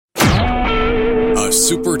a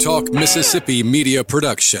Super Talk Mississippi media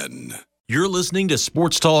production. You're listening to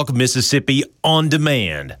Sports Talk Mississippi On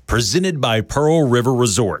Demand, presented by Pearl River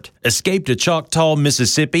Resort. Escape to Choctaw,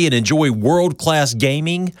 Mississippi and enjoy world-class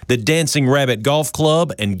gaming, the Dancing Rabbit Golf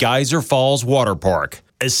Club, and Geyser Falls Water Park.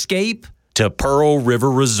 Escape to Pearl River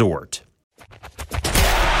Resort. To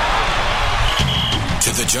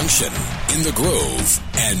the junction, in the Grove,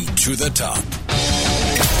 and to the top.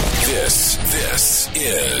 This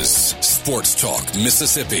is Sports Talk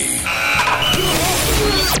Mississippi.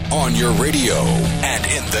 On your radio and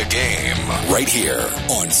in the game, right here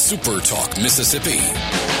on Super Talk Mississippi.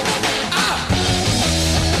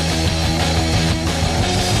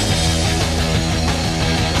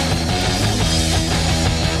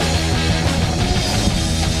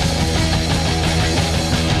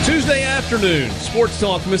 Tuesday afternoon, Sports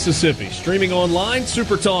Talk Mississippi. Streaming online,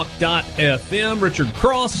 supertalk.fm. Richard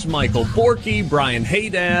Cross, Michael Borky, Brian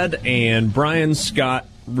Haydad, and Brian Scott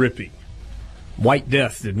Rippey. White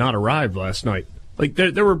Death did not arrive last night. Like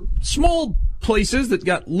there were small places that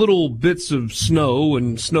got little bits of snow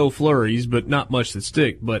and snow flurries, but not much that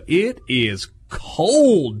stick. But it is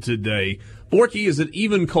cold today. Borky, is it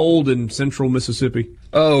even cold in central Mississippi?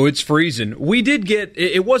 Oh, it's freezing. We did get,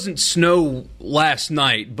 it wasn't snow last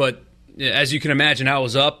night, but as you can imagine, I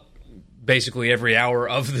was up basically every hour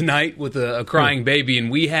of the night with a crying baby,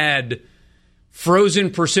 and we had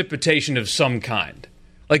frozen precipitation of some kind.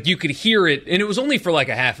 Like, you could hear it, and it was only for like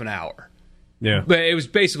a half an hour. Yeah. But it was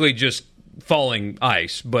basically just falling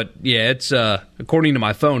ice. But, yeah, it's according to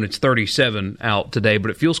my phone, it's 37 out today,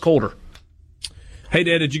 but it feels colder. Hey,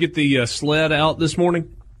 Dad, did you get the sled out this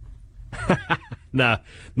morning? Nah,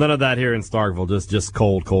 none of that here in Starkville. Just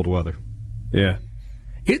cold weather. Yeah.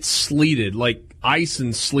 It sleeted, like ice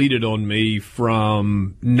and sleeted on me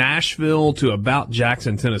from Nashville to about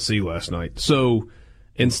Jackson, Tennessee last night. So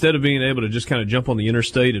instead of being able to just kind of jump on the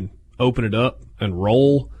interstate and open it up and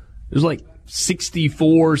roll, it was like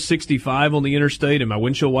 64, 65 on the interstate, and my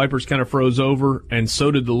windshield wipers kind of froze over, and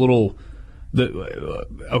so did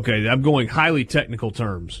okay, I'm going highly technical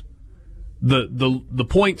terms. The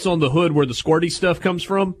points on the hood where the squirty stuff comes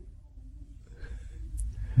from.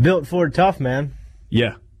 Built Ford tough, man.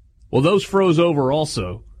 Yeah. Well, those froze over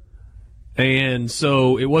also. And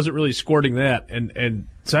so it wasn't really squirting that. And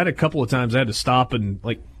so I had a couple of times I had to stop and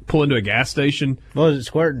like pull into a gas station. What was it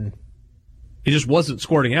squirting? It just wasn't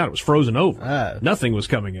squirting out. It was frozen over. Oh. Nothing was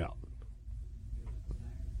coming out.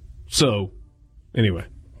 So, anyway.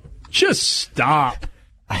 Just stop.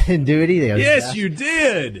 I didn't do it either. Yes, you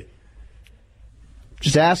did.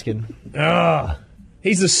 Just asking.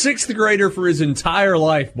 He's a sixth grader for his entire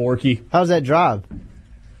life, Borky. How's that drive?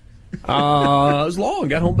 It was long.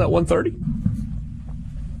 Got home about 1:30.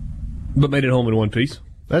 But made it home in one piece.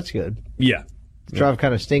 That's good. Yeah. The drive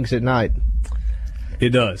kind of stinks at night. It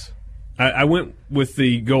does. I went with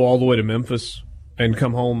the go all the way to Memphis and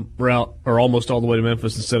come home route, or almost all the way to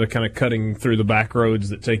Memphis, instead of kind of cutting through the back roads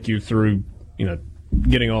that take you through,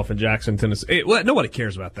 getting off in Jackson, Tennessee. Nobody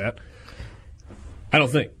cares about that. I don't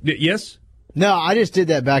think. Yes? No, I just did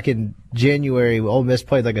that back in January. Ole Miss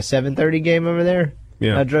played like a 7:30 game over there.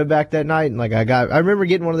 Yeah. I drove back that night, and I remember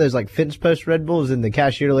getting one of those like fence post Red Bulls, and the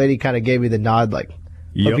cashier lady kind of gave me the nod, like,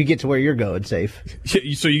 hope you get to where you're going safe.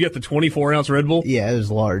 So you got the 24-ounce Red Bull? Yeah, it was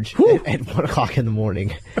large at 1 o'clock in the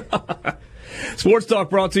morning. Sports Talk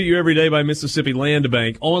brought to you every day by Mississippi Land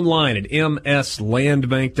Bank, online at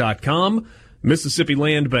mslandbank.com. Mississippi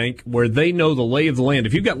Land Bank, where they know the lay of the land.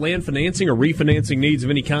 If you've got land financing or refinancing needs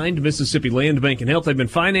of any kind, Mississippi Land Bank can help. They've been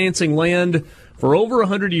financing land for over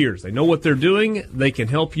 100 years. They know what they're doing. They can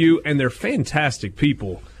help you, and they're fantastic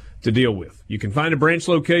people to deal with. You can find a branch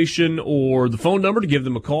location or the phone number to give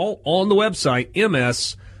them a call on the website,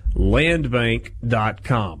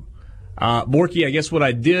 mslandbank.com. Borky, I guess what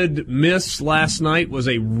I did miss last night was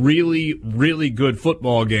a really, really good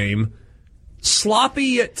football game.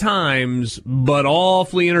 Sloppy at times, but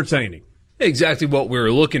awfully entertaining. Exactly what we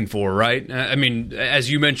were looking for, right? I mean,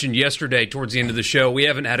 as you mentioned yesterday towards the end of the show, we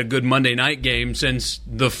haven't had a good Monday night game since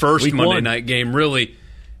the first Week Monday one. night game, really.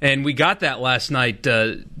 And we got that last night.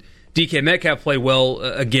 DK Metcalf played well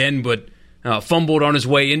again, but fumbled on his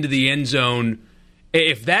way into the end zone.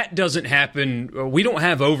 If that doesn't happen, we don't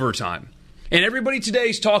have overtime. And everybody today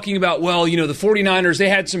is talking about, well, the 49ers, they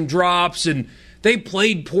had some drops and they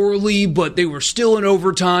played poorly, but they were still in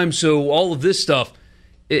overtime, so all of this stuff.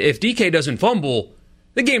 If DK doesn't fumble,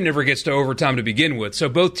 the game never gets to overtime to begin with. So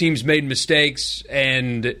both teams made mistakes,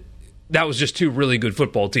 and that was just two really good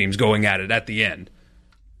football teams going at it at the end.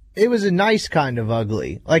 it was a nice kind of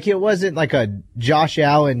ugly. Like, it wasn't like a Josh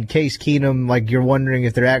Allen, Case Keenum, like you're wondering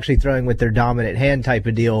if they're actually throwing with their dominant hand type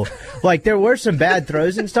of deal. Like, there were some bad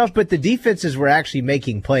throws and stuff, but the defenses were actually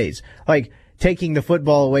making plays. Like, taking the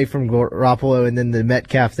football away from Garoppolo and then the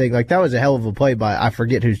Metcalf thing, like, that was a hell of a play by, I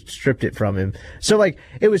forget who stripped it from him. So, like,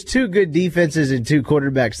 it was two good defenses and two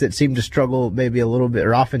quarterbacks that seemed to struggle maybe a little bit,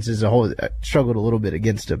 or offenses as a whole struggled a little bit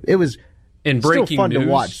against him. It was still fun to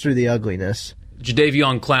watch through the ugliness.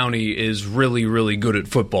 Jadeveon Clowney is really, really good at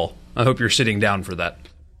football. I hope you're sitting down for that.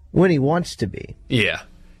 When he wants to be. Yeah.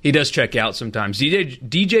 He does check out sometimes.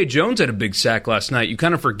 DJ Jones had a big sack last night. You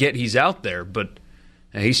kind of forget he's out there, but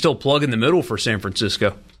he's still plugging the middle for San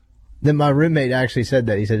Francisco. Then my roommate actually said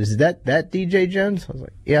that. He said, "Is that DJ Jones?" I was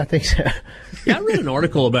like, "Yeah, I think so." Yeah, I read an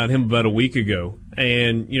article about him about a week ago,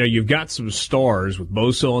 and you've got some stars with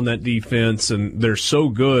Bosa on that defense, and they're so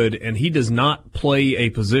good, and he does not play a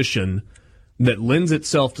position that lends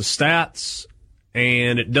itself to stats,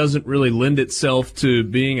 and it doesn't really lend itself to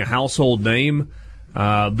being a household name.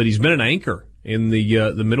 But he's been an anchor in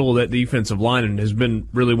the middle of that defensive line, and has been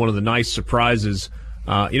really one of the nice surprises.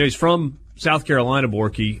 He's from South Carolina,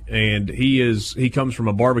 Borky, and he comes from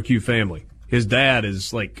a barbecue family. His dad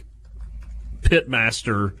is like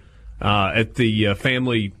pitmaster at the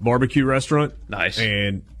family barbecue restaurant. Nice.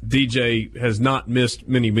 And DJ has not missed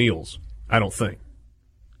many meals, I don't think.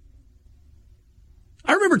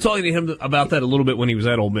 I remember talking to him about that a little bit when he was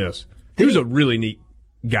at Ole Miss. He was a really neat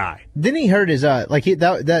guy. Then he hurt his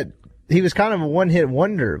he was kind of a one-hit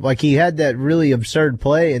wonder. Like, he had that really absurd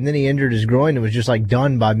play, and then he injured his groin and was just, like,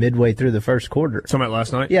 done by midway through the first quarter. Talking about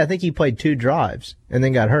last night? Yeah, I think he played 2 drives and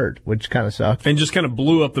then got hurt, which kind of sucked. And just kind of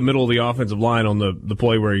blew up the middle of the offensive line on the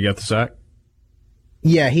play where he got the sack?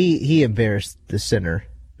 Yeah, he embarrassed the center.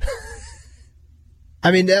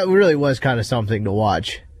 I mean, that really was kind of something to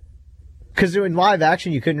watch. Because in live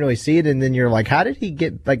action, you couldn't really see it, and then you're like, how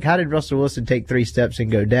did Russell Wilson take 3 steps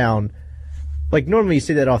and go down? Like, normally you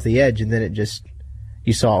see that off the edge, and then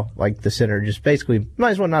you saw, like, the center just basically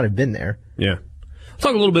might as well not have been there. Yeah. Let's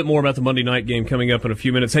talk a little bit more about the Monday night game coming up in a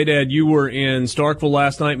few minutes. Hey, Dad, you were in Starkville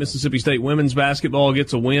last night. Mississippi State women's basketball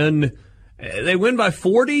gets a win. They win by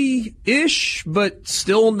 40-ish, but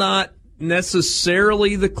still not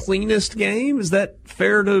necessarily the cleanest game. Is that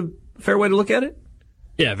fair way to look at it?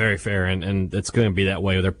 Yeah, very fair, and it's going to be that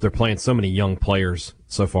way. They're playing so many young players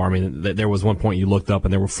so far. I mean, there was one point you looked up,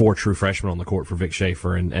 and there were 4 true freshmen on the court for Vic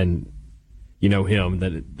Schaefer, and you know him,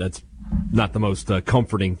 that's not the most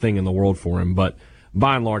comforting thing in the world for him. But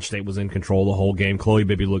by and large, State was in control the whole game. Chloe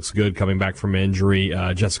Bibby looks good coming back from injury.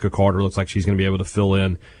 Jessica Carter looks like she's going to be able to fill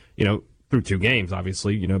in, through 2 games,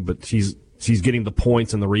 obviously, but she's getting the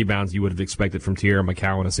points and the rebounds you would have expected from Tierra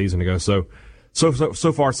McCowan a season ago. So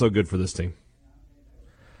far, so good for this team.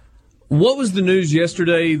 What was the news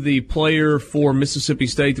yesterday, the player for Mississippi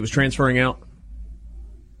State that was transferring out?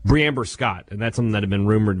 Breamber Scott, and that's something that had been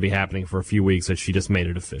rumored to be happening for a few weeks, that she just made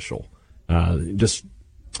it official. Just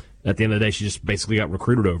at the end of the day, she just basically got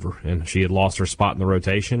recruited over, and she had lost her spot in the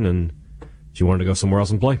rotation, and she wanted to go somewhere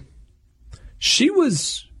else and play. She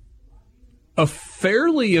was a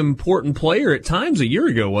fairly important player at times a year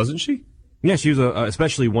ago, wasn't she? Yeah, she was,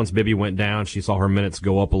 especially once Bibby went down, she saw her minutes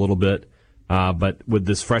go up a little bit. But with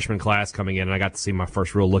this freshman class coming in, and I got to see my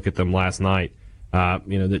first real look at them last night,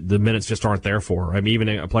 the minutes just aren't there for her. I mean, even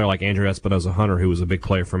a player like Andrew Espinoza-Hunter, who was a big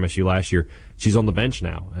player for MSU last year, she's on the bench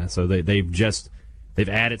now. So they've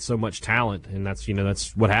added so much talent, and that's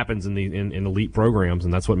what happens in elite programs,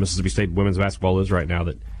 and that's what Mississippi State women's basketball is right now.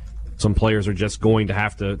 That some players are just going to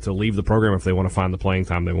have to leave the program if they want to find the playing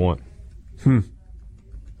time they want.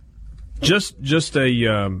 Just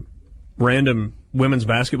a random women's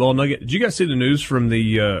basketball nugget. Did you guys see the news from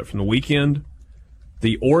the weekend?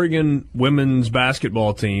 The Oregon women's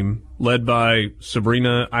basketball team, led by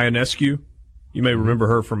Sabrina Ionescu, you may remember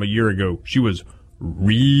her from a year ago. She was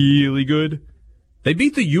really good. They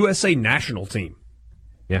beat the USA national team.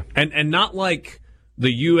 Yeah. And not like the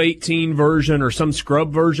U18 version or some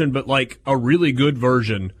scrub version, but like a really good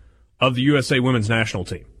version of the USA women's national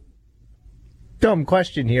team. Dumb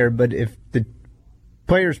question here, but if the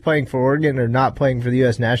players playing for Oregon are not playing for the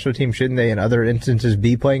U.S. national team, shouldn't they in other instances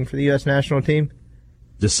be playing for the U.S. national team?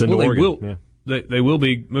 Just send to Oregon. They will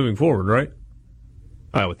be moving forward, right?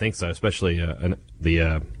 I would think so, especially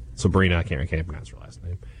the Sabrina, I can't pronounce her last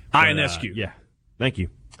name. Ionescu. Yeah, thank you.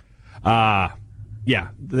 Yeah,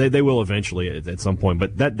 they will eventually at some point,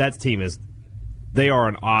 but that team they are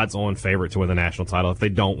an odds-on favorite to win the national title. If they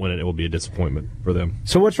don't win it, it will be a disappointment for them.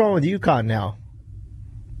 So what's wrong with UConn now?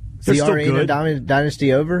 They're the still Arena good.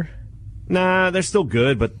 Dynasty over? Nah, they're still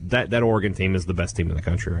good, but that Oregon team is the best team in the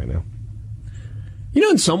country right now.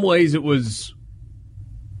 In some ways it was,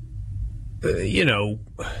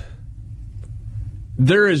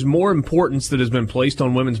 there is more importance that has been placed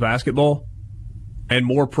on women's basketball, and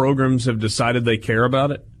more programs have decided they care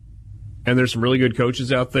about it. And there's some really good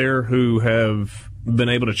coaches out there who have been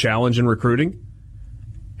able to challenge in recruiting.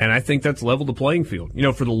 And I think that's leveled the playing field.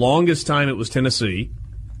 For the longest time it was Tennessee,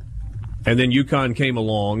 and then UConn came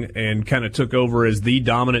along and kind of took over as the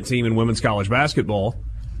dominant team in women's college basketball.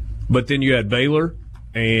 But then you had Baylor,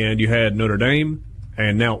 and you had Notre Dame,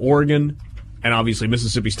 and now Oregon, and obviously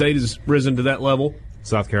Mississippi State has risen to that level.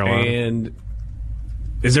 South Carolina. And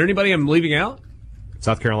is there anybody I'm leaving out?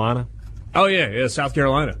 South Carolina. Oh, yeah, South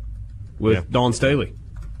Carolina with Dawn Staley.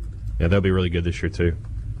 Yeah, they'll be really good this year, too.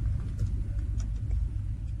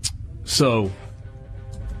 So,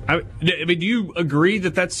 I mean, do you agree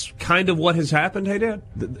that that's kind of what has happened, hey, Dad?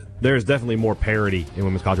 There's definitely more parity in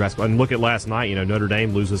women's college basketball. And look at last night, Notre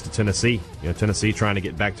Dame loses to Tennessee. Tennessee trying to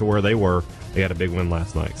get back to where they were. They had a big win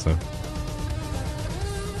last night, so.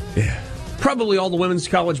 Yeah. Probably all the women's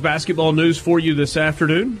college basketball news for you this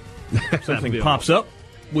afternoon. If something pops up,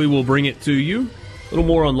 we will bring it to you. A little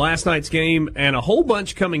more on last night's game and a whole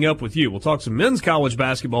bunch coming up with you. We'll talk some men's college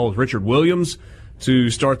basketball with Richard Williams to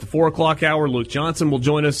start the 4 o'clock hour. Luke Johnson will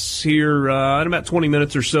join us here in about 20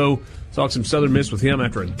 minutes or so. Talk some Southern Miss with him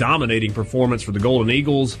after a dominating performance for the Golden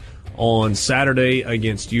Eagles on Saturday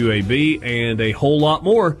against UAB, and a whole lot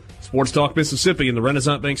more. Sports Talk Mississippi in the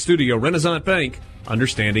Renaissance Bank studio. Renaissance Bank,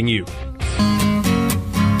 understanding you.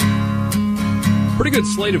 Pretty good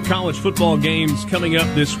slate of college football games coming up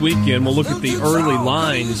this weekend. We'll look at the early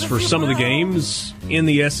lines for some of the games in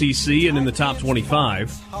the SEC and in the top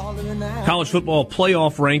 25. College football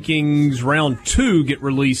playoff rankings round 2 get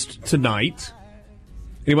released tonight.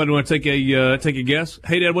 Anybody want to take a guess?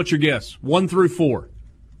 Hey, Dad, what's your guess? 1 through 4.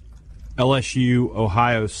 LSU,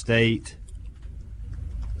 Ohio State.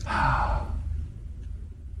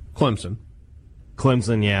 Clemson,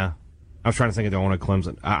 yeah. I was trying to think if they wanted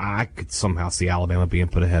Clemson. I could somehow see Alabama being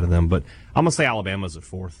put ahead of them, but I'm going to say Alabama's at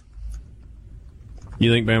 4th.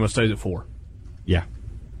 You think Bama stays at 4? Yeah.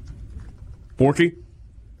 Borky?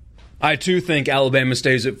 I, too, think Alabama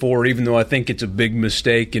stays at 4, even though I think it's a big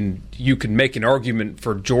mistake, and you can make an argument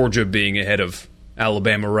for Georgia being ahead of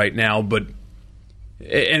Alabama right now,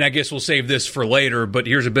 and I guess we'll save this for later, but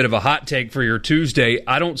here's a bit of a hot take for your Tuesday.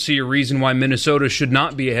 I don't see a reason why Minnesota should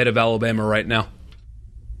not be ahead of Alabama right now.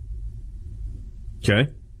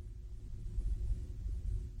 Okay.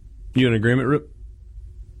 You in agreement, Rip?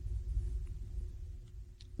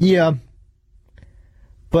 Yeah.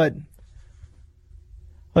 But,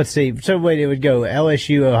 let's see. So, wait, it would go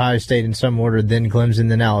LSU, Ohio State in some order, then Clemson,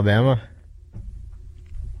 then Alabama?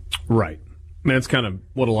 Right. I mean, that's kind of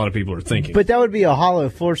what a lot of people are thinking. But that would be a hollow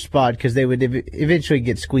 4th spot because they would eventually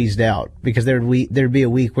get squeezed out because there'd be a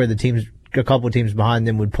week where a couple of teams behind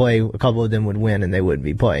them would play, a couple of them would win, and they wouldn't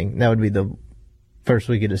be playing. That would be the first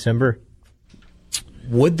week of December.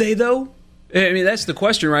 Would they, though? I mean, that's the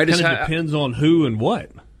question, right? It kind of depends on who and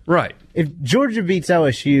what. Right. If Georgia beats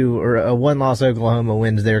LSU or a one-loss Oklahoma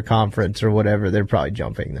wins their conference or whatever, they're probably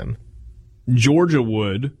jumping them. Georgia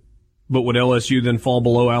would, but would LSU then fall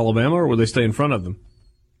below Alabama, or would they stay in front of them?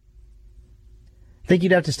 I think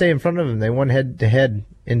you'd have to stay in front of them. They won head-to-head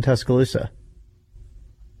in Tuscaloosa.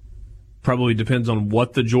 Probably depends on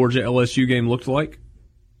what the Georgia-LSU game looked like.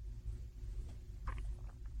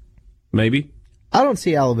 Maybe. I don't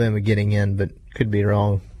see Alabama getting in, but could be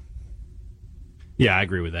wrong. Yeah, I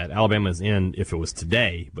agree with that. Alabama's in if it was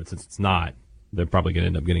today, but since it's not, they're probably going to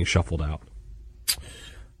end up getting shuffled out.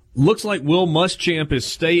 Looks like Will Muschamp is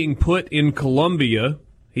staying put in Columbia.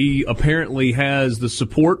 He apparently has the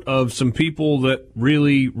support of some people that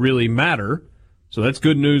really, really matter. So that's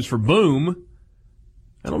good news for Boom.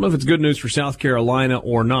 I don't know if it's good news for South Carolina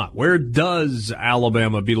or not. Where does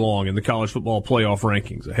Alabama belong in the college football playoff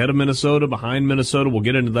rankings? Ahead of Minnesota, behind Minnesota? We'll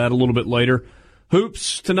get into that a little bit later.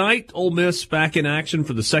 Hoops tonight, Ole Miss back in action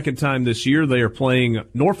for the second time this year. They are playing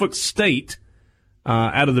Norfolk State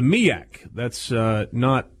out of the MEAC. That's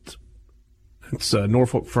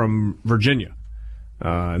Norfolk from Virginia.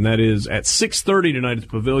 And that is at 6:30 tonight at the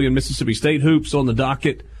Pavilion. Mississippi State hoops on the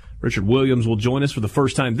docket. Richard Williams will join us for the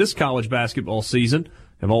first time this college basketball season.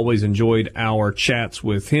 I've always enjoyed our chats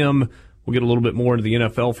with him. We'll get a little bit more into the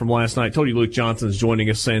NFL from last night. I told you Luke Johnson's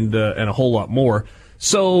joining us and a whole lot more.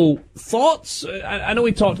 So, thoughts? I know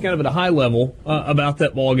we talked kind of at a high level about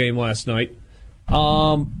that ball game last night.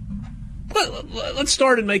 Let's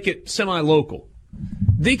start and make it semi-local.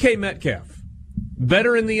 DK Metcalf,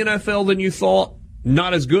 better in the NFL than you thought,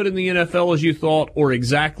 not as good in the NFL as you thought, or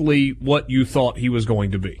exactly what you thought he was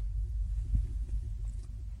going to be?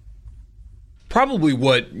 probably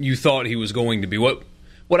what you thought he was going to be, what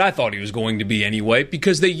I thought he was going to be anyway,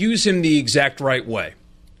 because they use him the exact right way.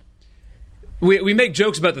 We make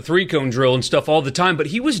jokes about the 3-cone drill and stuff all the time, but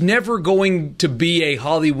he was never going to be a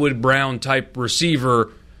Hollywood Brown type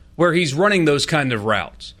receiver where he's running those kind of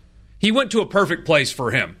routes. He went to a perfect place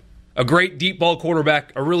for him. A great deep ball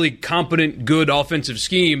quarterback, a really competent, good offensive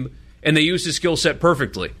scheme, and they used his skill set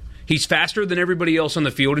perfectly. He's faster than everybody else on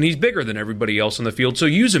the field, and he's bigger than everybody else on the field, so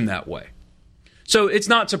use him that way. So it's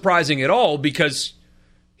not surprising at all because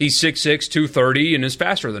he's 6'6", 230, and is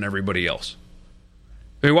faster than everybody else.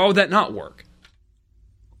 I mean, why would that not work?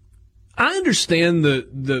 I understand the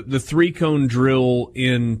 3-cone drill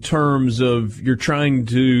in terms of you're trying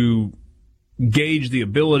to gauge the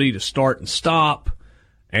ability to start and stop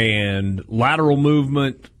and lateral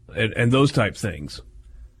movement and those type things.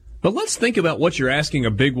 But let's think about what you're asking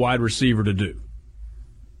a big wide receiver to do.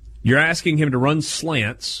 You're asking him to run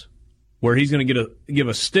slants where he's going to give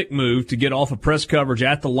a stick move to get off of press coverage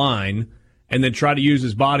at the line and then try to use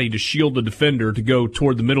his body to shield the defender to go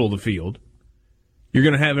toward the middle of the field. You're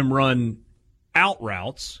going to have him run out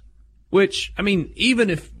routes, which, I mean, even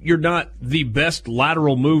if you're not the best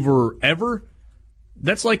lateral mover ever,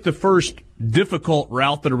 that's like the first difficult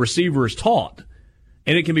route that a receiver is taught.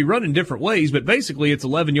 And it can be run in different ways, but basically it's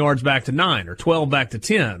 11 yards back to 9 or 12 back to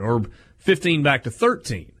 10 or 15 back to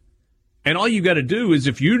 13. And all you got to do is,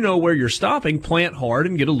 if you know where you're stopping, plant hard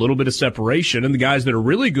and get a little bit of separation. And the guys that are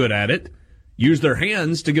really good at it use their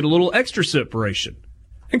hands to get a little extra separation.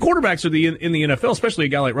 And quarterbacks are in the NFL, especially a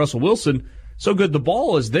guy like Russell Wilson, so good the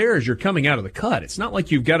ball is there as you're coming out of the cut. It's not like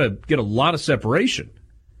you've got to get a lot of separation.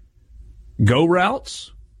 Go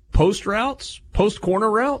routes, post corner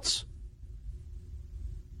routes.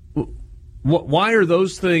 Why are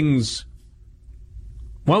those things?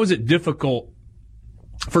 Why was it difficult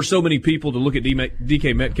for so many people to look at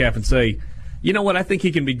DK Metcalf and say, you know what, I think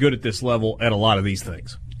he can be good at this level at a lot of these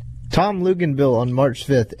things? Tom Luginbill on March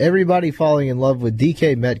 5th. Everybody falling in love with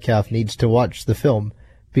DK Metcalf needs to watch the film.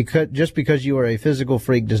 Just because you are a physical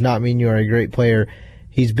freak does not mean you are a great player.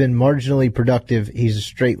 He's been marginally productive. He's a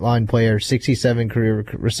straight line player. 67 career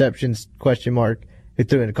receptions, ? He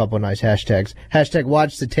threw in a couple of nice hashtags. Hashtag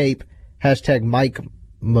watch the tape. Hashtag Mike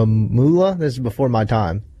Mamula. This is before my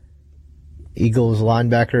time. Eagles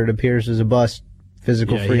linebacker, it appears, is a bust.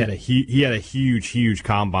 Physical freak. He had a huge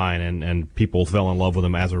combine, and people fell in love with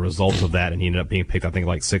him as a result of that, and he ended up being picked, I think,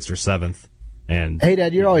 like 6th or 7th. And hey,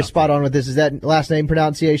 Dad, you're always spot on with this. Is that last name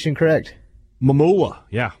pronunciation correct? Mamula,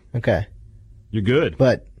 yeah. Okay. You're good.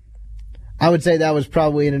 But I would say that was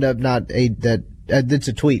probably ended up it's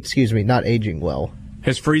a tweet, not aging well.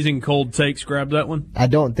 Has Freezing Cold Takes grabbed that one? I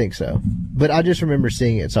don't think so. But I just remember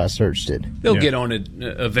seeing it, so I searched it. They'll get on it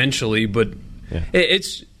eventually, but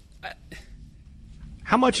it's...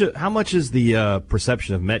 How much is the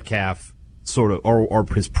perception of Metcalf sort of, or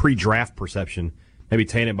his pre-draft perception, maybe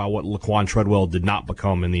tainted by what Laquan Treadwell did not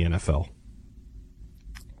become in the NFL?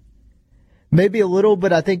 Maybe a little,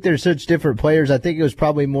 but I think they're such different players. I think it was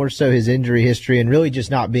probably more so his injury history and really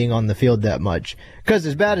just not being on the field that much. Because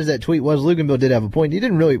as bad as that tweet was, Luginbill did have a point. He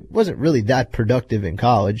wasn't really that productive in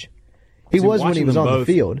college. He was when he was on the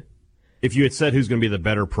field. If you had said who's going to be the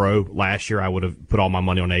better pro last year, I would have put all my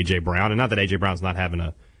money on A.J. Brown. And not that A.J. Brown's not having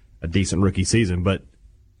a decent rookie season, but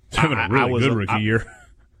having a really good rookie year.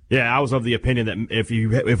 Yeah, I was of the opinion that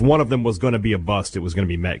if one of them was going to be a bust, it was going to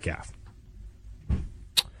be Metcalf.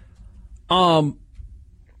 Who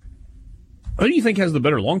do you think has the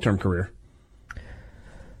better long-term career?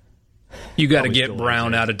 You got to get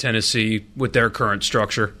Brown out of Tennessee with their current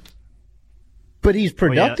structure. But he's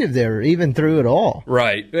productive there, even through it all.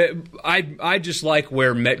 Right. I just like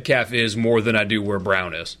where Metcalf is more than I do where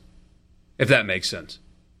Brown is, if that makes sense.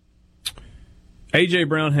 A.J.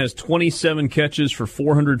 Brown has 27 catches for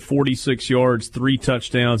 446 yards, 3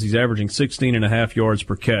 touchdowns. He's averaging 16.5 yards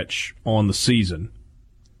per catch on the season.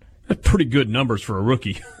 That's pretty good numbers for a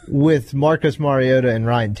rookie. With Marcus Mariota and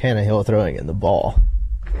Ryan Tannehill throwing in the ball.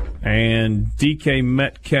 And DK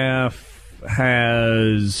Metcalf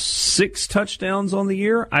has 6 touchdowns on the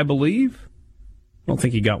year, I believe. I don't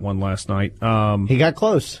think he got one last night. He got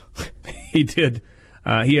close. He did.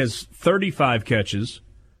 He has 35 catches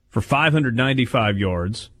for 595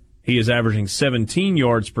 yards. He is averaging 17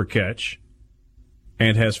 yards per catch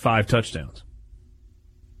and has 5 touchdowns.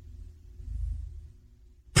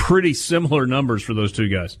 Pretty similar numbers for those two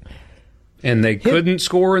guys. And they couldn't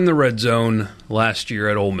score in the red zone last year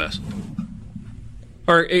at Ole Miss.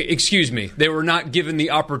 Or, excuse me, they were not given the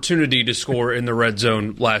opportunity to score in the red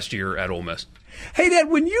zone last year at Ole Miss. Hey, Dad,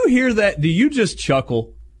 when you hear that, do you just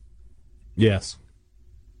chuckle? Yes.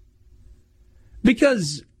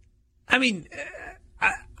 Because I mean,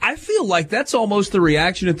 I feel like that's almost the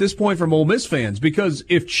reaction at this point from Ole Miss fans, because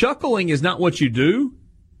if chuckling is not what you do,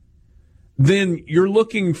 then you're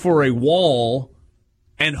looking for a wall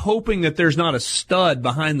and hoping that there's not a stud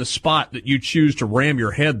behind the spot that you choose to ram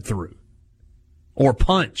your head through or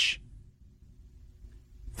punch.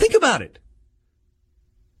 Think about it.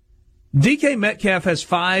 DK Metcalf has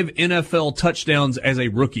 5 NFL touchdowns as a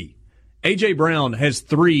rookie. A.J. Brown has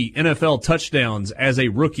 3 NFL touchdowns as a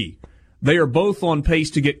rookie. They are both on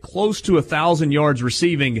pace to get close to 1,000 yards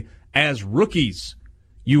receiving as rookies.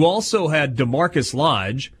 You also had DeMarcus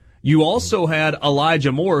Lodge. You also had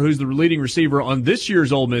Elijah Moore, who's the leading receiver on this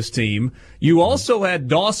year's Ole Miss team. You also had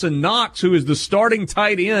Dawson Knox, who is the starting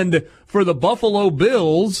tight end for the Buffalo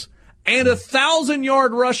Bills, and a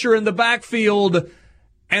 1,000-yard rusher in the backfield,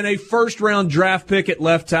 and a first-round draft pick at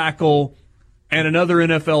left tackle, and another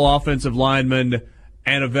NFL offensive lineman,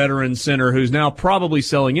 and a veteran center who's now probably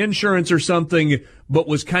selling insurance or something, but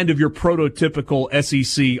was kind of your prototypical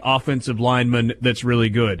SEC offensive lineman that's really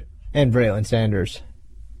good. And Braylon Sanders.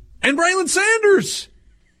 And Braylon Sanders!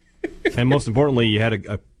 And most importantly, you had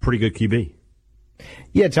a pretty good QB.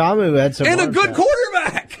 Yeah, Tomu had some. And a good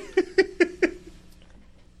quarterback!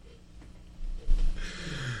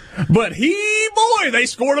 But they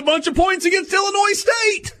scored a bunch of points against Illinois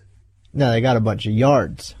State! No, they got a bunch of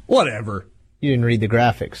yards. Whatever. You didn't read the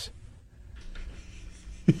graphics.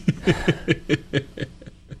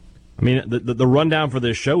 I mean, the rundown for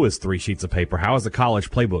this show is 3 sheets of paper. How is the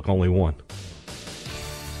college playbook only 1?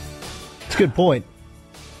 It's a good point.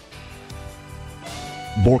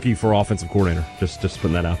 Borky for offensive coordinator. Just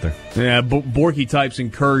putting that out there. Yeah, Borky types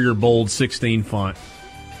in Courier bold 16 font.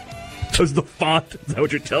 Was the font? Is that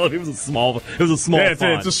what you're telling me? It was a small font. It's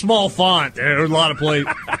a small font. There's a lot of play.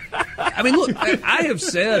 I mean, look, I have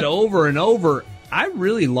said over and over, I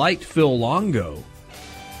really liked Phil Longo.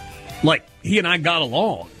 Like, he and I got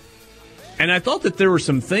along. And I thought that there were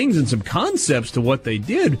some things and some concepts to what they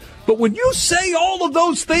did. But when you say all of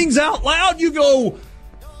those things out loud, you go,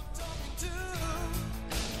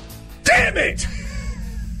 damn it!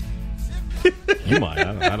 You might.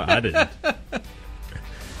 I didn't.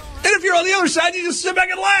 And if you're on the other side, you just sit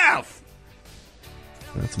back and laugh.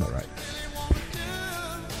 That's about right.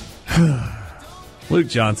 Luke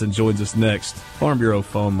Johnson joins us next. Farm Bureau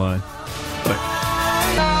phone line.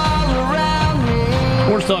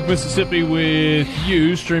 Sports Talk Mississippi with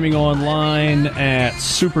you, streaming online at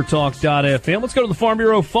supertalk.fm. Let's go to the Farm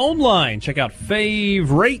Bureau phone line. Check out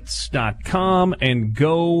favrates.com and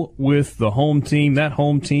go with the home team. That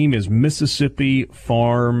home team is Mississippi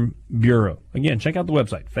Farm Bureau. Again, check out the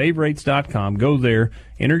website, favrates.com. Go there,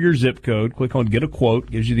 enter your zip code, click on Get a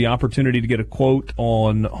Quote. Gives you the opportunity to get a quote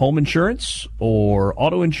on home insurance or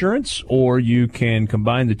auto insurance, or you can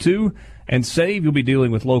combine the two and save. You'll be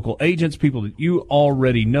dealing with local agents, people that you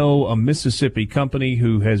already know, a Mississippi company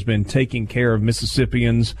who has been taking care of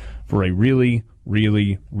Mississippians for a really,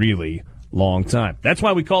 really, really long time. That's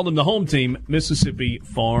why we call them the home team, Mississippi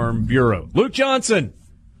Farm Bureau. Luke Johnson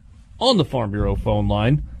on the Farm Bureau phone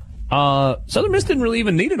line. Southern Miss didn't really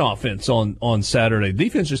even need an offense on Saturday. The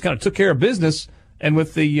defense just kind of took care of business, and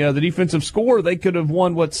with the defensive score, they could have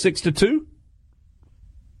won, 6-2?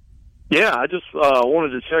 Yeah, I just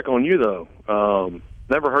wanted to check on you, though.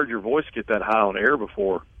 Never heard your voice get that high on air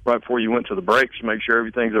before, right before you went to the breaks, to make sure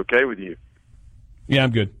everything's okay with you. Yeah,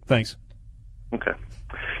 I'm good. Thanks. Okay.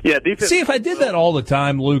 Yeah, defense. See, if I did that all the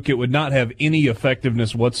time, Luke, it would not have any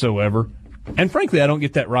effectiveness whatsoever. And frankly, I don't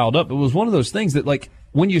get that riled up. It was one of those things that, like,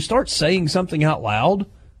 when you start saying something out loud,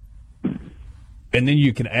 and then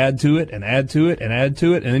you can add to it and add to it and add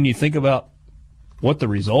to it, and then you think about what the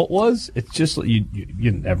result was, it's just,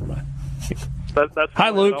 you never mind. That's Hi,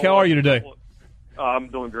 Luke. How are you today? I'm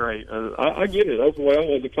doing great. I get it. That's the way I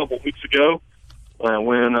was a couple of weeks ago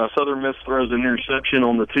when Southern Miss throws an interception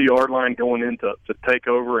on the 2-yard line going in to take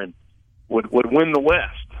over and would win the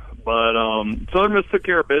West. But Southern Miss took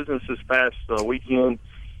care of business this past weekend.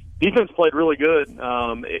 Defense played really good.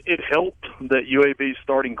 It helped that UAB's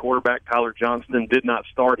starting quarterback, Tyler Johnston, did not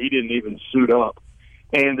start. He didn't even suit up.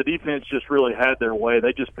 And the defense just really had their way.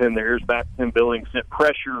 They just pinned their ears back. Tim Billings sent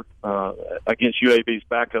pressure against UAB's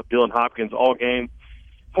backup, Dylan Hopkins, all game.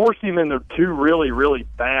 Forced him into 2 really, really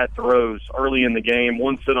bad throws early in the game.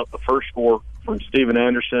 One set up the first score from Steven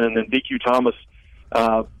Anderson, and then DQ Thomas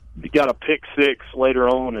got a pick 6 later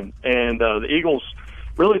on. And the Eagles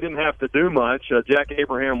really didn't have to do much. Jack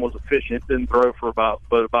Abraham was efficient, didn't throw for about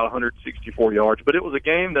 164 yards. But it was a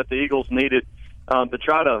game that the Eagles needed to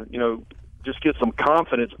try to, just get some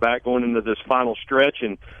confidence back going into this final stretch.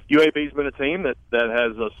 And UAB's been a team that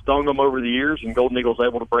has stung them over the years, and Golden Eagles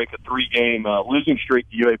able to break a 3-game losing streak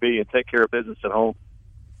to UAB and take care of business at home.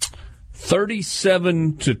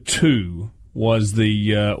 37-2 was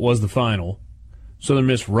the final. Southern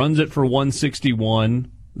Miss runs it for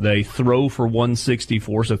 161. They throw for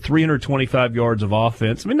 164, so 325 yards of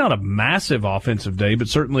offense. I mean, not a massive offensive day, but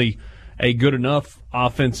certainly a good enough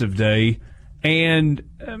offensive day. And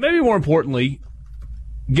maybe more importantly,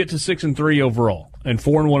 get to 6-3 overall and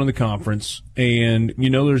 4-1 in the conference. And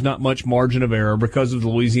there's not much margin of error because of the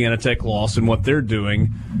Louisiana Tech loss and what they're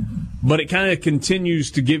doing. But it kind of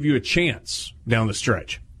continues to give you a chance down the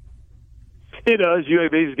stretch. It does.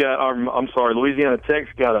 Louisiana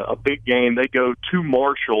Tech's got a big game. They go to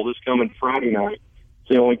Marshall this coming Friday night. It's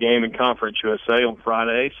the only game in Conference USA on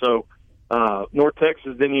Friday. So North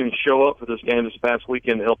Texas didn't even show up for this game this past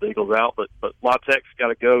weekend to help the Eagles out. But La Tech's got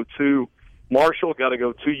to go to Marshall, got to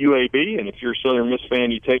go to UAB. And if you're a Southern Miss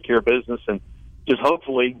fan, you take care of business and just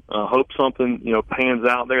hopefully hope something pans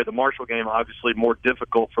out there. The Marshall game obviously more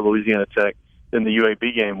difficult for Louisiana Tech than the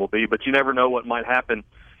UAB game will be, but you never know what might happen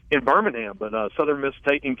in Birmingham. But Southern Miss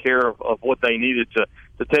taking care of what they needed to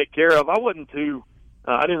take care of. I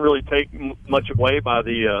didn't really take much away by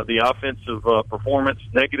the offensive performance,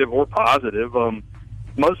 negative or positive.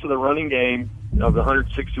 Most of the running game of the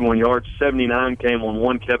 161 yards, 79 came on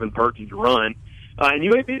one Kevin Perkins run. And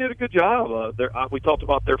UAB did a good job. We talked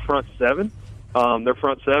about their front seven. Their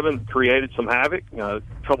front seven created some havoc. A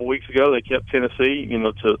couple weeks ago, they kept Tennessee,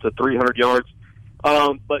 to 300 yards.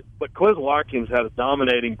 But Quez Watkins had a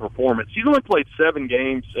dominating performance. He's only played 7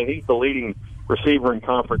 games, and he's the leading receiver in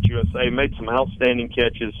Conference USA. Made some outstanding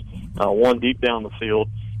catches, one deep down the field.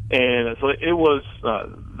 And so it was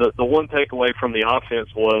the one takeaway from the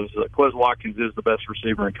offense was Quez Watkins is the best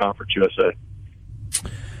receiver in Conference USA.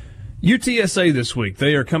 UTSA this week,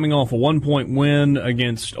 they are coming off a 1-point win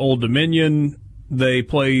against Old Dominion. They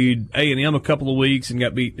played A&M a couple of weeks and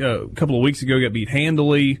got beat a couple of weeks ago. Got beat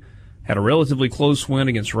handily. Had a relatively close win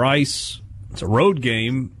against Rice. It's a road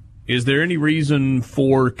game. Is there any reason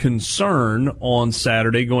for concern on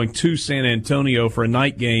Saturday going to San Antonio for a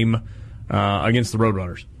night game against the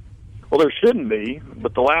Roadrunners? Well, there shouldn't be.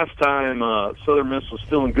 But the last time Southern Miss was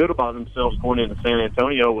feeling good about themselves going into San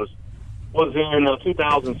Antonio was in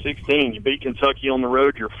 2016. You beat Kentucky on the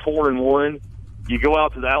road. You're 4-1. You go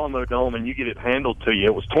out to the Alamo Dome and you get it handled to you.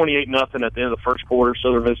 It was 28-0 at the end of the first quarter.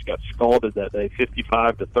 Southern Miss got scalded that day,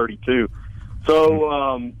 55-32.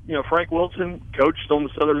 So, Frank Wilson coached on the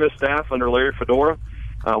Southern Miss staff under Larry Fedora.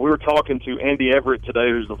 We were talking to Andy Everett today,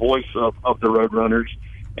 who's the voice of the Roadrunners.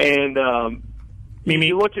 And if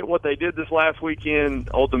you look at what they did this last weekend,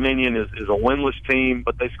 Old Dominion is a winless team,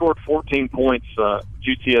 but they scored 14 points,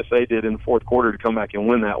 UTSA did in the fourth quarter to come back and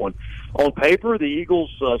win that one. On paper, the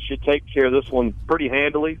Eagles should take care of this one pretty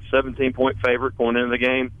handily, 17-point favorite going into the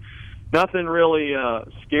game. Nothing really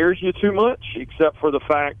scares you too much, except for the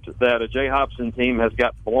fact that a Jay Hobson team has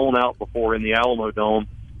got blown out before in the Alamo Dome.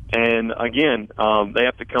 And, again, they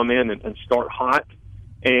have to come in and start hot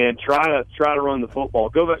and try to run the football.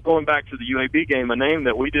 Going back to the UAB game, a name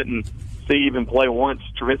that we didn't see even play once,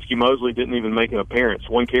 Travinsky Mosley didn't even make an appearance.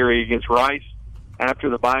 1 carry against Rice. After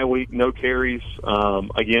the bye week, no carries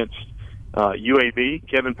against UAB.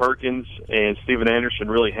 Kevin Perkins and Steven Anderson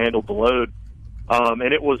really handled the load.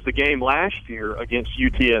 And it was the game last year against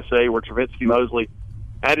UTSA where Travinsky Mosley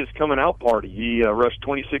had his coming out party. He rushed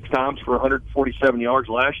 26 times for 147 yards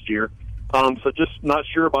last year. So just not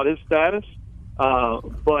sure about his status.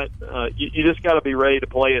 But you just got to be ready to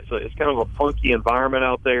play. It's kind of a funky environment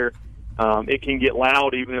out there. It can get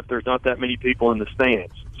loud even if there's not that many people in the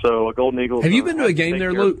stands. So Golden Eagles. Have you been to a game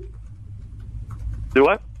there, Luke? Do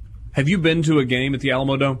what? Have you been to a game at the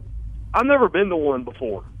Alamo Dome? I've never been to one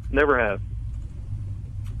before. Never have.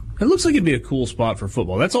 It looks like it'd be a cool spot for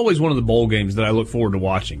football. That's always one of the bowl games that I look forward to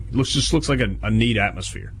watching. It just looks like a neat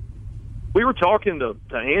atmosphere. We were talking to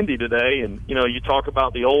Andy today, and, you talk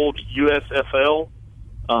about the old USFL.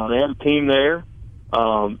 They had a team there.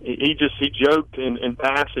 He joked in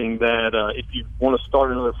passing that if you want to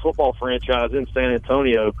start another football franchise in San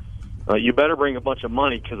Antonio, you better bring a bunch of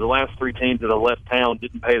money because the last 3 teams that have left town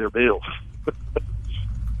didn't pay their bills.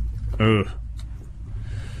 Ugh.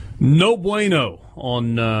 No bueno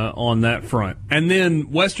on that front. And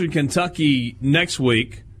then Western Kentucky next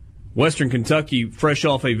week. Western Kentucky, fresh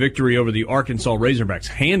off a victory over the Arkansas Razorbacks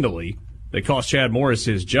handily, that cost Chad Morris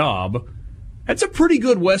his job. That's a pretty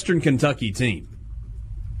good Western Kentucky team.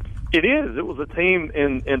 It is. It was a team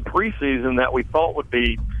in preseason that we thought would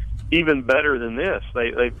be even better than this.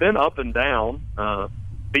 They've been up and down.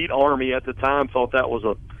 Beat Army at the time, thought that was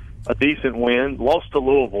a decent win, lost to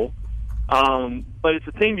Louisville. But it's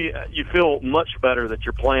a team you feel much better that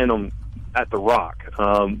you're playing them at the Rock.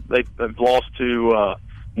 They've lost to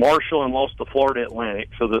Marshall and lost to Florida Atlantic,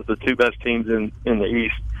 so the two best teams in the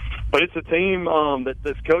East. But it's a team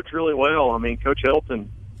that's coached really well. I mean, Coach Helton,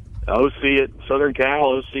 OC at Southern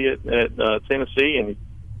Cal, OC at Tennessee,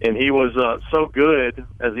 and he was so good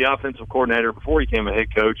as the offensive coordinator before he became a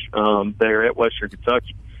head coach there at Western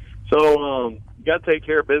Kentucky. So got to take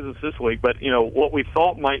care of business this week. But, what we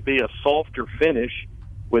thought might be a softer finish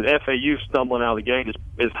with FAU stumbling out of the gate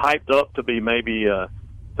is hyped up to be maybe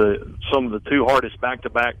some of the two hardest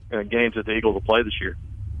back-to-back games that the Eagles will play this year.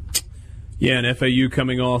 Yeah, and FAU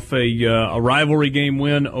coming off a rivalry game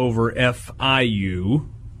win over FIU.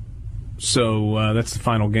 So that's the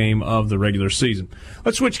final game of the regular season.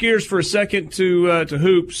 Let's switch gears for a second to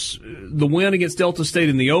hoops. The win against Delta State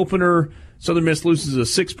in the opener. Southern Miss loses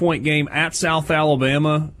a 6-point game at South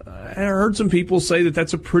Alabama. I heard some people say that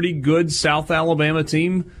that's a pretty good South Alabama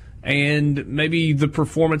team, and maybe the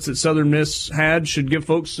performance that Southern Miss had should give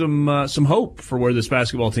folks some hope for where this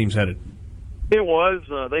basketball team's headed. It was.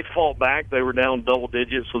 They fought back. They were down double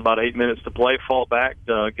digits with about 8 minutes to play. Fought back,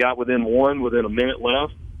 got within one within a minute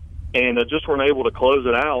left, and just weren't able to close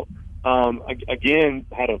it out. Again,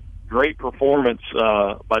 had a great performance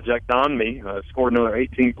by Jack Donme. Scored another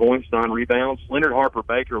 18 points, 9 rebounds. Leonard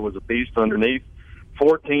Harper-Baker was a beast underneath,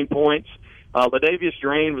 14 points. Ladavius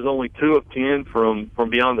Drain was only 2 of 10 from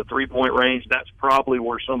beyond the three-point range. That's probably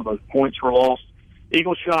where some of those points were lost.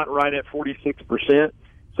 Eagles shot right at 46%.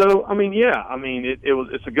 So,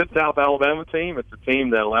 it's a good South Alabama team. It's a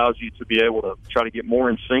team that allows you to be able to try to get more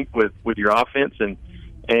in sync with your offense.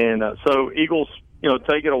 And so Eagles,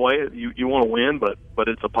 take it away. You want to win, but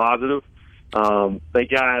it's a positive. They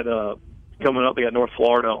got coming up. They got North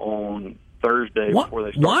Florida on Thursday before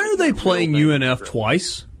they start. Why are they playing UNF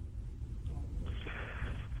twice?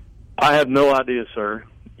 I have no idea, sir.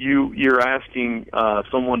 You're asking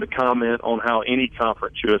someone to comment on how any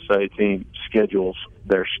Conference USA team schedules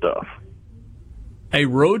their stuff. A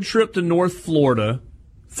road trip to North Florida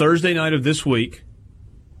Thursday night of this week,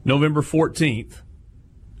 November 14th.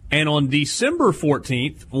 And on December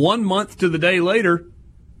 14th, 1 month to the day later,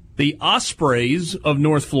 the Ospreys of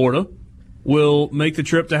North Florida will make the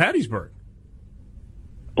trip to Hattiesburg.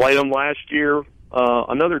 Played them last year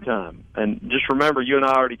another time. And just remember, you and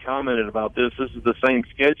I already commented about this. This is the same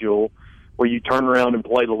schedule where you turn around and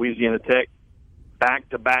play Louisiana Tech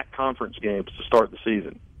back-to-back conference games to start the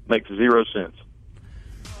season. Makes zero sense.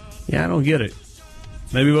 Yeah, I don't get it.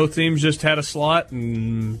 Maybe both teams just had a slot,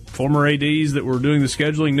 and former ADs that were doing the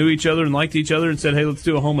scheduling knew each other and liked each other and said, hey, let's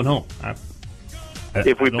do a home and home.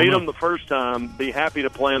 If we beat them the first time, be happy to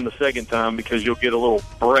play them the second time because you'll get a little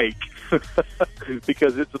break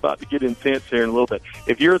because it's about to get intense here in a little bit.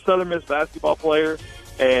 If you're a Southern Miss basketball player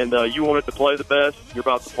and you wanted to play the best, you're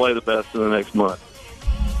about to play the best in the next month.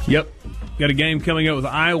 Yep. Got a game coming up with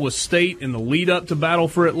Iowa State in the lead-up to Battle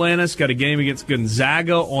for Atlantis. Got a game against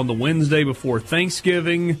Gonzaga on the Wednesday before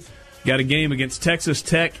Thanksgiving. Got a game against Texas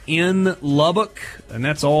Tech in Lubbock. And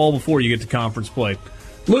that's all before you get to conference play.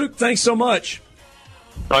 Luke, thanks so much.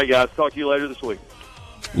 All right, guys. Talk to you later this week.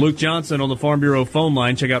 Luke Johnson on the Farm Bureau phone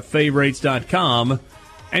line. Check out favorites.com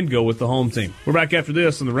and go with the home team. We're back after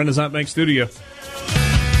this in the Renaissance Bank studio.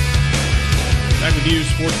 Back with you,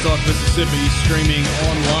 Sports Talk Mississippi, streaming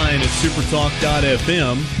online at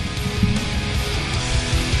supertalk.fm.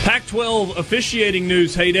 Pac-12 officiating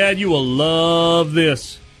news. Hey, Dad, you will love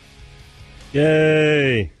this.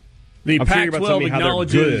 Yay. The I'm Pac-12 sure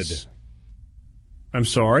acknowledges... I'm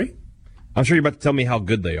sorry? I'm sure you're about to tell me how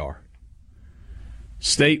good they are.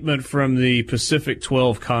 Statement from the Pacific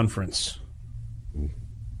 12 Conference.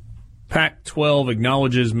 Pac-12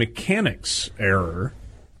 acknowledges mechanics error,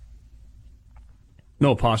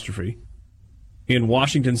 no apostrophe, in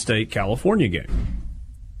Washington State, California game.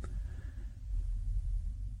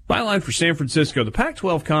 Byline for San Francisco. The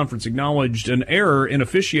Pac-12 Conference acknowledged an error in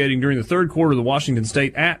officiating during the third quarter of the Washington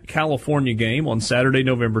State at California game on Saturday,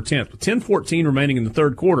 November 10th. With 10:14 remaining in the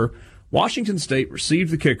third quarter, Washington State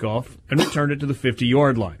received the kickoff and returned it to the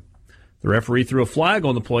 50-yard line. The referee threw a flag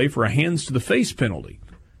on the play for a hands-to-the-face penalty.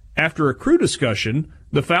 After a crew discussion,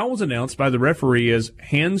 the foul was announced by the referee as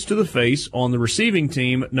hands to the face on the receiving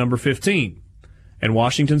team, number 15. And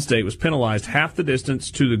Washington State was penalized half the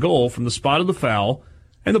distance to the goal from the spot of the foul,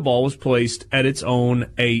 and the ball was placed at its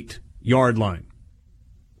own 8-yard line.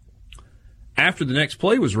 After the next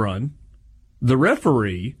play was run, the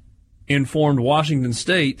referee informed Washington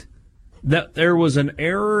State that there was an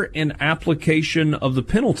error in application of the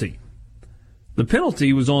penalty. The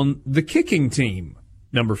penalty was on the kicking team,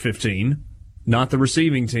 number 15, not the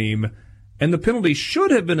receiving team, and the penalty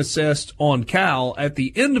should have been assessed on Cal at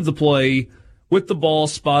the end of the play with the ball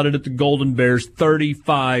spotted at the Golden Bears'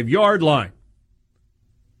 35-yard line.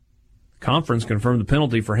 Conference confirmed the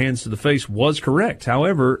penalty for hands to the face was correct.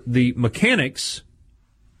 However, the mechanics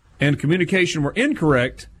and communication were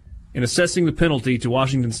incorrect in assessing the penalty to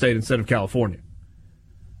Washington State instead of California.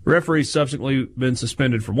 The referee's subsequently been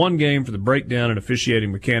suspended for one game for the breakdown in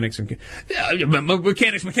officiating mechanics.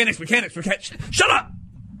 Mechanics. Shut up!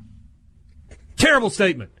 Terrible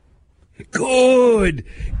statement. Good.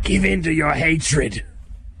 Give in to your hatred.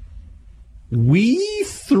 We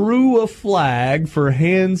threw a flag for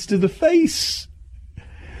hands to the face.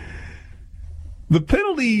 The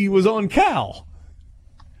penalty was on Cal,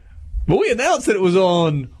 but we announced that it was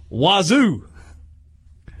on Wazoo.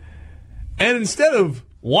 And instead of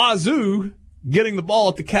Wazoo getting the ball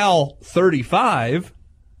at the Cal 35,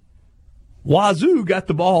 Wazoo got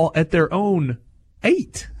the ball at their own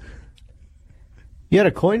 8. You had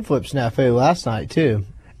a coin flip snafu last night, too.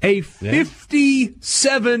 A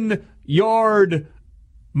 57-yard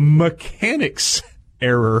mechanics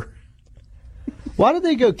error. Why did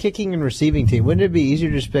they go kicking and receiving team? Wouldn't it be easier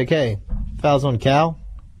to just pick, hey, fouls on Cal?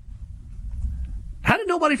 How did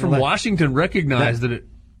nobody from Washington recognize that it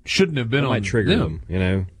shouldn't have been on might trigger them? You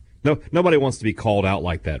know, no, nobody wants to be called out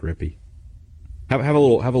like that, Rippy. Have a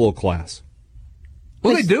little class.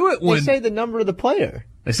 Well, they do it when they say the number of the player.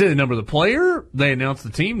 They say the number of the player. They announce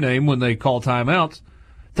the team name when they call timeouts.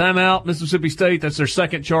 Timeout, Mississippi State. That's their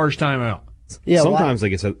second charge timeout. Yeah, sometimes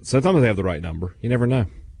sometimes they have the right number. You never know.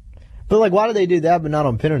 But why do they do that but not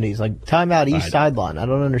on penalties? Like timeout east sideline. I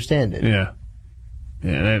don't understand it. Yeah,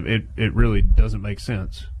 it really doesn't make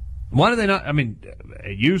sense. Why do they not? I mean,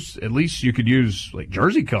 at least you could use like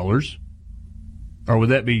jersey colors, or would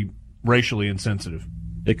that be racially insensitive?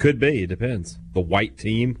 It could be. It depends. The white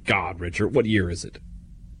team. God, Richard, what year is it?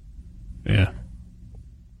 Yeah.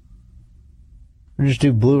 Or just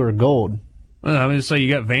do blue or gold. Well, I mean, say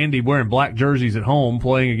you got Vandy wearing black jerseys at home,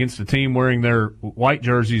 playing against a team wearing their white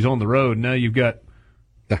jerseys on the road. Now you've got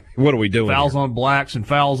what are we doing? Fouls here? on blacks and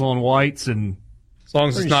fouls on whites, and as long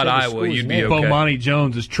as it's not Iowa, you'd be okay. Bomani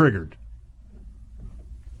Jones is triggered.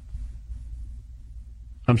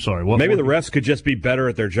 I'm sorry. Maybe the refs could just be better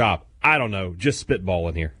at their job. I don't know. Just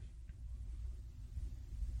spitballing here.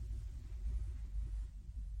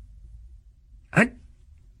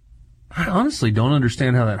 I honestly don't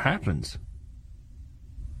understand how that happens.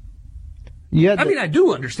 I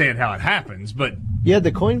do understand how it happens, but you had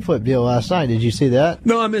the coin flip deal last night. Did you see that?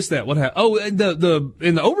 No, I missed that. What happened? Oh, in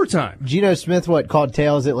the overtime, Geno Smith called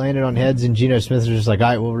tails. It landed on heads, and Geno Smith was just like, "All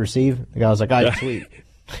right, we'll receive." The guy was like, "All right, sweet."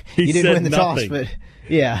 He didn't win the toss, but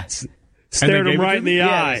yeah. Stared him right in the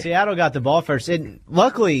eye. Seattle got the ball first. And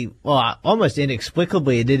luckily, almost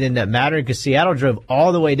inexplicably, it didn't end up mattering because Seattle drove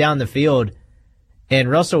all the way down the field, and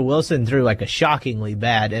Russell Wilson threw like a shockingly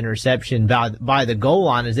bad interception by the goal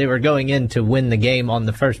line as they were going in to win the game on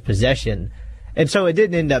the first possession. And so it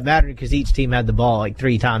didn't end up mattering because each team had the ball like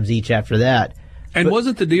 3 times each after that. And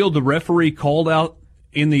wasn't the deal the referee called out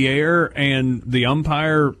in the air and the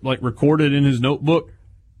umpire recorded in his notebook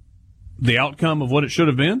the outcome of what it should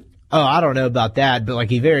have been? Oh, I don't know about that, but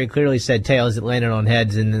he very clearly said tails. It landed on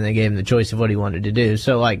heads, and then they gave him the choice of what he wanted to do.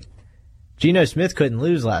 So Geno Smith couldn't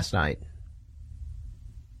lose last night.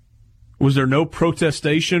 Was there no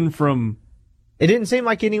protestation from? It didn't seem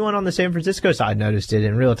like anyone on the San Francisco side noticed it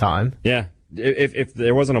in real time. Yeah, if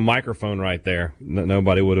there wasn't a microphone right there,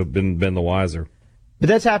 nobody would have been the wiser. But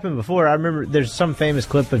that's happened before. I remember there's some famous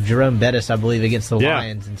clip of Jerome Bettis, I believe, against the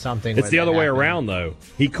Lions and something. It's the other way around, though.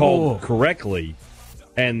 He called correctly,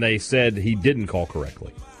 and they said he didn't call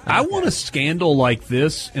correctly. I want a scandal like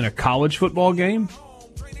this in a college football game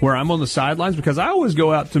where I'm on the sidelines because I always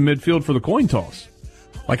go out to midfield for the coin toss.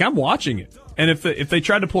 I'm watching it. And if they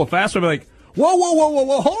tried to pull a fast one, I'd be like,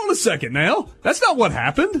 whoa, hold on a second now. That's not what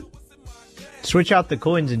happened. Switch out the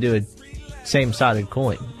coins and do a same-sided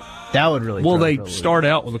coin. That would really. Well, they start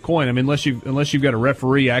out with a coin. I mean, unless you've got a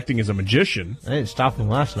referee acting as a magician. I didn't stop them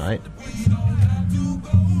last night.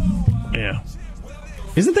 Yeah.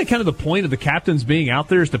 Isn't that kind of the point of the captains being out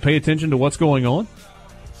there is to pay attention to what's going on?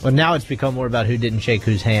 Well, now it's become more about who didn't shake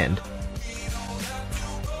whose hand.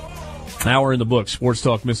 Hour in the book, Sports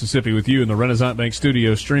Talk Mississippi with you in the Renaissance Bank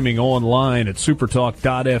studio, streaming online at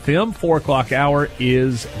supertalk.fm. 4 o'clock hour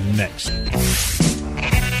is next.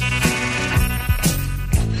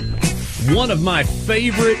 One of my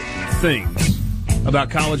favorite things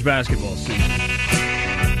about college basketball season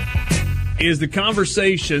is the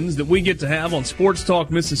conversations that we get to have on Sports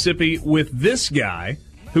Talk Mississippi with this guy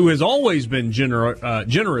who has always been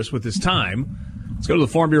generous with his time, Let's go to the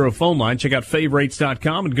Farm Bureau phone line. Check out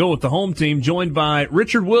favorites.com and go with the home team, joined by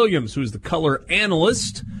Richard Williams, who is the color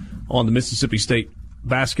analyst on the Mississippi State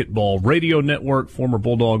Basketball Radio Network. Former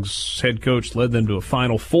Bulldogs head coach, led them to a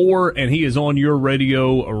Final Four, and he is on your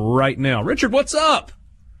radio right now. Richard, what's up?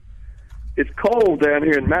 It's cold down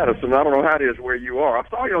here in Madison. I don't know how it is where you are. I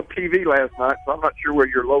saw you on TV last night, so I'm not sure where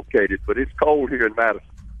you're located, but it's cold here in Madison.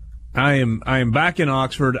 I am back in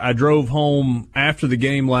Oxford. I drove home after the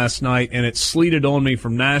game last night, and it sleeted on me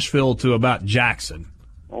from Nashville to about Jackson.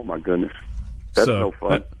 Oh, my goodness. That's no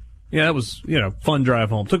fun. That was, fun drive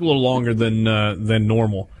home. Took a little longer than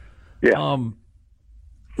normal. Yeah.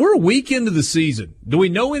 We're a week into the season. Do we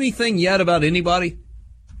know anything yet about anybody?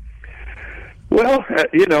 Well,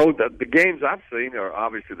 the games I've seen are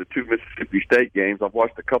obviously the two Mississippi State games. I've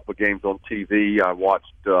watched a couple of games on TV. I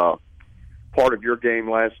watched part of your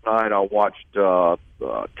game last night. I watched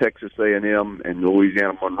Texas A&M and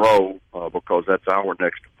Louisiana Monroe because that's our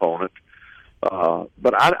next opponent.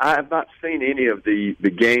 But I have not seen any of the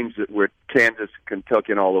games that where Kansas,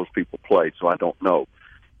 Kentucky, and all those people played, so I don't know.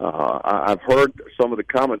 I've heard some of the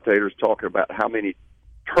commentators talking about how many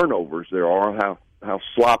turnovers there are, how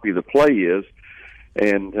sloppy the play is.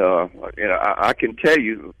 And I can tell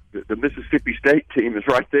you the Mississippi State team is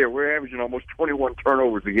right there. We're averaging almost 21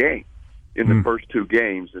 turnovers a game in the first two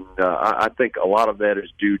games, and I think a lot of that is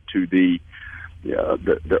due to the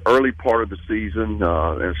early part of the season,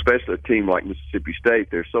 and especially a team like Mississippi State.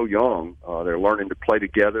 They're so young. They're learning to play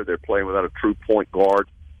together. They're playing without a true point guard.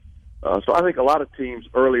 So I think a lot of teams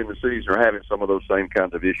early in the season are having some of those same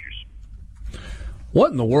kinds of issues.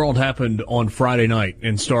 What in the world happened on Friday night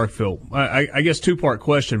in Starkville? I guess two-part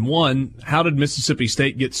question. One, how did Mississippi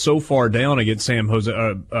State get so far down against Sam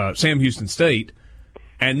Houston State?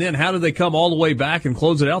 And then how did they come all the way back and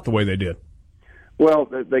close it out the way they did? Well,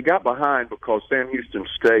 they got behind because Sam Houston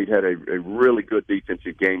State had a really good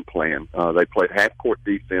defensive game plan. They played half-court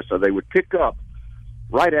defense, so they would pick up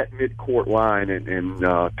right at mid-court line, and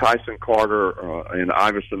Tyson Carter and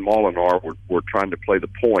Iverson Molinar were trying to play the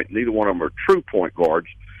point. Neither one of them are true point guards.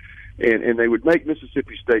 And they would make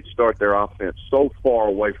Mississippi State start their offense so far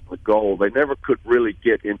away from the goal, they never could really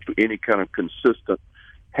get into any kind of consistent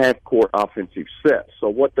half-court offensive set. So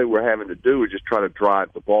what they were having to do was just try to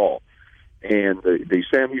drive the ball. And the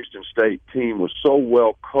Sam Houston State team was so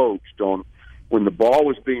well coached on when the ball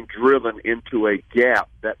was being driven into a gap,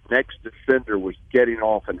 that next defender was getting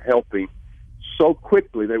off and helping so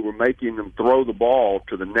quickly they were making them throw the ball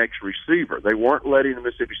to the next receiver. They weren't letting the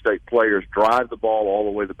Mississippi State players drive the ball all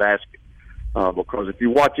the way to the basket. Because if you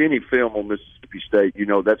watch any film on Mississippi State,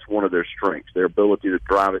 that's one of their strengths, their ability to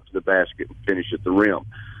drive it to the basket and finish at the rim.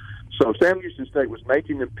 So Sam Houston State was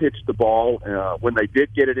making them pitch the ball. When they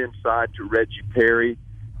did get it inside to Reggie Perry,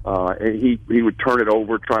 and he would turn it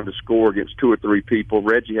over trying to score against two or three people.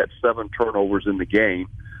 Reggie had 7 turnovers in the game.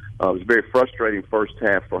 It was a very frustrating first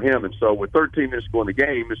half for him. And so with 13 minutes to go in the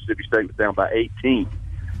game, Mississippi State was down by 18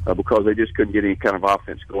 because they just couldn't get any kind of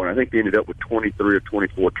offense going. I think they ended up with 23 or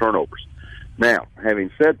 24 turnovers. Now,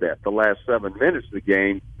 having said that, the last 7 minutes of the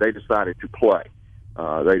game, they decided to play.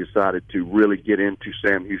 They decided to really get into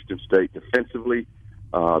Sam Houston State defensively.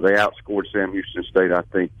 They outscored Sam Houston State, I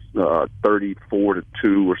think,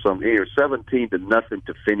 34-2 or something. It was 17-0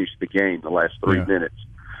 to finish the game the last 3 minutes.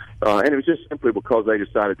 And it was just simply because they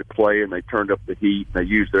decided to play and they turned up the heat. They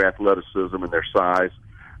used their athleticism and their size,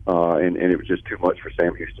 and it was just too much for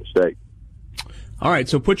Sam Houston State. All right,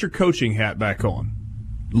 so put your coaching hat back on.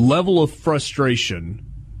 Level of frustration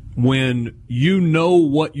when you know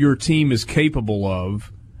what your team is capable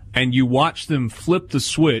of and you watch them flip the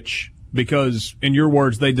switch because, in your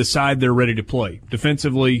words, they decide they're ready to play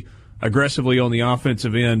defensively, aggressively on the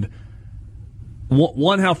offensive end.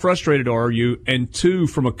 One, how frustrated are you? And two,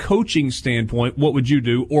 from a coaching standpoint, what would you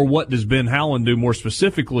do, or what does Ben Howland do more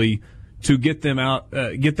specifically to get them out,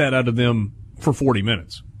 get that out of them for 40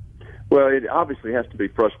 minutes? Well, it obviously has to be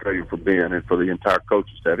frustrating for Ben and for the entire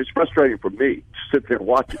coaching staff. It's frustrating for me to sit there and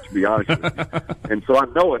watch it, to be honest with you. And so I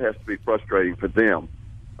know it has to be frustrating for them.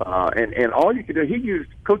 And all you can do,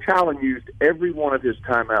 Coach Howland used every one of his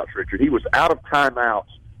timeouts, Richard. He was out of timeouts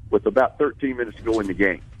with about 13 minutes to go in the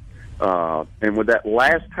game. And with that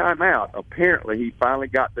last timeout, apparently he finally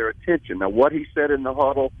got their attention. Now, what he said in the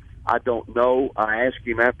huddle, I don't know. I asked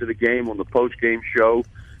him after the game on the post-game show,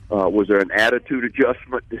 was there an attitude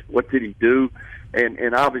adjustment? What did he do?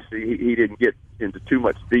 And obviously he didn't get into too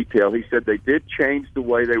much detail. He said they did change the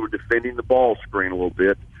way they were defending the ball screen a little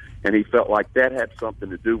bit, and he felt like that had something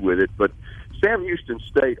to do with it. But Sam Houston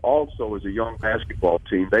State also is a young basketball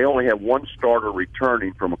team. They only have one starter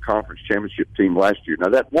returning from a conference championship team last year. Now,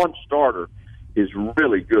 that one starter is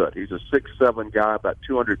really good. He's a 6'7" guy, about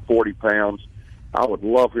 240 pounds. I would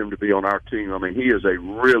love him to be on our team. I mean, he is a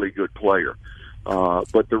really good player.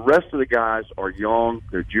 But the rest of the guys are young.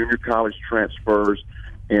 They're junior college transfers.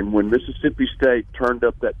 And when Mississippi State turned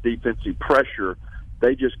up that defensive pressure,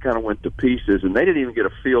 they just kind of went to pieces, and they didn't even get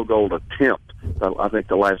a field goal attempt, I think,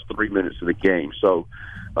 the last 3 minutes of the game. So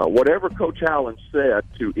whatever Coach Allen said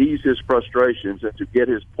to ease his frustrations and to get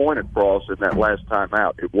his point across in that last time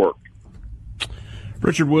out, it worked.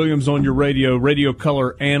 Richard Williams on your radio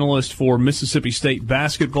color analyst for Mississippi State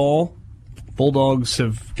basketball. Bulldogs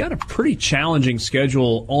have got a pretty challenging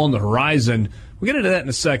schedule on the horizon. We'll get into that in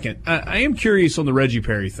a second. I am curious on the Reggie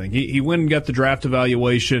Perry thing. He went and got the draft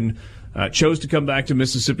evaluation, chose to come back to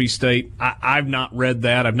Mississippi State. I've not read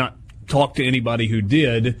that. I've not talked to anybody who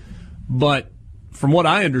did. But from what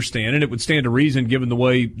I understand, and it would stand to reason given the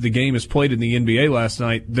way the game is played in the NBA last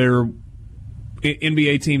night, their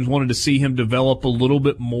NBA teams wanted to see him develop a little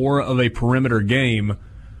bit more of a perimeter game.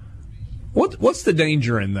 What's the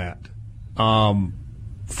danger in that?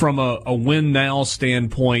 From a win-now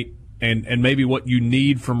standpoint and maybe what you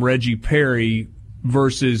need from Reggie Perry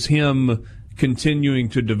versus him continuing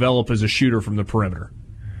to develop as a shooter from the perimeter?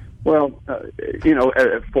 Well,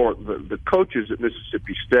 for the coaches at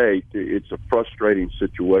Mississippi State, it's a frustrating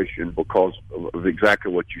situation because of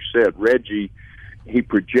exactly what you said. Reggie, he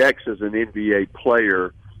projects as an NBA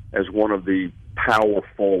player as one of the power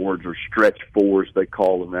forwards or stretch fours, they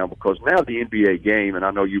call them now, because now the NBA game, and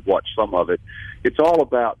I know you've watched some of it, it's all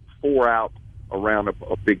about 4 out around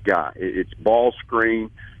a big guy. It's ball screen,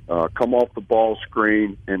 come off the ball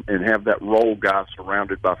screen, and have that roll guy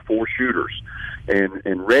surrounded by 4 shooters.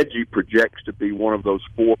 And Reggie projects to be one of those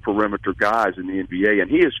 4 perimeter guys in the NBA, and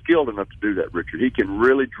he is skilled enough to do that, Richard. He can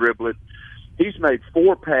really dribble it. He's made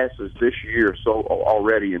 4 passes this year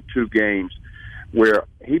already in 2 games where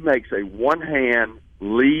he makes a one-hand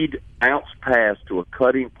lead ounce pass to a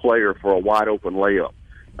cutting player for a wide-open layup.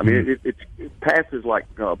 I mean, it's passes like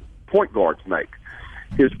point guards make.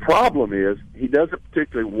 His problem is he doesn't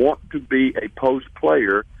particularly want to be a post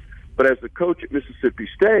player, but as the coach at Mississippi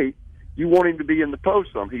State, you want him to be in the post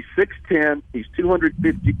some. He's 6'10", he's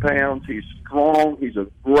 250 pounds, he's strong, he's a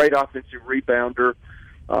great offensive rebounder.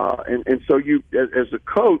 And so you, as a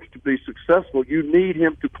coach, to be successful, you need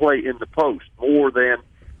him to play in the post more than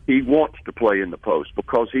he wants to play in the post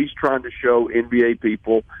because he's trying to show NBA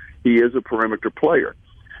people he is a perimeter player.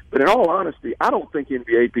 But in all honesty, I don't think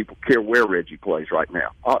NBA people care where Reggie plays right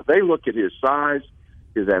now. They look at his size,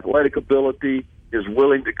 his athletic ability, his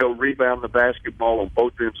willing to go rebound the basketball on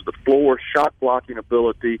both ends of the floor, shot blocking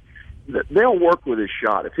ability. They'll work with his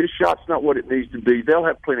shot. If his shot's not what it needs to be, they'll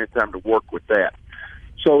have plenty of time to work with that.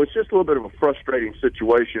 So it's just a little bit of a frustrating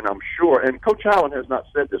situation, I'm sure. And Coach Allen has not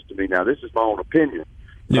said this to me now. This is my own opinion.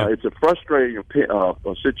 Yeah. It's a frustrating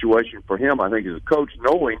situation for him, I think, as a coach,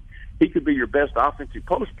 knowing he could be your best offensive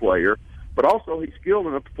post player, but also he's skilled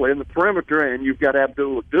enough to play in the perimeter, and you've got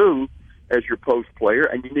Abdul Adu as your post player,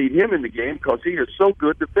 and you need him in the game because he is so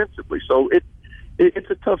good defensively. So it's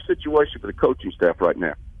a tough situation for the coaching staff right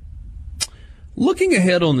now. Looking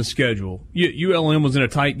ahead on the schedule, ULM was in a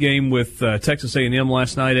tight game with Texas A&M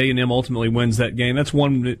last night. A&M ultimately wins that game. That's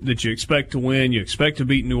one that you expect to win. You expect to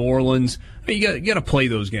beat New Orleans. You got to play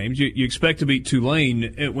those games. You expect to beat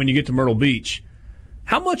Tulane when you get to Myrtle Beach.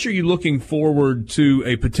 How much are you looking forward to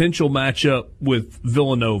a potential matchup with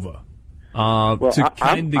Villanova? I'm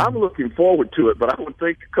looking forward to it, but I would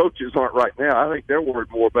think the coaches aren't right now. I think they're worried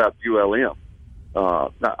more about ULM.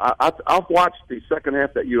 I've watched the second half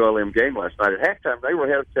of that ULM game last night. At halftime, they were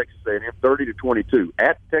ahead of Texas A&M 30-22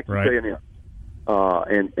 at Texas A&M.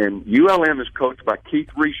 And ULM is coached by Keith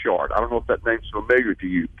Richard. I don't know if that name's familiar to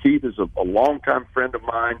you. Keith is a longtime friend of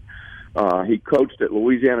mine. He coached at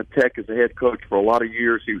Louisiana Tech as a head coach for a lot of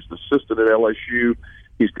years. He was an assistant at LSU.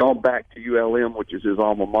 He's gone back to ULM, which is his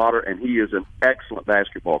alma mater, and he is an excellent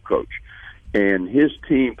basketball coach. And his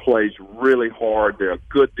team plays really hard. They're a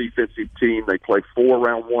good defensive team. They play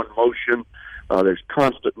 4-round-1 motion. There's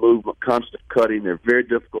constant movement, constant cutting. They're very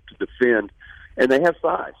difficult to defend. And they have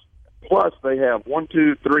size. Plus, they have 7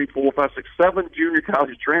 junior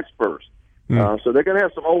college transfers. So they're going to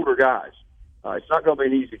have some older guys. It's not going to be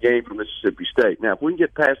an easy game for Mississippi State. Now, if we can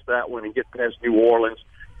get past that one and get past New Orleans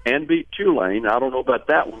and beat Tulane, I don't know about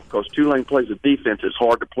that one because Tulane plays a defense that's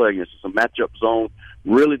hard to play against. It's a matchup zone.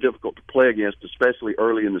 Really difficult to play against, especially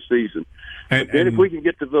early in the season. And then if we can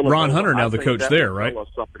get to Villanova, Ron Hunter now the coach there, right? Tell us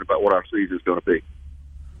something about what our season is going to be.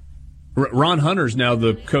 Ron Hunter's now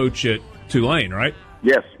the coach at Tulane, right?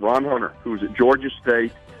 Yes, Ron Hunter, who's at Georgia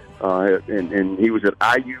State. and he was at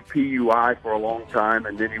IUPUI for a long time,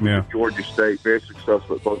 and then he was at Georgia State, very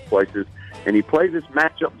successful at both places. And he plays this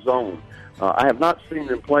matchup zone. I have not seen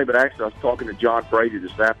them play, but actually I was talking to John Brady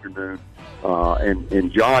this afternoon,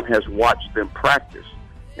 and John has watched them practice.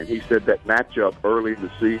 And he said that matchup early in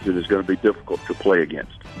the season is going to be difficult to play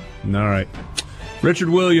against. All right. Richard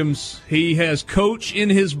Williams, he has coach in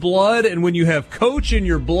his blood, and when you have coach in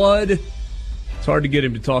your blood, it's hard to get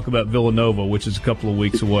him to talk about Villanova, which is a couple of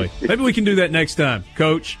weeks away. Maybe we can do that next time,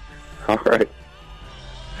 Coach. All right.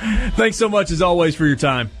 Thanks so much, as always, for your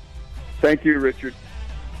time. Thank you, Richard.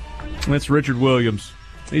 That's Richard Williams.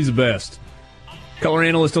 He's the best. Color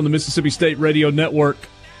analyst on the Mississippi State Radio Network.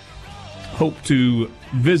 Hope to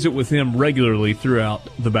visit with him regularly throughout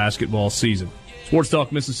the basketball season. Sports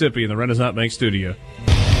Talk Mississippi in the Renaissance Bank studio.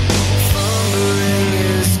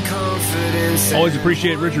 Always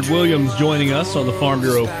appreciate Richard Williams joining us on the Farm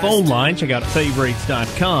Bureau phone line. Check out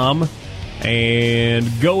favorites.com and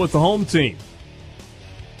go with the home team.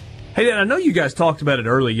 Hey, Dan, I know you guys talked about it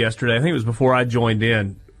early yesterday. I think it was before I joined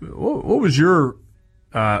in. What was your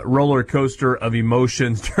roller coaster of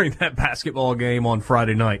emotions during that basketball game on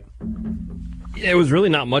Friday night? It was really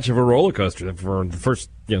not much of a roller coaster. For the first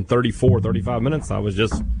 34, 35 minutes, I was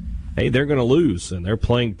just, hey, they're going to lose, and they're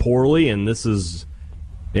playing poorly, and this is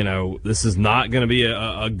not going to be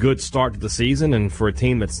a good start to the season. And for a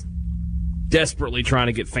team that's desperately trying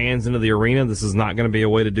to get fans into the arena, this is not going to be a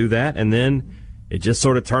way to do that. And then it just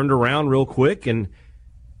sort of turned around real quick, and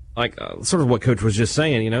like sort of what Coach was just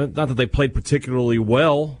saying, not that they played particularly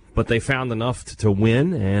well, but they found enough to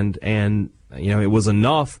win, and it was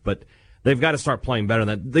enough, but they've got to start playing better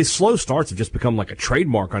than that. These slow starts have just become like a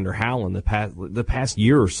trademark under Howland the past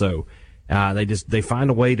year or so. They find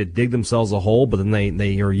a way to dig themselves a hole, but then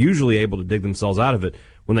they are usually able to dig themselves out of it.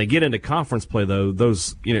 When they get into conference play, though,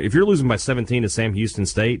 those if you're losing by 17 to Sam Houston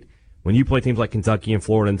State, when you play teams like Kentucky and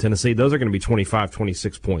Florida and Tennessee, those are going to be 25,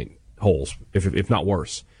 26-point holes, if not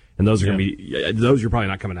worse. And those are going to be those you're probably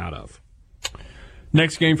not coming out of.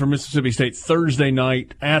 Next game for Mississippi State, Thursday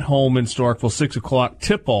night at home in Starkville, 6 o'clock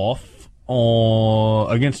tip-off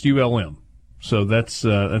against ULM. So that's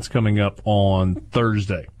coming up on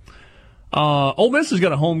Thursday. Ole Miss has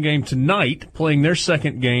got a home game tonight, playing their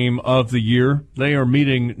second game of the year. They are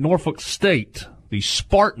meeting Norfolk State, the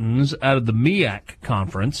Spartans out of the MEAC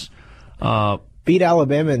conference. Beat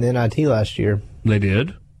Alabama in the NIT last year. They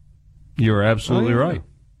did. You're absolutely right.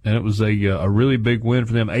 And it was a really big win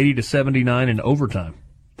for them, 80-79 in overtime.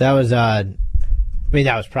 That was that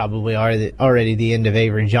was probably already the end of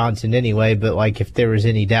Avery Johnson anyway, but if there was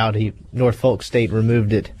any doubt, Norfolk State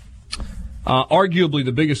removed it. Arguably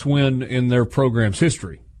the biggest win in their program's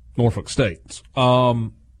history, Norfolk State's.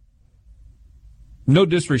 No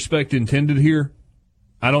disrespect intended here.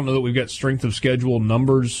 I don't know that we've got strength of schedule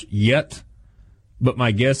numbers yet, but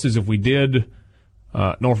my guess is if we did,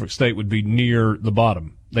 Norfolk State would be near the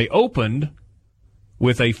bottom. They opened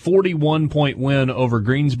with a 41-point win over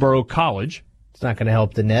Greensboro College. It's not going to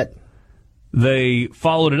help the net. They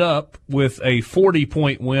followed it up with a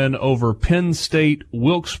 40-point win over Penn State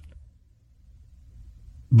Wilkes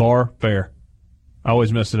Bar Fair. I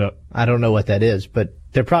always mess it up. I don't know what that is, but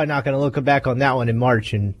they're probably not going to look back on that one in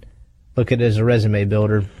March and look at it as a resume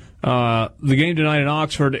builder. The game tonight in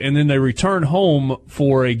Oxford, and then they return home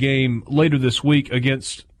for a game later this week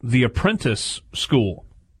against the Apprentice School.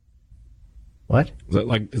 What?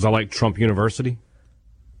 Is that like Trump University?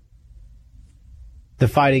 The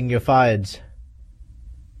Fighting Yofides.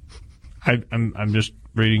 I'm just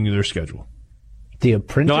reading their schedule. The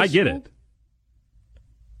Apprentice. No, I get it.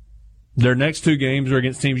 Their next two games are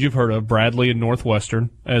against teams you've heard of, Bradley and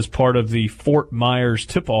Northwestern, as part of the Fort Myers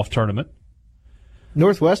tip-off tournament.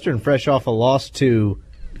 Northwestern, fresh off a loss to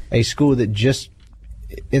a school that just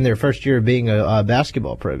in their first year of being a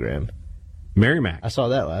basketball program. Merrimack. I saw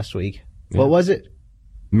that last week. Yeah. What was it?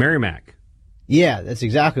 Merrimack. Yeah, that's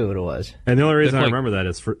exactly what it was. And the only reason I remember that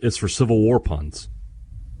is for Civil War puns.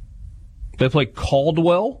 They play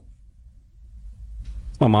Caldwell?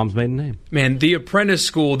 My mom's maiden name. Man, the Apprentice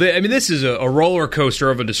School, this is a roller coaster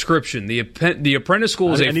of a description. The Apprentice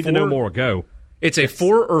School is I need to know more. Go. It's a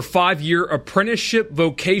 4 or 5 year apprenticeship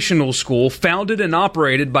vocational school founded and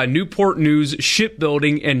operated by Newport News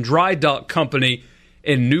Shipbuilding and Dry Dock Company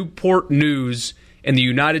in Newport News in the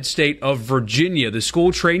United State of Virginia. The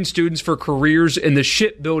school trains students for careers in the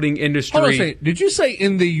shipbuilding industry. Hold on a second. Did you say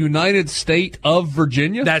in the United State of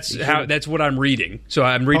Virginia? That's what I'm reading. So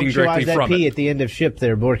I'm reading directly from P it. At the end of ship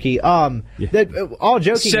there, Borky. All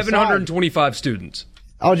joking 725 students.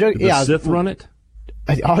 All joking. Does Sith run it?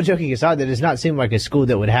 All joking aside, that does not seem like a school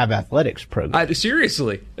that would have athletics programs.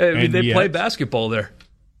 Seriously. They play basketball there.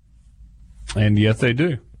 And yet they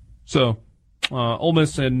do. So, Ole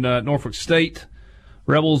Miss and Norfolk State.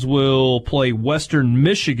 Rebels will play Western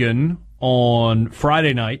Michigan on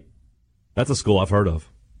Friday night. That's a school I've heard of.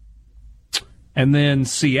 And then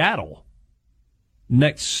Seattle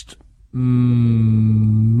next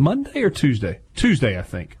Monday or Tuesday? Tuesday, I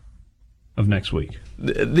think, of next week.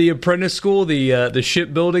 The apprentice school, the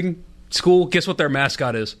shipbuilding school, guess what their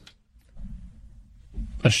mascot is?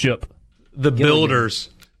 A ship. The Builders.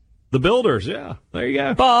 The Builders, yeah. There you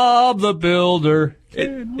go. Bob the Builder.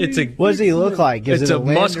 What does he look like? Is it's it a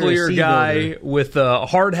land or muscular sea guy builder? with a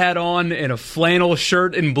hard hat on and a flannel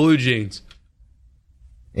shirt and blue jeans.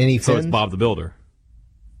 Any So fins? it's Bob the Builder.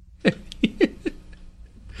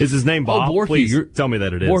 Is his name Bob? Borky, Please tell me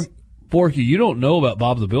that it is. Borky, you don't know about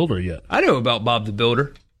Bob the Builder yet. I know about Bob the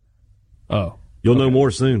Builder. Oh, You'll know more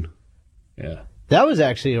soon. yeah. That was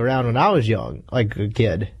actually around when I was young, like a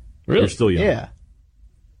kid. Really? You're still young. Yeah.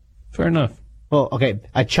 Fair enough. Well, okay,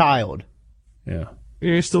 a child. Yeah.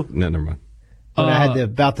 Yeah, you're still... No, never mind. When I had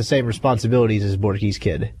about the same responsibilities as Borky's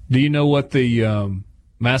kid. Do you know what the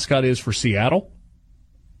mascot is for Seattle?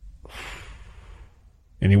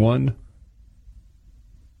 Anyone?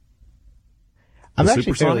 I'm The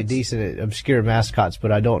actually fairly Supersonics? decent at obscure mascots,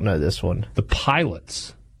 but I don't know this one. The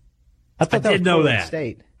Pilots. I thought that did was know Portland that.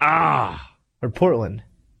 State. Ah! Or Portland.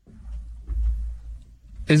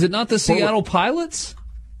 Is it not the Seattle Pilots?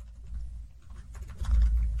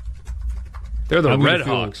 They're the I'm gonna Red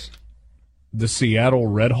feel- Hawks. The Seattle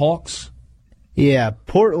Redhawks? Yeah,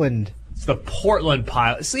 Portland. It's the Portland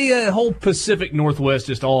Pilots. See, the whole Pacific Northwest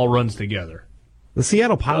just all runs together. The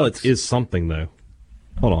Seattle Pilots is something, though.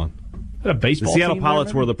 Hold on. Is that a The baseball Seattle team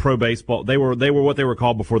Pilots there, were the pro baseball. They were what they were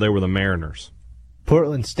called before they were the Mariners.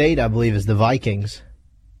 Portland State, I believe, is the Vikings.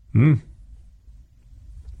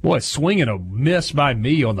 Boy, swing and a miss by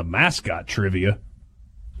me on the mascot trivia.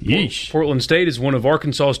 Yeesh. Portland State is one of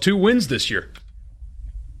Arkansas's 2 wins this year.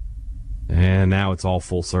 And now it's all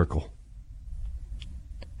full circle.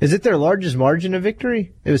 Is it their largest margin of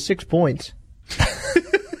victory? It was 6 points.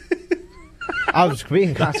 I was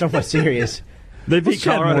being somewhat serious. They beat What's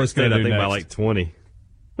Chad Colorado Morris State, gonna I do think, by next? like 20. What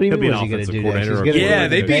do you He'll be mean? an What's he going to offensive do next? coordinator He's or gonna Yeah, go to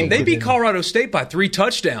they the beat bank they and beat then- Colorado State by 3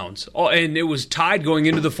 touchdowns, and it was tied going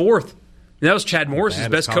into the 4th. And that was Chad Morris's bad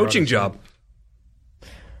is best Colorado coaching State? job.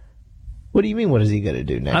 What do you mean? What is he going to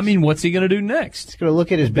do next? I mean, what's he going to do next? he's going to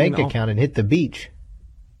look at his bank off- account and hit the beach.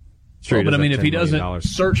 Sure, Well, but I does mean, have if he $10 doesn't million.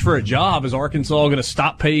 search for a job, is Arkansas going to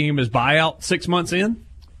stop paying him his buyout 6 months in?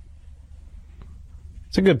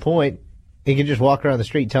 It's a good point. He could just walk around the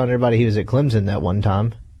street telling everybody he was at Clemson that one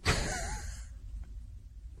time.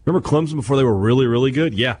 Remember Clemson before they were really, really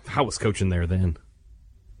good? Yeah, I was coaching there then.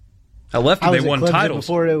 I left I and was they at won Clemson titles.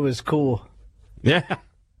 before it was cool. Yeah.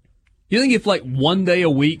 You think if like one day a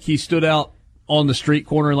week he stood out on the street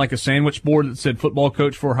corner like a sandwich board that said football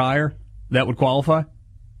coach for hire, that would qualify?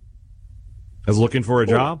 I was looking for a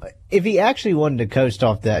job. If he actually wanted to coast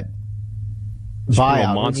off that Just put him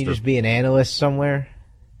on buyout, wouldn't he Monster. just be an analyst somewhere?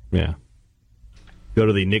 Yeah. Go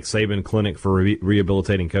to the Nick Saban Clinic for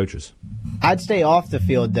rehabilitating coaches. I'd stay off the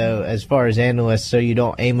field though, as far as analysts, so you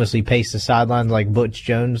don't aimlessly pace the sidelines like Butch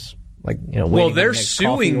Jones. Like Well, waiting for they're the next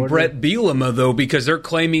coffee suing order. Brett Bielema, though, because they're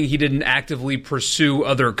claiming he didn't actively pursue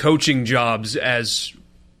other coaching jobs as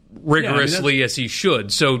rigorously as he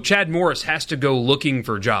should. So Chad Morris has to go looking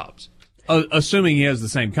for jobs. Assuming he has the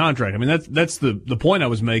same contract. I mean, that's the point I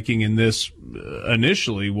was making in this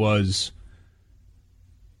initially was,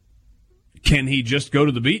 can he just go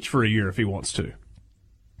to the beach for a year if he wants to?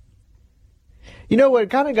 You know what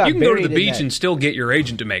kind of got You can go to buried the in beach that- and still get your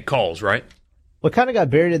agent to make calls, right? What kind of got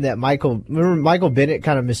buried in that remember Michael Bennett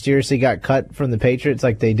kind of mysteriously got cut from the Patriots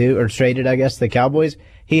like they do, or traded, I guess, the Cowboys?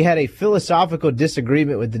 He had a philosophical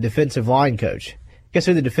disagreement with the defensive line coach. Guess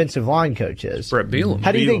who the defensive line coach is? Brett Bielema.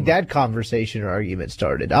 How do you think that conversation or argument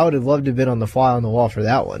started? I would have loved to have been on the fly on the wall for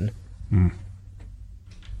that one.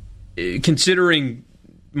 Considering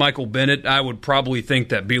Michael Bennett, I would probably think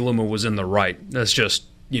that Bielema was in the right. That's just,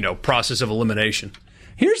 process of elimination.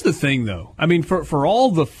 Here's the thing, though. I mean, for all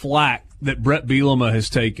the flack that Brett Bielema has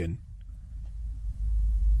taken,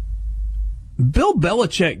 Bill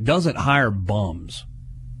Belichick doesn't hire bums.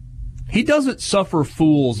 He doesn't suffer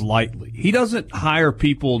fools lightly. He doesn't hire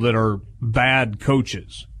people that are bad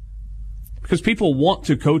coaches because people want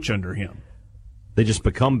to coach under him. They just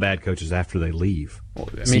become bad coaches after they leave.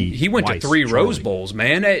 I mean, he went to 3 Rose Bowls,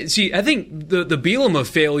 man. See, I think the Bielema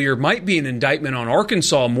failure might be an indictment on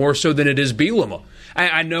Arkansas more so than it is Bielema.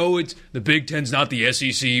 I know it's the Big Ten's not the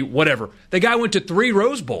SEC, whatever. The guy went to 3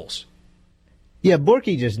 Rose Bowls. Yeah,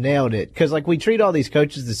 Borky just nailed it. Because, we treat all these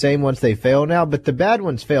coaches the same once they fail now, but the bad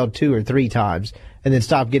ones failed 2 or 3 times. and then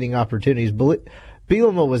stopped getting opportunities.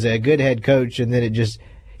 Bielema was a good head coach, and then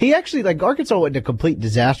he actually, like, Arkansas wasn't a complete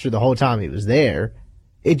disaster the whole time he was there.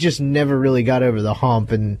 It just never really got over the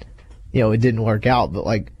hump, and, it didn't work out. But,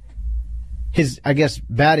 like, his, I guess,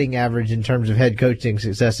 batting average in terms of head coaching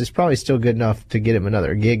success is probably still good enough to get him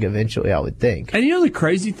another gig eventually, I would think. And the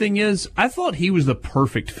crazy thing is, I thought he was the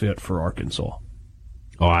perfect fit for Arkansas.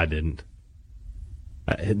 Oh, I didn't.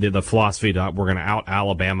 The philosophy that we're going to out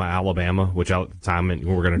Alabama, which at the time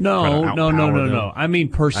we're going to No. I mean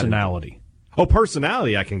personality.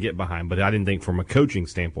 Personality I can get behind, but I didn't think from a coaching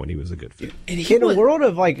standpoint he was a good fit. In a world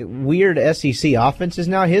of like weird SEC offenses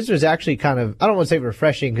now, his was actually kind of, I don't want to say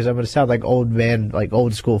refreshing because I'm going to sound like old man, like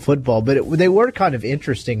old school football, but they were kind of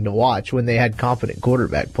interesting to watch when they had competent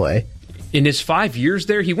quarterback play. In his 5 years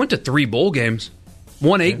there, he went to 3 bowl games,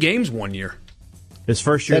 won 8 games one year. His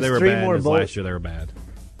first year they were bad. His last year they were bad.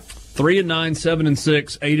 3-9,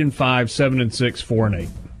 7-6, 8-5, 7-6, 4-8.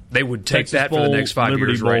 They would take Texas that Bowl, for the next 5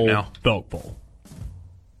 Liberty years Bowl, right now. Belk Bowl.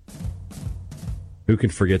 Who can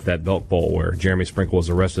forget that Belk Bowl where Jeremy Sprinkle was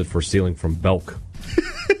arrested for stealing from Belk?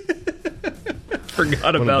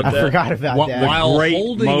 Forgot about that. I forgot about that. While Great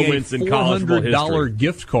holding moments a in college football $400 history.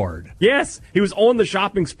 gift card. Yes, he was on the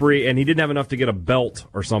shopping spree and he didn't have enough to get a belt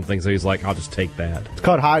or something, so he's like, "I'll just take that." It's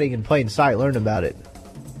called hiding in plain sight. Learn about it.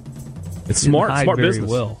 It's smart very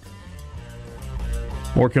business. Well.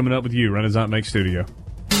 More coming up with you, Renaissance Make Studio.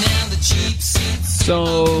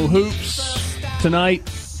 So, hoops tonight,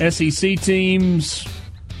 SEC teams.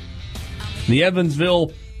 The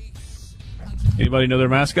Evansville. Anybody know their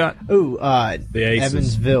mascot? Ooh, The Aces.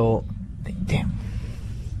 Evansville. Damn.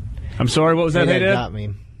 I'm sorry, what was that, That hey, Dad? got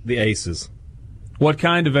me. The Aces. What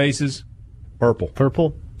kind of aces? Purple.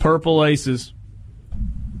 Purple? Purple Aces.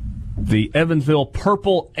 The Evansville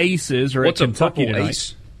Purple Aces are What's at a Kentucky purple tonight.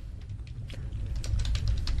 ace?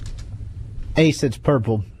 Ace, it's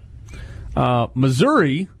purple.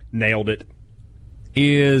 Missouri Nailed it.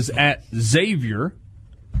 is at Xavier.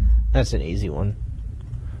 That's an easy one.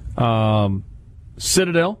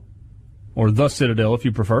 Citadel, or the Citadel if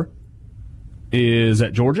you prefer, is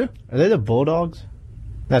at Georgia. Are they the Bulldogs?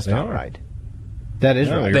 That's not right. That is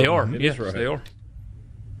right. They are. It Yes, is right. they are.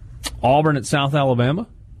 Auburn at South Alabama.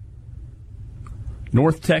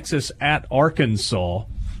 North Texas at Arkansas.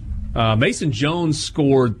 Mason Jones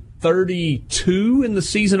scored 32 in the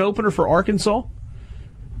season opener for Arkansas.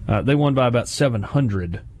 They won by about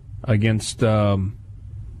 700 against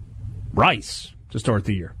Rice to start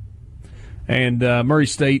the year. And Murray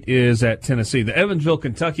State is at Tennessee. The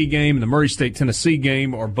Evansville-Kentucky game and the Murray State-Tennessee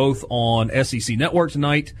game are both on SEC Network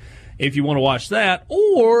tonight if you want to watch that,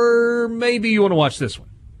 or maybe you want to watch this one.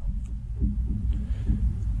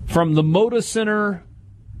 From the Moda Center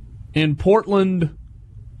in Portland,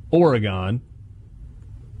 Oregon.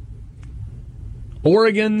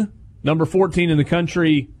 Oregon, number 14 in the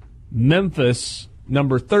country. Memphis,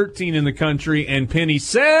 number 13 in the country. And Penny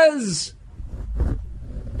says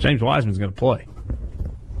James Wiseman's going to play.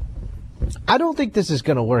 I don't think this is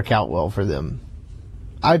going to work out well for them.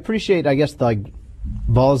 I appreciate, I guess, the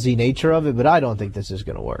ballsy nature of it, but I don't think this is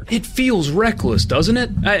going to work. It feels reckless, doesn't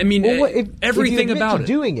it? I mean, everything about it.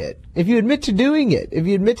 Doing it. If you admit to doing it, if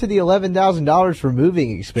you admit to the $11,000 for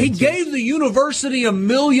moving expenses. He gave the university $1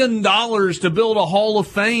 million to build a Hall of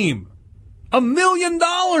Fame. $1 million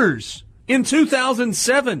in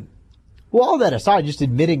 2007. Well, all that aside, just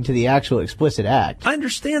admitting to the actual explicit act. I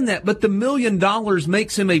understand that, but the $1 million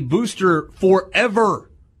makes him a booster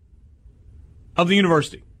forever of the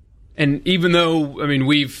university. And even though, I mean,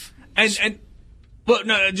 but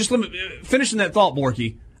no, just let me finishing that thought,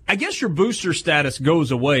 Borky. I guess your booster status goes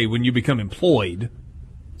away when you become employed,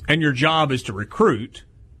 and your job is to recruit.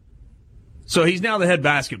 So he's now the head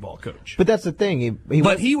basketball coach. But that's the thing.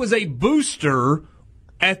 He was a booster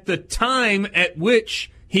at the time at which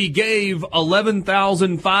he gave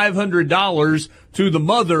 $11,500 to the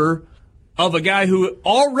mother of a guy who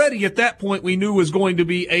already at that point we knew was going to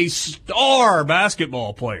be a star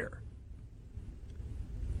basketball player.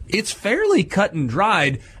 It's fairly cut and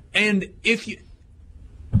dried, and if you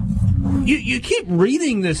keep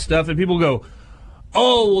reading this stuff and people go,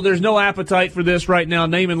 oh, well, there's no appetite for this right now,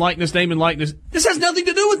 name and likeness. This has nothing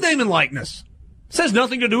to do with name and likeness. This has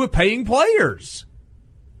nothing to do with paying players.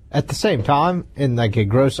 At the same time, in like a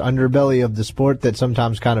gross underbelly of the sport that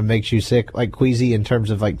sometimes kind of makes you sick, like queasy in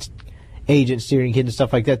terms of like agent steering kids and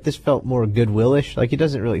stuff like that, this felt more goodwillish. Like it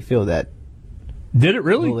doesn't really feel that Did it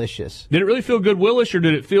really? Delicious. Did it really feel good, Willis, or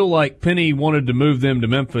did it feel like Penny wanted to move them to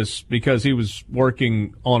Memphis because he was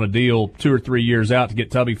working on a deal 2 or 3 years out to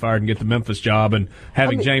get Tubby fired and get the Memphis job, and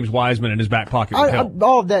having James Wiseman in his back pocket would help?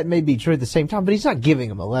 All of that may be true at the same time, but he's not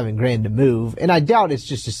giving him $11,000 to move, and I doubt it's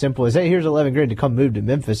just as simple as, hey, here's $11,000 to come move to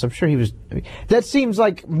Memphis. I'm sure he was. That seems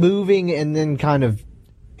like moving and then kind of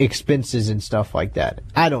expenses and stuff like that.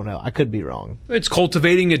 I don't know. I could be wrong. It's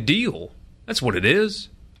cultivating a deal. That's what it is.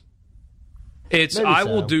 It's, Maybe I so.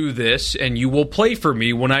 will do this, and you will play for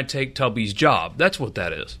me when I take Tubby's job. That's what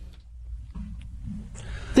that is.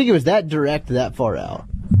 I think it was that direct, that far out.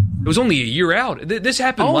 It was only a year out. This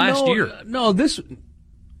happened last year. No, this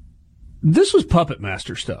was Puppet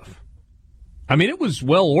Master stuff. I mean, it was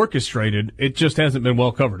well orchestrated. It just hasn't been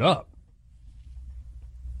well covered up.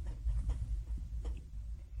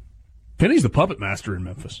 Penny's the puppet master in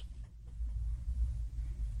Memphis.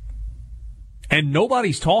 And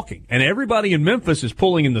nobody's talking. And everybody in Memphis is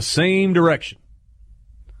pulling in the same direction.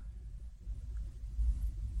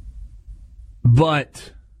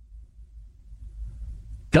 But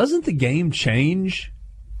doesn't the game change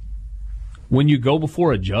when you go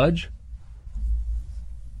before a judge?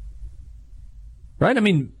 Right? I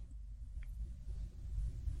mean,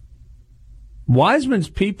 Wiseman's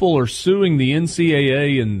people are suing the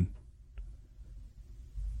NCAA and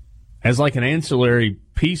as like an ancillary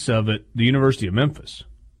piece of it, the University of Memphis.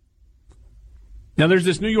 Now, there's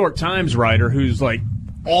this New York Times writer who's like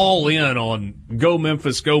all in on go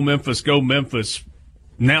Memphis, go Memphis, go Memphis.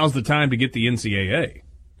 Now's the time to get the NCAA.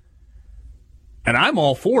 And I'm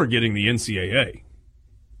all for getting the NCAA.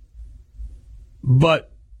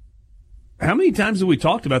 But how many times have we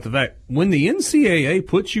talked about the fact when the NCAA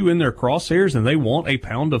puts you in their crosshairs and they want a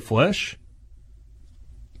pound of flesh,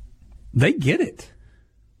 they get it.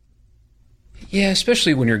 Yeah,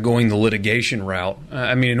 especially when you're going the litigation route.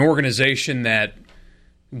 I mean, an organization that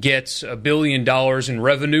gets $1 billion in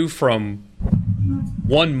revenue from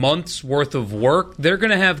 1 month's worth of work, they're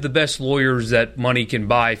going to have the best lawyers that money can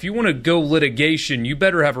buy. If you want to go litigation, you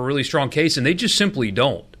better have a really strong case, and they just simply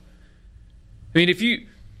don't. I mean, if you,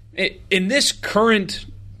 in this current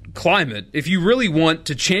climate, if you really want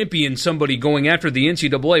to champion somebody going after the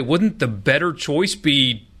NCAA, wouldn't the better choice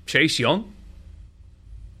be Chase Young?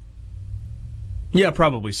 Yeah,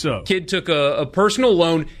 probably so. Kid took a personal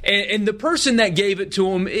loan, and the person that gave it to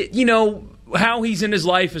him, you know, how he's in his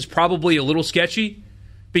life is probably a little sketchy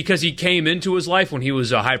because he came into his life when he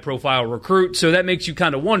was a high-profile recruit, so that makes you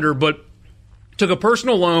kind of wonder, but took a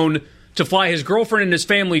personal loan to fly his girlfriend and his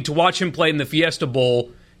family to watch him play in the Fiesta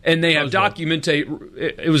Bowl, and they have documentation.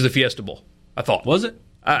 It was the Fiesta Bowl, I thought. Was it?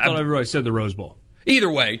 I thought everybody said the Rose Bowl.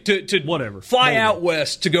 Either way, to whatever, fly out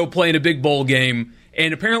west to go play in a big bowl game.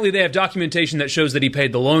 And apparently they have documentation that shows that he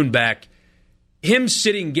paid the loan back. Him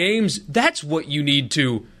sitting games, that's what you need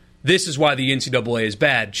to, this is why the NCAA is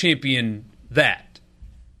bad, champion that.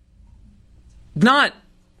 Not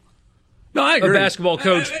I agree. A basketball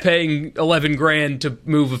coach paying $11,000 to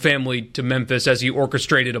move a family to Memphis as he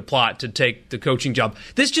orchestrated a plot to take the coaching job.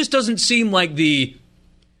 This just doesn't seem like the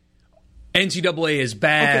NCAA is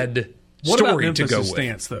bad story to go with.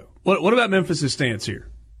 Stance, though? What about Memphis' stance here?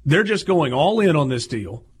 They're just going all in on this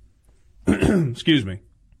deal. Excuse me.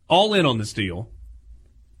 All in on this deal.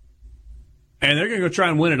 And they're going to go try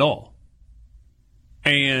and win it all.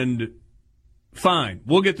 And fine,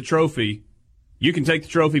 we'll get the trophy. You can take the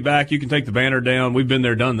trophy back. You can take the banner down. We've been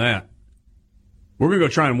there, done that. We're going to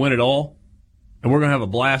go try and win it all. And we're going to have a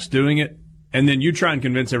blast doing it. And then you try and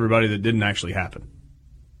convince everybody that didn't actually happen.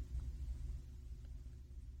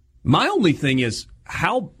 My only thing is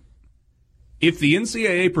how... If the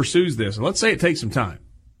NCAA pursues this, and let's say it takes some time,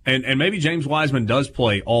 and maybe James Wiseman does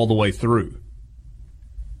play all the way through,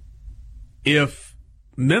 if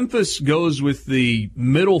Memphis goes with the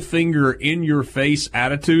middle finger in your face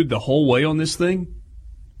attitude the whole way on this thing,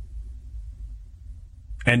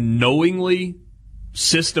 and knowingly,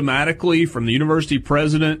 systematically, from the university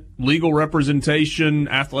president, legal representation,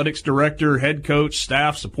 athletics director, head coach,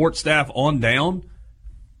 staff, support staff on down,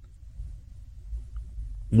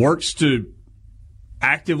 works to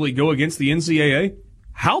actively go against the NCAA,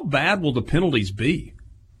 how bad will the penalties be?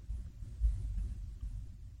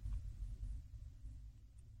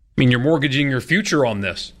 I mean, you're mortgaging your future on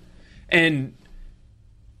this. And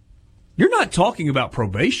you're not talking about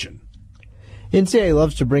probation. NCAA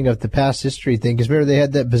loves to bring up the past history thing, because remember they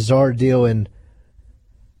had that bizarre deal in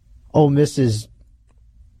Ole Miss's,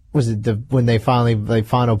 was it when they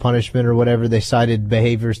final punishment or whatever, they cited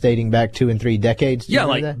behaviors dating back 2 and 3 decades? Yeah,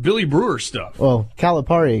 like that? Billy Brewer stuff. Well,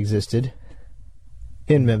 Calipari existed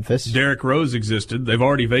in Memphis. Derrick Rose existed. They've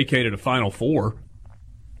already vacated a Final Four.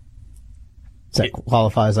 Does that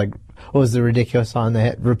qualify as like, what was the ridiculous on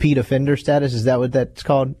the repeat offender status? Is that what that's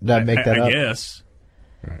called? Did I make that up? I guess.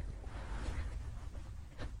 Right.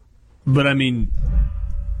 But I mean,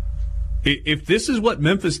 if this is what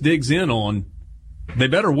Memphis digs in on, they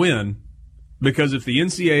better win, because if the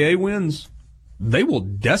NCAA wins, they will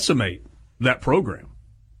decimate that program.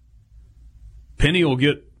 Penny will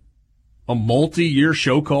get a multi-year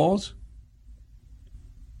show cause.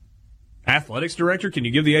 Athletics director, can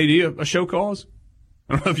you give the AD a show cause?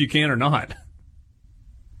 I don't know if you can or not.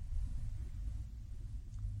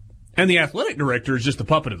 And the athletic director is just a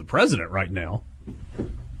puppet of the president right now.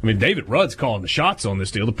 I mean, David Rudd's calling the shots on this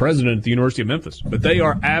deal, the president at the University of Memphis. But they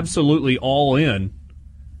are absolutely all in.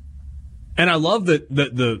 And I love that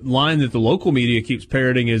the line that the local media keeps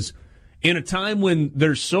parroting is, in a time when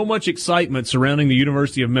there's so much excitement surrounding the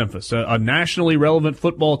University of Memphis, a nationally relevant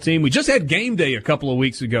football team. We just had game day a couple of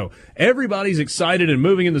weeks ago. Everybody's excited and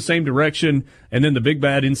moving in the same direction, and then the big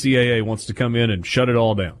bad NCAA wants to come in and shut it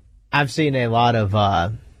all down. I've seen a lot of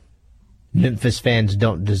Memphis fans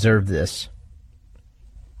don't deserve this.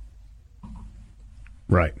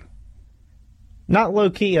 Right. Not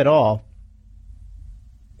low-key at all.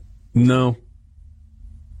 No.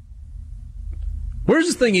 Where's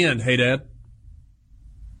this thing end, hey, Dad?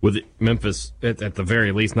 With Memphis, at the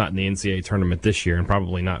very least, not in the NCAA tournament this year, and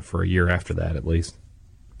probably not for a year after that, at least.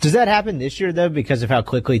 Does that happen this year, though, because of how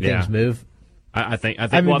quickly things move? I think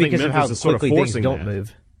because Memphis of how is sort of quickly forcing things don't that.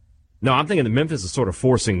 move. No, I'm thinking that Memphis is sort of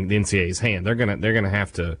forcing the NCAA's hand. They're gonna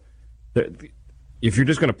have to. If you're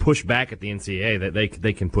just going to push back at the NCAA, that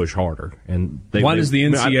they can push harder. And why does the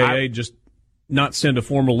NCAA just not send a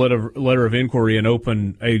formal letter of inquiry and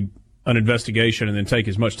open an investigation and then take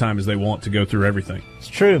as much time as they want to go through everything? It's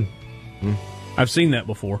true. I've seen that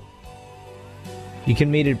before. You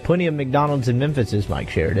can meet at plenty of McDonald's in Memphis, is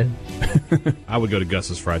Mike Sheridan. I would go to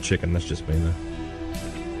Gus's Fried Chicken. That's just me, though.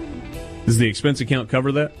 Does the expense account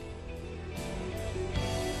cover that?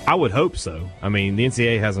 I would hope so. I mean, the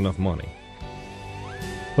NCAA has enough money.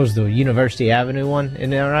 What was the University Avenue one?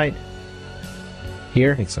 Isn't that right?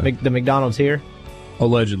 Here? I think so. The McDonald's here?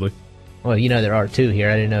 Allegedly. Well, you know there are two here.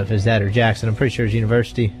 I didn't know if it's that or Jackson. I'm pretty sure it's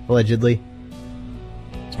University, allegedly.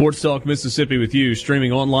 Sports Talk Mississippi with you,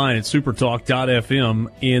 streaming online at supertalk.fm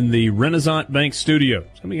in the Renaissance Bank studio.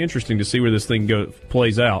 It's going to be interesting to see where this thing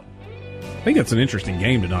plays out. I think that's an interesting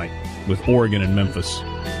game tonight with Oregon and Memphis.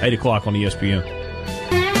 8 o'clock on ESPN.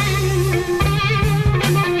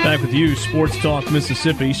 Back with you, Sports Talk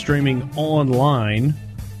Mississippi, streaming online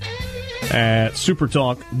at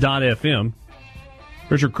supertalk.fm.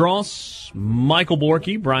 Richard Cross, Michael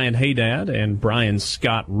Borky, Brian Haydad, and Brian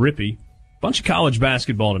Scott Rippey. Bunch of college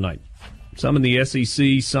basketball tonight. Some in the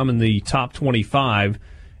SEC, some in the top 25.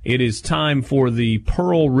 It is time for the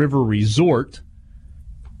Pearl River Resort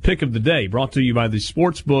pick of the day, brought to you by the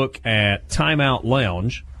Sportsbook at Timeout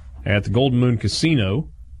Lounge at the Golden Moon Casino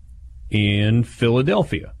in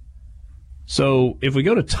Philadelphia. So if we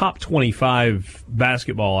go to top 25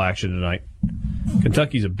 basketball action tonight,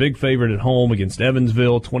 Kentucky's a big favorite at home against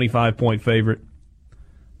Evansville, 25-point favorite.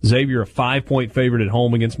 Xavier, a 5-point favorite at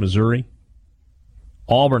home against Missouri.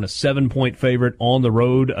 Auburn, a 7-point favorite on the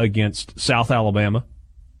road against South Alabama.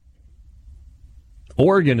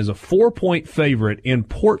 Oregon is a 4-point favorite in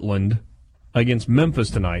Portland against Memphis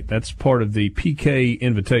tonight. That's part of the PK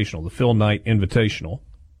Invitational, the Phil Knight Invitational.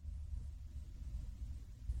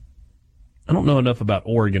 I don't know enough about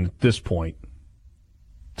Oregon at this point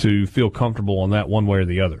to feel comfortable on that one way or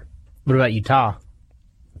the other. What about Utah?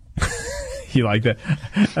 You like that?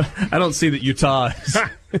 I don't see that Utah is.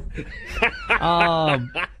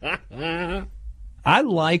 I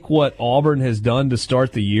like what Auburn has done to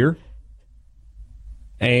start the year.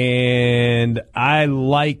 And I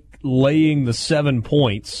like laying the 7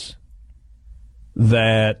 points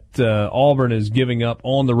that Auburn is giving up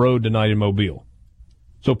on the road tonight in Mobile.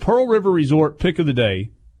 So Pearl River Resort pick of the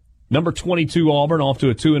day. Number 22 Auburn off to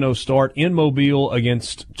a 2-0 start in Mobile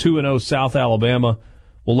against 2-0 South Alabama.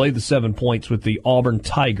 We'll lay the 7 points with the Auburn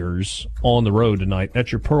Tigers on the road tonight.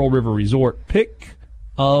 That's your Pearl River Resort pick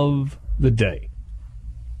of the day.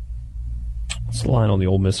 What's the line on the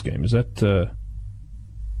Ole Miss game? Is that...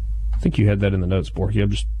 I think you had that in the notes, Borky.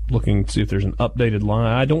 I'm just looking to see if there's an updated line.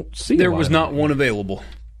 I don't see there was not one available.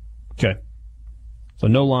 Okay. So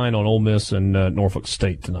no line on Ole Miss and Norfolk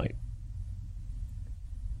State tonight.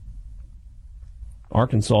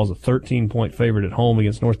 Arkansas is a 13-point favorite at home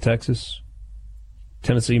against North Texas.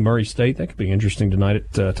 Tennessee, Murray State. That could be interesting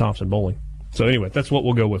tonight at Thompson Bowling. So anyway, that's what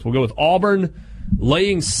we'll go with. We'll go with Auburn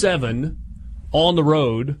laying 7 on the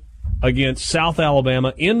road against South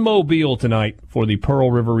Alabama in Mobile tonight for the Pearl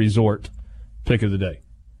River Resort pick of the day.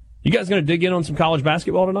 You guys going to dig in on some college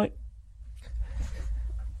basketball tonight?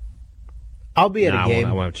 I'll be at a game.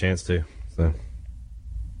 I won't have a chance to. So,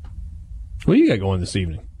 what do you got going this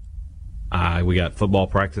evening? We got football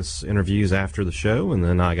practice interviews after the show, and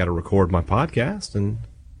then I got to record my podcast, and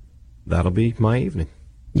that'll be my evening.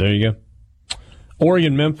 There you go.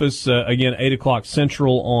 Oregon, Memphis, again, 8 o'clock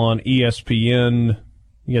Central on ESPN.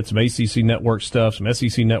 You got some ACC Network stuff, some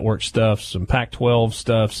SEC Network stuff, some Pac-12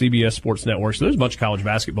 stuff, CBS Sports Network. So there's a bunch of college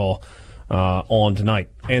basketball on tonight.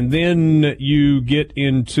 And then you get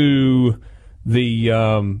into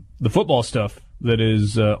the football stuff that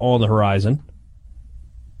is on the horizon.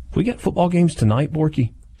 We got football games tonight,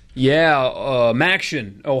 Borky? Yeah,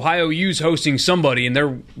 Maction, Ohio U's hosting somebody, and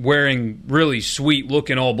they're wearing really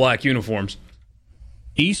sweet-looking all-black uniforms.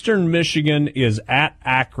 Eastern Michigan is at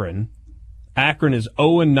Akron. Akron is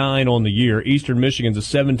 0-9 on the year. Eastern Michigan's a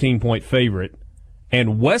 17-point favorite.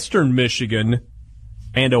 And Western Michigan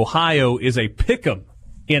and Ohio is a pick'em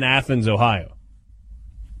in Athens, Ohio.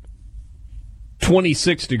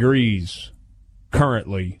 26 degrees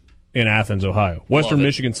currently in Athens, Ohio. Western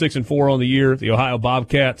Michigan 6-4 on the year. The Ohio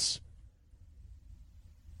Bobcats,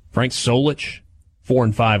 Frank Solich,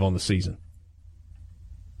 4-5 on the season.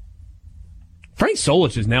 Frank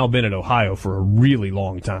Solich has now been at Ohio for a really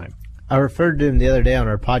long time. I referred to him the other day on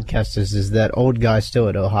our podcast as that old guy still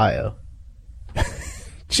at Ohio.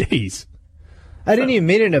 Jeez. I didn't even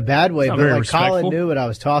mean it in a bad way, Not but very like Colin respectful. knew what I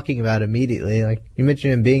was talking about immediately. Like you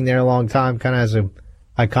mentioned him being there a long time, kind of has a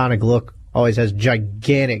iconic look. Always has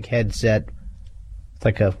gigantic headset. It's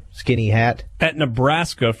like a skinny hat. At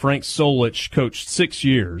Nebraska, Frank Solich coached 6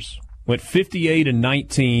 years, went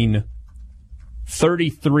 58-19,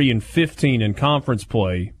 33-15 in conference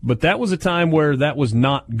play, but that was a time where that was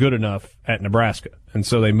not good enough at Nebraska, and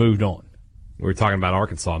so they moved on. We were talking about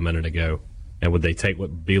Arkansas a minute ago, and would they take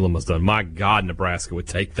what Bielema has done? My God, Nebraska would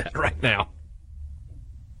take that right now.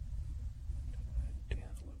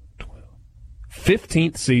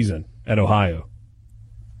 15th season at Ohio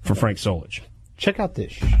for Frank Solich. Check out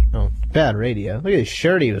this. Bad radio. Look at this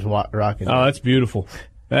shirt he was rocking. Oh, that's beautiful.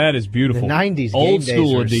 That is beautiful. The 90s Old game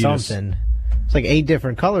school days or Adidas. something. It's like 8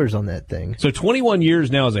 different colors on that thing. So 21 years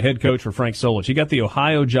now as a head coach for Frank Solich. He got the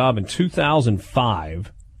Ohio job in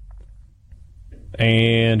 2005.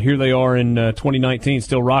 And here they are in 2019,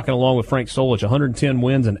 still rocking along with Frank Solich, 110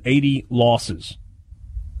 wins and 80 losses.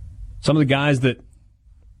 Some of the guys that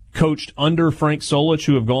coached under Frank Solich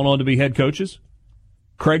who have gone on to be head coaches: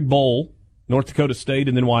 Craig Bowl, North Dakota State,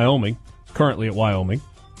 and then Wyoming, currently at Wyoming.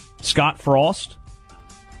 Scott Frost,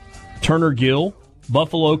 Turner Gill,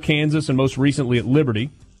 Buffalo, Kansas, and most recently at Liberty.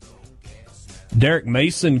 Derek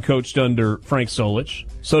Mason coached under Frank Solich.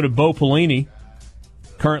 So did Bo Pelini,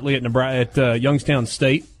 currently at Youngstown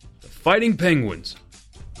State. Fighting Penguins.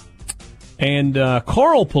 And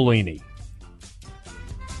Carl Pelini,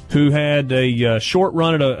 who had a short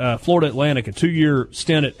run at Florida Atlantic, a 2-year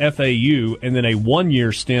stint at FAU, and then a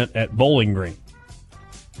 1-year stint at Bowling Green.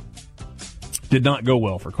 Did not go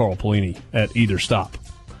well for Carl Pelini at either stop.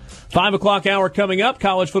 5 o'clock hour coming up,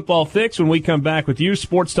 College Football Fix. When we come back with you,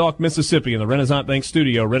 Sports Talk Mississippi in the Renaissance Bank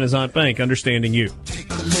studio. Renaissance Bank, understanding you.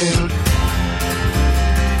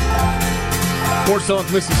 Sports Talk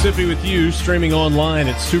Mississippi with you, streaming online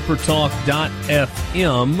at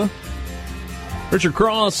supertalk.fm. Richard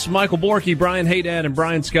Cross, Michael Borky, Brian Haydad, and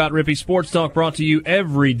Brian Scott Rippey. Sports Talk brought to you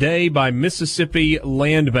every day by Mississippi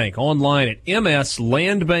Land Bank. Online at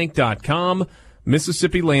mslandbank.com.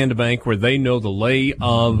 Mississippi Land Bank, where they know the lay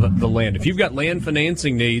of the land. If you've got land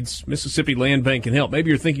financing needs, Mississippi Land Bank can help. Maybe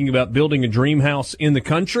you're thinking about building a dream house in the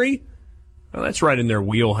country. Well, that's right in their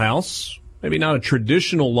wheelhouse. Maybe not a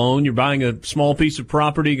traditional loan. You're buying a small piece of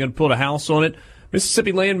property, you're going to put a house on it.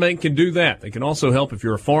 Mississippi Land Bank can do that. They can also help if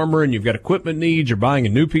you're a farmer and you've got equipment needs, you're buying a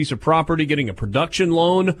new piece of property, getting a production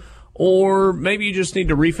loan, or maybe you just need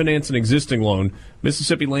to refinance an existing loan.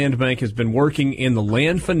 Mississippi Land Bank has been working in the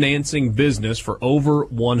land financing business for over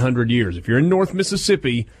 100 years. If you're in North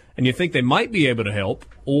Mississippi and you think they might be able to help,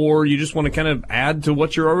 or you just want to kind of add to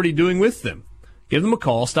what you're already doing with them, give them a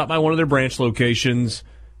call. Stop by one of their branch locations,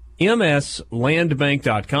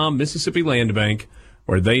 mslandbank.com, Mississippi Land Bank,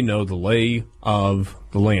 where they know the lay of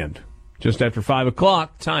the land. Just after 5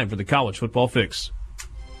 o'clock, time for the College Football Fix.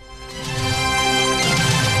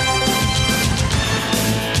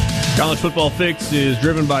 College Football Fix is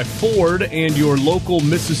driven by Ford and your local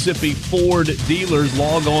Mississippi Ford dealers.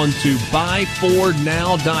 Log on to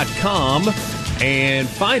buyfordnow.com and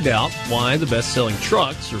find out why the best-selling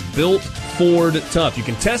trucks are built Ford tough. You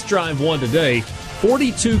can test drive one today.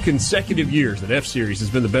 42 consecutive years that F-Series has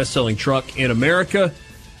been the best-selling truck in America.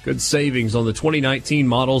 Good savings on the 2019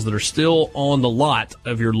 models that are still on the lot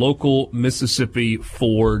of your local Mississippi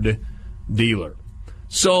Ford dealer.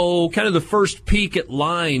 So kind of the first peek at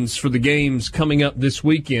lines for the games coming up this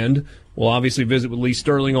weekend. We'll obviously visit with Lee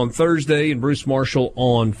Sterling on Thursday and Bruce Marshall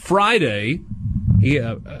on Friday.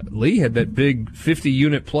 Lee had that big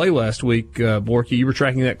 50-unit play last week. Borky, you were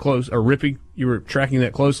tracking that close. Or Rippy, you were tracking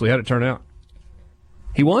that closely. How'd it turn out?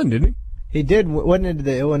 He won, didn't he? He did. Went into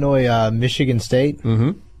the Illinois Michigan State.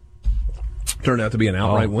 Mm-hmm. Turned out to be an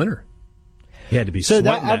outright winner. He had to be sweating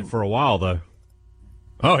that for a while, though.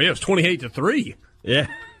 Oh, yeah, it was 28-3. Yeah.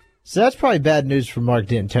 So that's probably bad news for Mark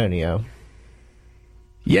D'Antonio.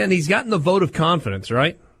 Yeah, and he's gotten the vote of confidence,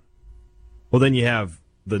 right? Well, then you have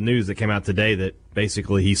the news that came out today that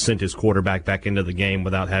basically he sent his quarterback back into the game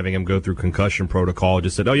without having him go through concussion protocol.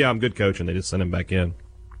 Just said, "Oh, yeah, I'm good, coach," and they just sent him back in.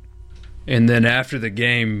 And then after the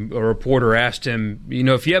game, a reporter asked him,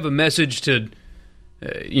 if you have a message to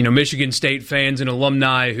Michigan State fans and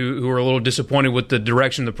alumni who are a little disappointed with the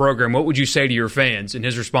direction of the program, what would you say to your fans? And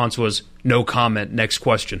his response was, "No comment. Next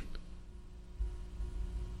question."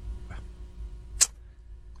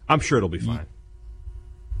 I'm sure it'll be fine.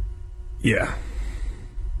 Yeah.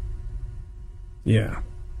 Yeah.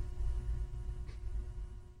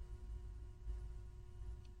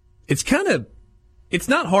 It's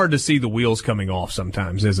not hard to see the wheels coming off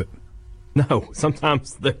sometimes, is it? No,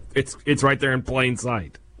 sometimes it's right there in plain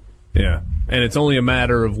sight. Yeah, and it's only a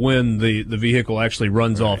matter of when the vehicle actually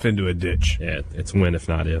runs off into a ditch. Yeah, it's when, if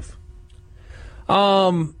not if.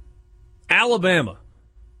 Alabama,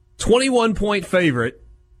 21-point favorite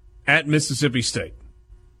at Mississippi State.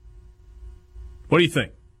 What do you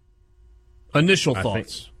think? Initial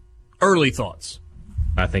thoughts, early thoughts.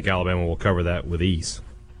 I think Alabama will cover that with ease.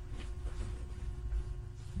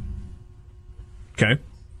 Okay.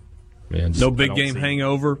 Man, no big game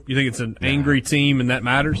hangover? You think it's an angry team and that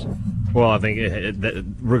matters? Well, I think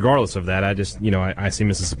regardless of that, I see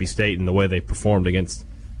Mississippi State and the way they performed against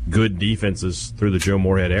good defenses through the Joe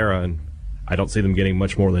Moorhead era, and I don't see them getting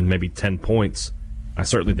much more than maybe 10 points. I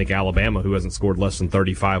certainly think Alabama, who hasn't scored less than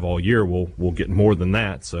 35 all year, will get more than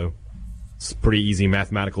that. So it's a pretty easy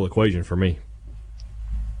mathematical equation for me.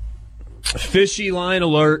 Fishy line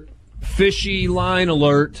alert. Fishy line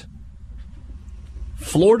alert.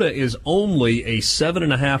 Florida is only a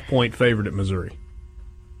 7.5-point favorite at Missouri.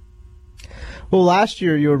 Well, last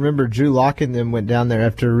year, you'll remember Drew Lock and them went down there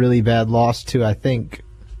after a really bad loss to, I think,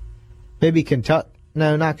 maybe Kentucky.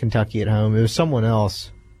 No, not Kentucky at home. It was someone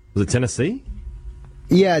else. Was it Tennessee?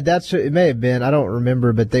 Yeah, it may have been. I don't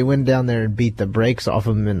remember, but they went down there and beat the brakes off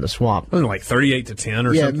of them in the swamp. It was like 38-10 or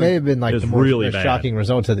something. Yeah, it may have been like the most shocking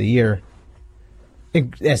result of the year.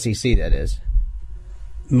 In SEC, that is.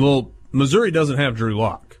 Well, Missouri doesn't have Drew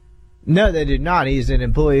Lock. No, they did not. He's an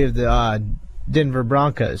employee of the Denver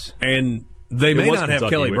Broncos. And they may not have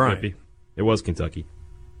Kelly Bryant. It was Kentucky.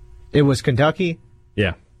 It was Kentucky?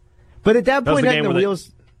 Yeah. But at that point, hadn't the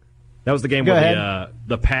wheels... That was the game where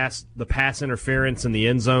the pass interference in the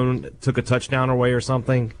end zone took a touchdown away or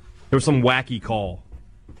something. There was some wacky call.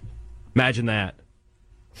 Imagine that.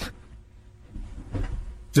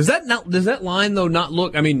 Does that line though not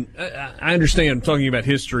look? I mean, I understand talking about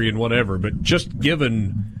history and whatever, but just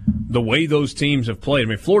given the way those teams have played, I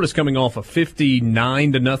mean, Florida's coming off a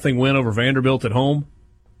 59-0 win over Vanderbilt at home.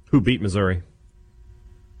 Who beat Missouri?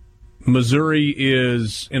 Missouri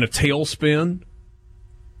is in a tailspin.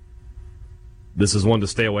 This is one to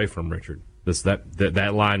stay away from, Richard.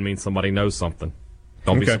 That line means somebody knows something.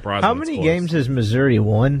 Don't be surprised. How many games has Missouri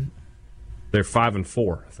won? They're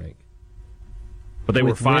 5-4, I think. But they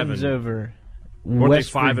were 5 over. Weren't they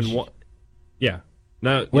 5-1? Yeah.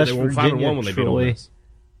 No, they were 5-1 when they beat Ole Miss.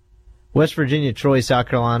 West Virginia, Troy, South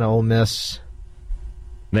Carolina, Ole Miss.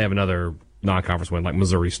 They have another non-conference win, like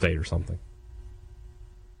Missouri State or something.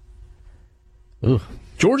 Ooh.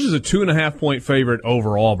 Georgia's a 2.5-point favorite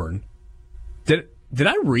over Auburn. Did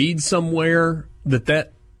I read somewhere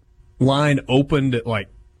that line opened at like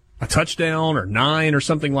a touchdown or 9 or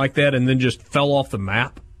something like that and then just fell off the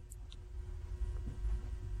map?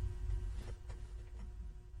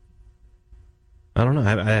 I don't know.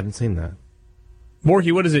 I haven't seen that.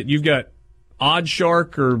 Borky, what is it? You've got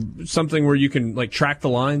OddsShark or something where you can like track the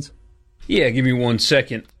lines? Yeah, give me 1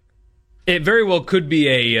 second. It very well could be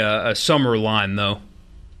a summer line, though.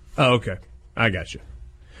 Oh, okay. I got you.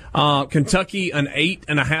 Kentucky, an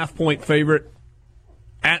 8.5-point favorite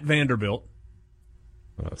at Vanderbilt.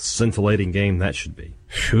 A scintillating game that should be.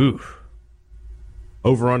 Whew.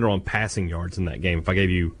 Over-under on passing yards in that game. If I gave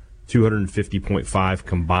you 250.5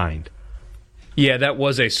 combined. Yeah, that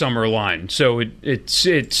was a summer line. So it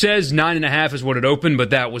says 9.5 is what it opened, but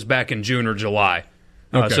that was back in June or July.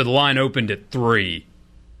 Okay. So the line opened at 3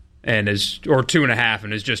 and or 2.5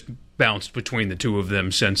 and has just bounced between the two of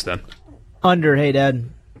them since then. Under, hey, Dad.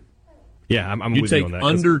 Yeah, I'm You with you take on that.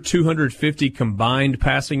 under 250 combined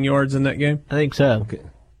passing yards in that game? I think so. Okay.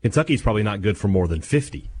 Kentucky's probably not good for more than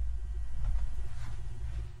 50.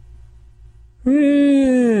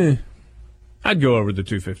 I'd go over the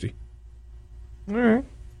 250. All right.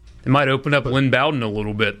 It might open up Lynn Bowden a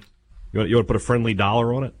little bit. You want to put a friendly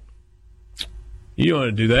dollar on it? You want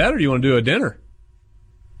to do that, or do you want to do a dinner?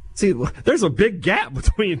 See, there's a big gap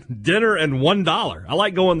between dinner and $1. I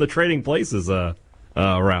like going the trading places route,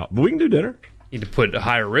 but we can do dinner. Need to put a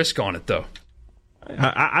higher risk on it, though.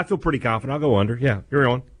 I feel pretty confident. I'll go under. Yeah, you're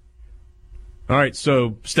on. All right,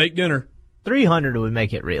 so steak dinner. 300 would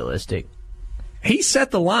make it realistic. He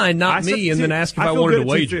set the line, not me, and then asked if I wanted to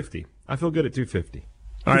wager. I feel good at 250.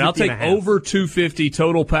 All right, I'll take over 250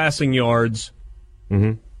 total passing yards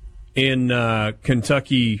in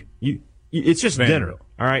Kentucky. It's just dinner.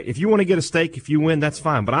 All right, if you want to get a steak, if you win, that's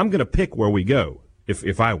fine. But I'm going to pick where we go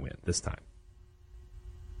if I win this time.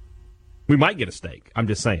 We might get a steak. I'm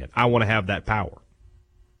just saying. I want to have that power.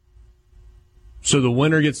 So the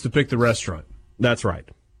winner gets to pick the restaurant. That's right.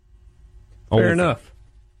 Fair enough.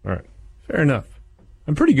 All right. Fair enough.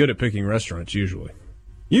 I'm pretty good at picking restaurants usually.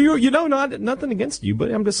 You know, nothing against you,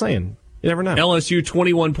 but I'm just saying. You never know. LSU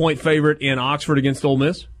 21-point favorite in Oxford against Ole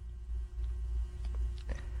Miss.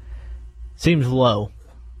 Seems low.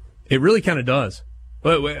 It really kind of does.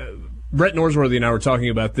 But Brett Norsworthy and I were talking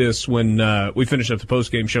about this when we finished up the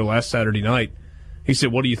postgame show last Saturday night. He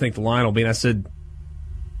said, what do you think the line will be? And I said,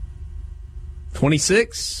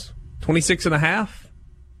 26 and a half.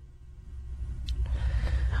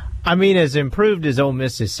 I mean, as improved as Ole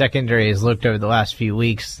Miss's secondary has looked over the last few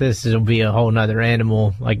weeks, this will be a whole nother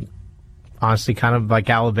animal. Like, honestly, kind of like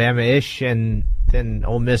Alabama-ish, and then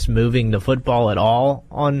Ole Miss moving the football at all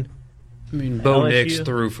on. I mean, Bo LSU? Nix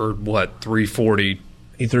threw for, 340?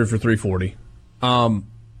 He threw for 340.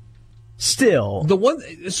 Still,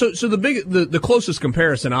 So the closest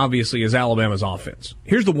comparison obviously is Alabama's offense.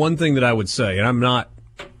 Here's the one thing that I would say, and I'm not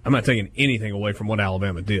taking anything away from what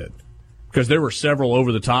Alabama did, because there were several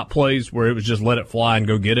over the top plays where it was just let it fly and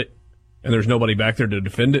go get it, and there's nobody back there to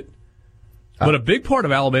defend it. But a big part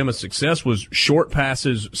of Alabama's success was short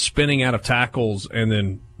passes, spinning out of tackles, and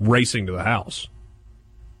then racing to the house.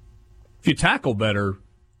 If you tackle better,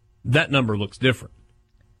 that number looks different.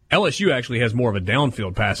 LSU actually has more of a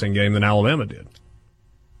downfield passing game than Alabama did.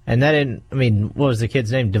 and that didn't. I mean, what was the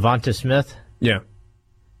kid's name? Devonta Smith. Yeah.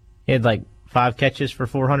 He had like 5 catches for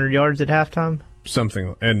 400 yards at halftime.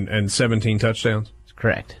 Something, and 17 touchdowns. That's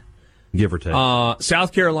correct. Give or take.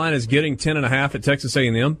 South Carolina's getting 10.5 at Texas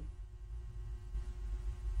A&M.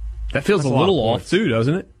 That feels That's a a lot little of off, points. too,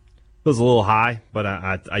 doesn't it? Feels a little high,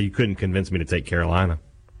 but you couldn't convince me to take Carolina.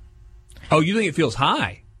 Oh, you think it feels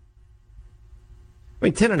high? I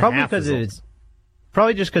mean, 10.5. Probably because it's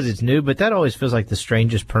probably just because it's new, but that always feels like the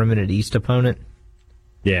strangest permanent East opponent.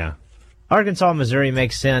 Yeah. Arkansas, Missouri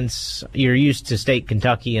makes sense. You're used to State,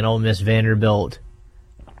 Kentucky, and Ole Miss, Vanderbilt,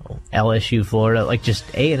 LSU, Florida. Like, just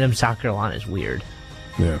A&M, South Carolina is weird.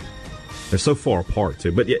 Yeah. They're so far apart,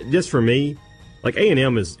 too. But yeah, just for me, like,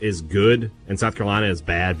 A&M is good, and South Carolina is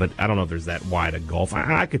bad, but I don't know if there's that wide a gulf.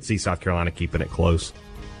 I could see South Carolina keeping it close.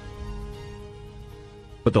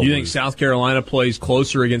 But they'll You think lose. South Carolina plays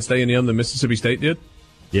closer against A&M than Mississippi State did?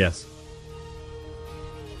 Yes.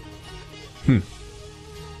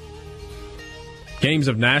 Games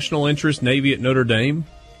of national interest, Navy at Notre Dame.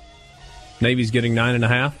 Navy's getting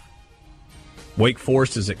 9.5. Wake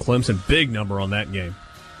Forest is at Clemson. Big number on that game.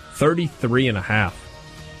 33.5.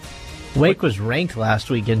 Wake was ranked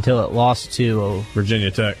last week until it lost to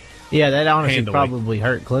Virginia Tech. Yeah, that honestly Handily. probably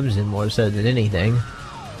hurt Clemson more so than anything.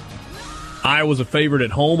 Iowa's a favorite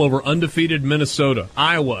at home over undefeated Minnesota.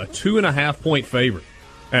 Iowa, a 2.5-point favorite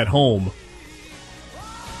at home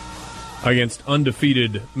against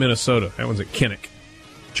undefeated Minnesota. That one's at Kinnick.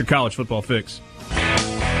 It's your college football fix.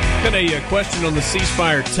 Got a question on the C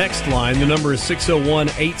Spire text line. The number is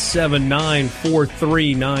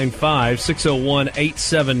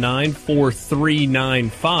 601-879-4395.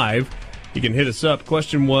 601-879-4395. You can hit us up.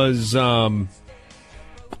 Question was a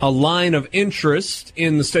line of interest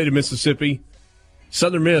in the state of Mississippi.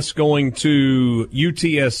 Southern Miss going to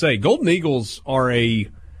UTSA. Golden Eagles are a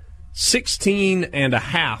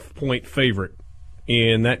 16.5-point favorite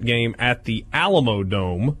in that game at the Alamo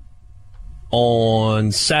Dome on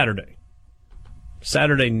Saturday.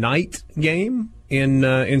 Saturday night game in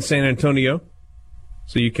San Antonio.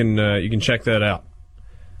 So you can check that out.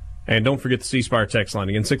 And don't forget the C Spire text line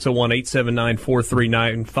again,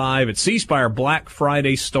 601-879-4395. At C Spire, Black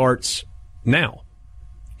Friday starts now.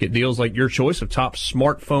 Get deals like your choice of top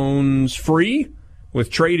smartphones free with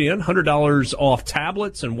trade-in, $100 off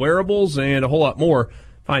tablets and wearables, and a whole lot more.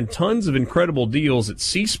 Find tons of incredible deals at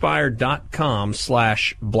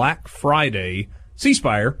cspire.com/Black Friday. C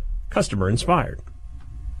Spire, customer inspired.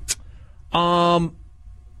 All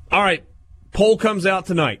right, poll comes out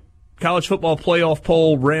tonight. College football playoff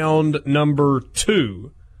poll round number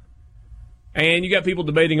 2. And you got people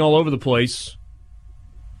debating all over the place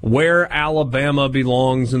where Alabama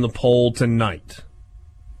belongs in the poll tonight.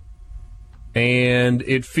 And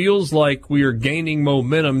it feels like we are gaining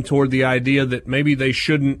momentum toward the idea that maybe they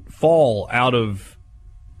shouldn't fall out of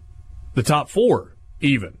the top 4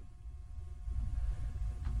 even.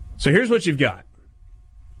 So here's what you've got.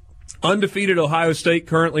 Undefeated Ohio State,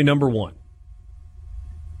 currently number 1.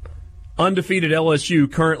 Undefeated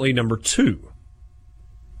LSU, currently number 2.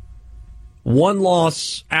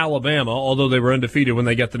 1-loss Alabama, although they were undefeated when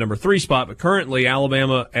they got the number 3 spot, but currently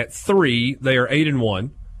Alabama at 3, they are 8-1.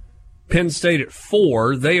 Penn State at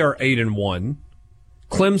 4, they are 8-1.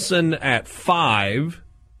 Clemson at 5,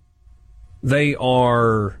 they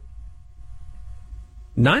are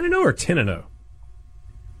 9-0 or 10-0?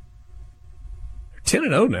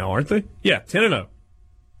 10-0 now, aren't they? Yeah, 10-0.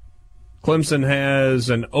 Clemson has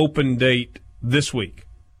an open date this week.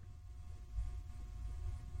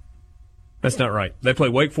 That's not right. They play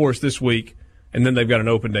Wake Forest this week, and then they've got an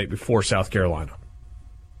open date before South Carolina.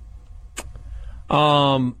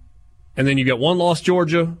 And then you got 1-loss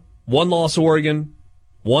Georgia, 1-loss Oregon,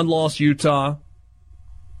 1-loss Utah,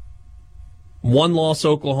 1-loss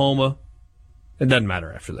Oklahoma. It doesn't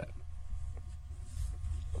matter after that.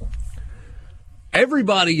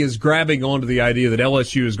 Everybody is grabbing onto the idea that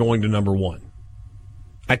LSU is going to number 1.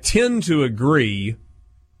 I tend to agree,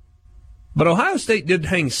 but Ohio State did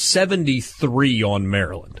hang 73 on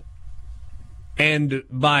Maryland. And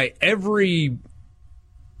by every,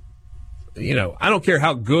 I don't care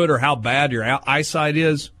how good or how bad your eyesight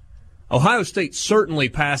is, Ohio State certainly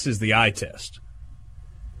passes the eye test.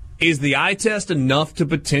 Is the eye test enough to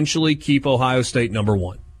potentially keep Ohio State number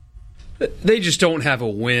 1? They just don't have a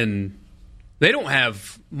win. They don't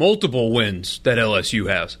have multiple wins that LSU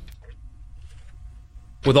has,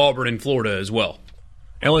 with Auburn and Florida as well.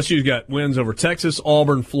 LSU's got wins over Texas,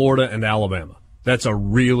 Auburn, Florida, and Alabama. That's a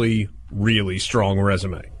really, really strong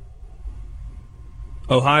resume.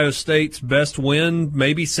 Ohio State's best win,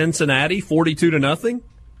 maybe Cincinnati, 42-0.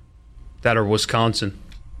 That or Wisconsin.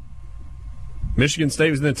 Michigan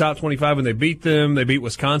State was in the top 25 when they beat them. They beat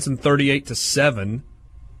Wisconsin 38-7.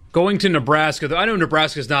 Going to Nebraska, I know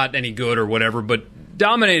Nebraska's not any good or whatever, but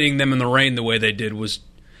dominating them in the rain the way they did was,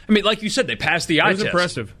 like you said, they passed the eye test. It was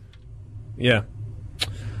impressive. Yeah.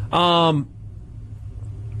 I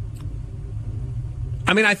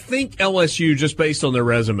think LSU, just based on their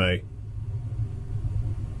resume,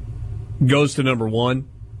 goes to number 1.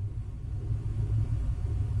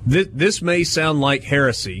 This may sound like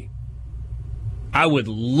heresy. I would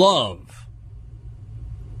love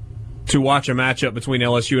to watch a matchup between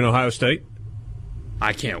LSU and Ohio State.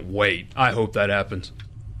 I can't wait. I hope that happens.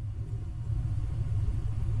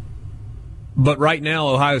 But right now,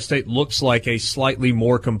 Ohio State looks like a slightly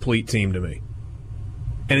more complete team to me.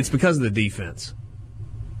 And it's because of the defense.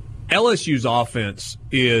 LSU's offense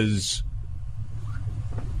is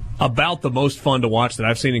about the most fun to watch that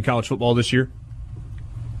I've seen in college football this year.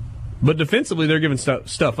 But defensively, they're giving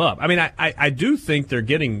stuff up. I do think they're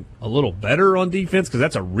getting a little better on defense because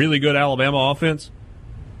that's a really good Alabama offense.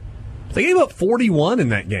 They gave up 41 in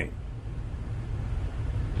that game.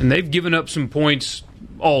 And they've given up some points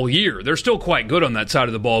all year. They're still quite good on that side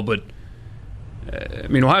of the ball, but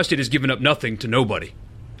Ohio State has given up nothing to nobody.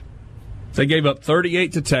 They gave up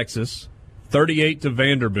 38 to Texas, 38 to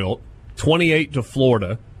Vanderbilt, 28 to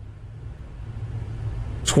Florida,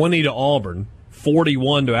 20 to Auburn,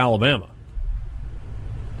 41 to Alabama.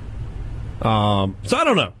 So I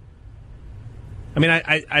don't know.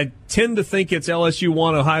 I tend to think it's LSU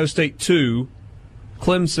 1, Ohio State 2,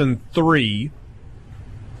 Clemson 3.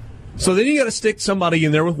 So then you got to stick somebody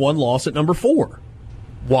in there with 1 loss at number 4.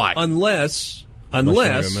 Why? Unless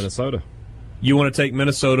Minnesota. You want to take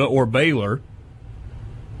Minnesota or Baylor.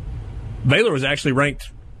 Baylor was actually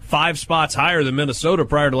ranked 5 spots higher than Minnesota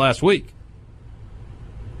prior to last week.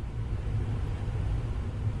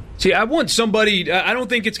 See, I want somebody, I don't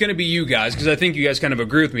think it's going to be you guys, because I think you guys kind of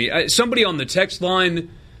agree with me. Somebody on the text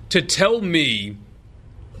line to tell me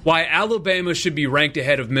why Alabama should be ranked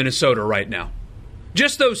ahead of Minnesota right now.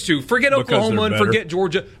 Just those two. Forget Oklahoma and forget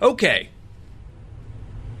Georgia. Okay.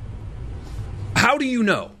 How do you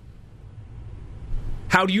know?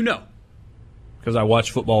 How do you know? because I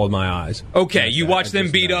watch football with my eyes. Okay, you watch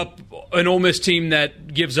them beat up an Ole Miss team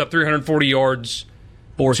that gives up 340 yards.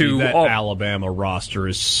 That Alabama roster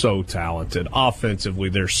is so talented. Offensively,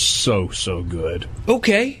 they're so good.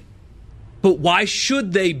 Okay. But why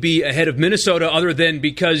should they be ahead of Minnesota other than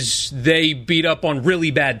because they beat up on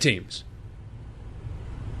really bad teams?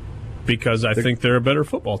 Because I think they're a better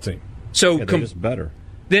football team. So they're just better.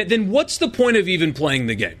 Then what's the point of even playing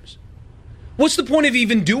the games? What's the point of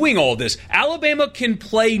even doing all this? Alabama can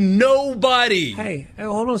play nobody. Hey,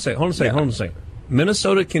 hold on a second.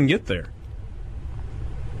 Minnesota can get there.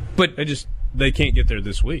 But they can't get there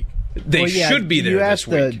this week. They should be there this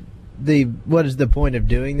week. What is the point of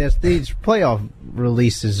doing this? These playoff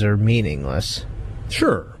releases are meaningless.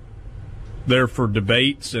 Sure. They're for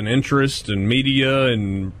debates and interest and media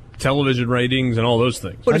and television ratings and all those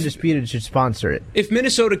things. But Undisputed should sponsor it. If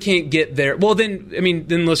Minnesota can't get there, well, then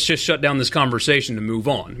let's just shut down this conversation and move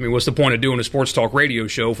on. I mean, what's the point of doing a sports talk radio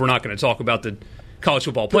show if we're not going to talk about the college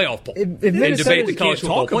football playoff poll and debate the college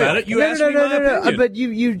football playoff? No. But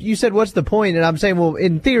you said what's the point, and I'm saying, well,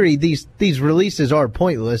 in theory, these releases are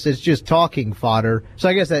pointless. It's just talking fodder. So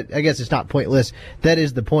I guess it's not pointless. That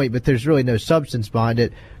is the point, but there's really no substance behind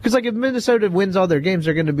it. Because if Minnesota wins all their games,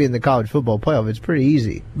 they're going to be in the college football playoff. It's pretty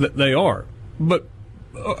easy. They are, but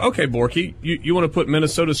okay, Borky, you want to put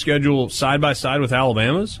Minnesota's schedule side by side with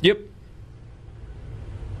Alabama's? Yep.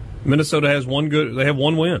 Minnesota has they have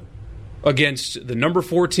one win. Against the number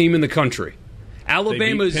 4 team in the country.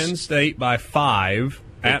 Alabama's they beat Penn State by 5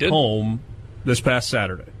 at home this past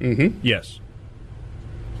Saturday. Mm-hmm. Yes.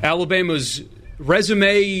 Alabama's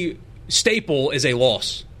resume staple is a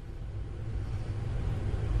loss.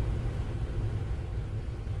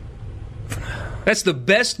 That's the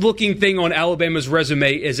best looking thing on Alabama's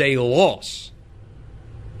resume is a loss.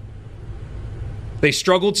 They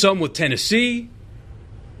struggled some with Tennessee.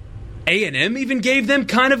 A&M even gave them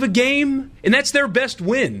kind of a game, and that's their best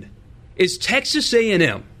win, is Texas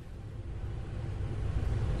A&M.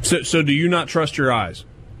 So do you not trust your eyes?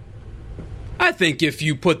 I think if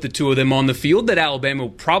you put the two of them on the field that Alabama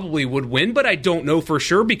probably would win, but I don't know for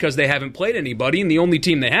sure because they haven't played anybody, and the only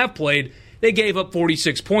team they have played, they gave up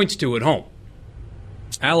 46 points to at home.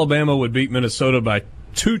 Alabama would beat Minnesota by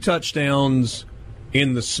 2 touchdowns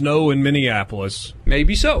in the snow in Minneapolis.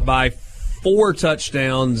 Maybe so. By 4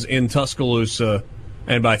 touchdowns in Tuscaloosa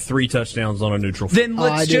and by 3 touchdowns on a neutral field. Then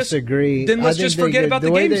let's I disagree. Then let's just forget about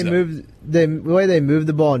the games. The way they move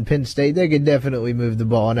the ball in Penn State, they could definitely move the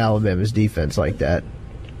ball in Alabama's defense like that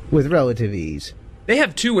with relative ease. They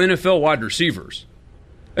have 2 NFL wide receivers.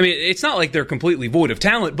 I mean, it's not like they're completely void of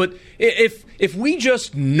talent, but if we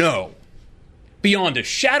just know beyond a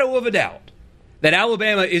shadow of a doubt that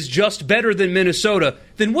Alabama is just better than Minnesota,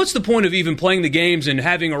 then what's the point of even playing the games and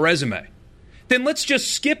having a resume? Then let's just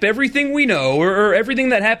skip everything we know or everything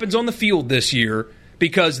that happens on the field this year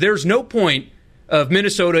because there's no point of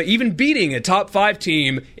Minnesota even beating a top 5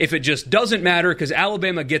 team if it just doesn't matter because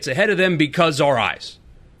Alabama gets ahead of them because our eyes.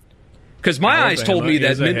 Because my eyes told me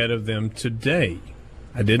that Alabama is ahead of them today.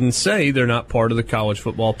 I didn't say they're not part of the college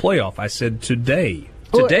football playoff. I said today.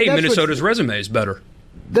 Today, Minnesota's resume is better.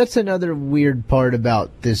 That's another weird part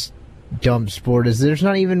about this dumb sport is there's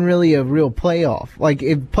not even really a real playoff. Like,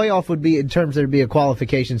 if playoff would be in terms there'd be a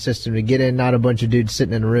qualification system to get in, not a bunch of dudes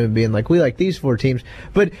sitting in a room being like, we like these 4 teams.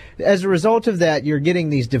 But as a result of that, you're getting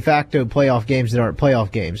these de facto playoff games that aren't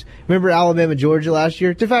playoff games. Remember Alabama-Georgia last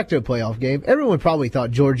year? De facto playoff game. Everyone probably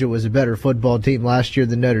thought Georgia was a better football team last year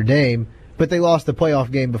than Notre Dame, but they lost the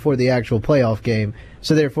playoff game before the actual playoff game,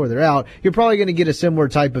 so therefore they're out. You're probably going to get a similar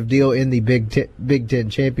type of deal in the Big Ten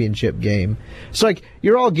championship game. So, like,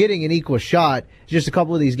 you're all getting an equal shot. Just a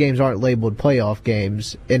couple of these games aren't labeled playoff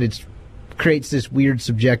games, and it creates this weird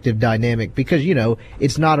subjective dynamic because,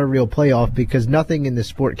 it's not a real playoff because nothing in this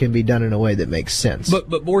sport can be done in a way that makes sense. But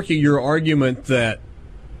Borky, your argument that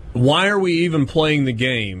why are we even playing the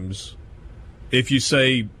games if you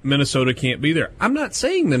say Minnesota can't be there? I'm not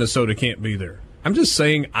saying Minnesota can't be there. I'm just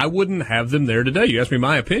saying I wouldn't have them there today. You asked me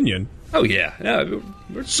my opinion. Oh, yeah.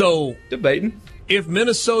 We're so debating. If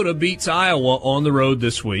Minnesota beats Iowa on the road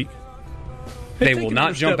this week, they will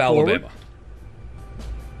not jump Alabama. Forward.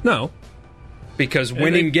 No. Because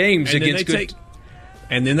winning games against good...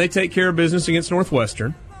 And then they take care of business against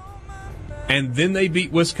Northwestern. And then they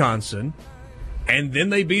beat Wisconsin. And then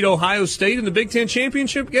they beat Ohio State in the Big Ten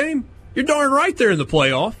championship game. You're darn right they're in the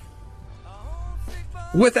playoff.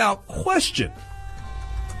 Without question.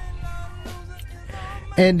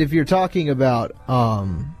 And if you're talking about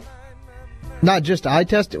not just eye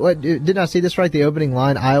test, didn't I see this right? The opening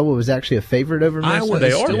line, Iowa was actually a favorite over Minnesota. Iowa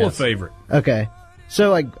is still a favorite. Okay.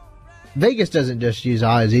 So, Vegas doesn't just use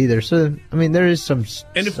eyes either. So, I mean, there is some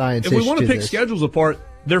science. If we want to pick this. schedules apart,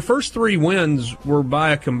 their first 3 wins were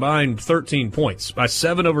by a combined 13 points, by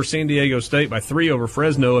 7 over San Diego State, by 3 over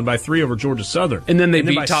Fresno, and by 3 over Georgia Southern. And then they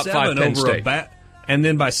beat top 5 Penn State. And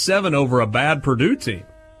then by 7 over a bad Purdue team.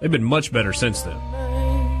 They've been much better since then.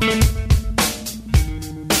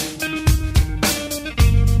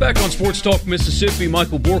 Back on Sports Talk Mississippi,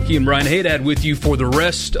 Michael Borky and Brian Haydad with you for the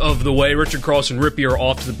rest of the way. Richard Cross and Rippey are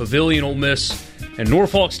off to the Pavilion. Ole Miss and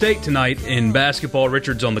Norfolk State tonight in basketball.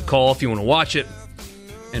 Richard's on the call if you want to watch it.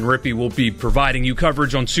 And Rippey will be providing you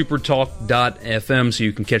coverage on supertalk.fm so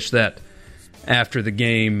you can catch that after the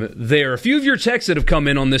game there. A few of your texts that have come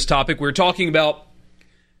in on this topic. We're talking about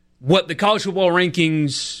what the college football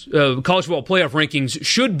rankings, college football playoff rankings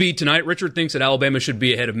should be tonight. Richard thinks that Alabama should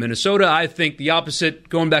be ahead of Minnesota. I think the opposite,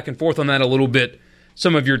 going back and forth on that a little bit.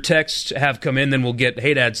 Some of your texts have come in, then we'll get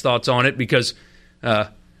Haydad's thoughts on it because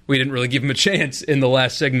we didn't really give him a chance in the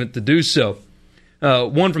last segment to do so.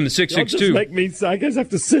 One from the 662. Just make me, I guess I have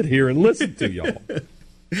to sit here and listen to y'all.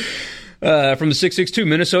 From the 662,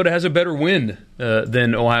 Minnesota has a better win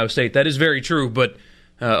than Ohio State. That is very true, but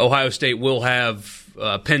Ohio State will have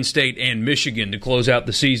Penn State and Michigan to close out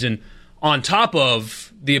the season, on top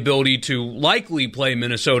of the ability to likely play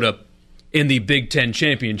Minnesota in the Big Ten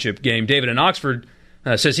championship game. David in Oxford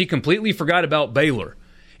says he completely forgot about Baylor.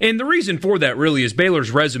 And the reason for that really is Baylor's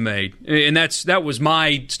resume, and that was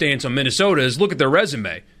my stance on Minnesota, is look at their resume.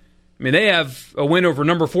 I mean, they have a win over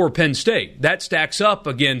number 4 Penn State. That stacks up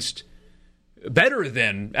against better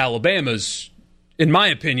than Alabama's. In my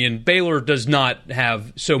opinion, Baylor does not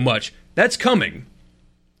have so much. That's coming.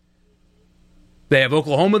 They have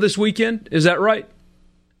Oklahoma this weekend. Is that right?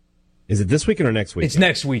 Is it this weekend or next weekend? It's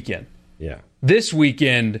next weekend. Yeah. This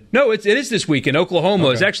weekend. No, it is this weekend. Oklahoma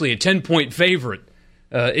is actually a 10-point favorite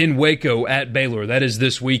in Waco at Baylor. That is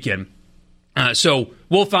this weekend. So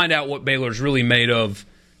we'll find out what Baylor's really made of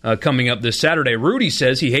coming up this Saturday. Rudy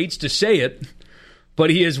says he hates to say it, but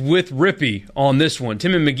he is with Rippey on this one.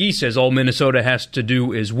 Tim and McGee says all Minnesota has to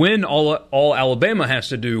do is win. All Alabama has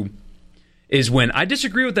to do is win. I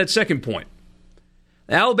disagree with that second point.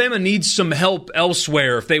 Alabama needs some help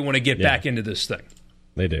elsewhere if they want to get back into this thing.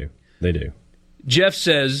 They do. They do. Jeff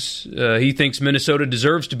says he thinks Minnesota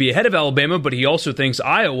deserves to be ahead of Alabama, but he also thinks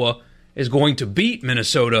Iowa is going to beat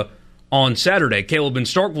Minnesota on Saturday. Caleb in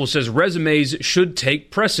Starkville says resumes should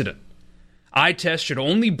take precedent. Eye test should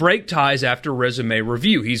only break ties after resume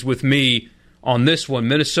review. He's with me on this one,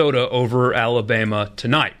 Minnesota over Alabama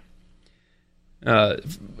tonight. A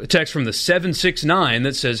text from the 769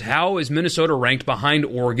 that says, how is Minnesota ranked behind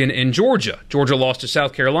Oregon and Georgia? Georgia lost to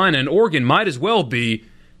South Carolina, and Oregon might as well be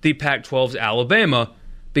the Pac-12's Alabama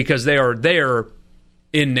because they are there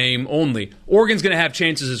in name only. Oregon's going to have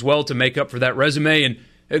chances as well to make up for that resume.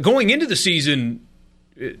 And going into the season,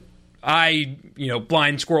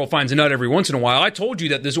 blind squirrel finds a nut every once in a while. I told you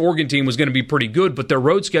that this Oregon team was going to be pretty good, but their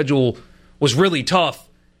road schedule was really tough.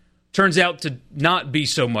 Turns out to not be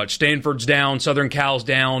so much. Stanford's down, Southern Cal's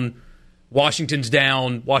down, Washington's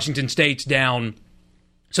down, Washington State's down.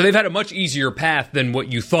 So they've had a much easier path than what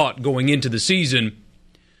you thought going into the season.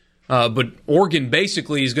 But Oregon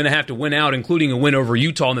basically is going to have to win out, including a win over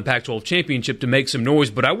Utah in the Pac-12 championship to make some noise.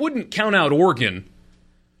 But I wouldn't count out Oregon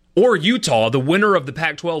or Utah, the winner of the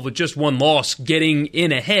Pac-12 with just one loss, getting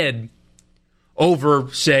in ahead over,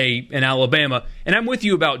 say, an Alabama. And I'm with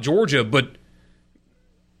you about Georgia,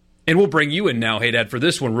 and we'll bring you in now, Haydad, for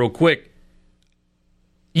this one real quick.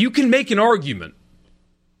 You can make an argument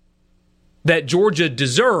that Georgia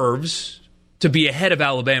deserves to be ahead of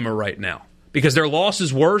Alabama right now because their loss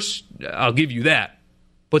is worse. I'll give you that.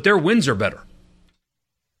 But their wins are better.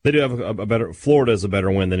 They do have a better. Florida is a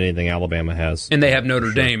better win than anything Alabama has. And they have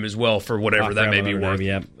Notre Dame as well for whatever that may be worth.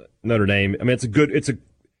 Yeah, Notre Dame. I mean,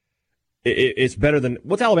 it's better than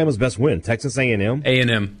what's Alabama's best win? Texas A&M.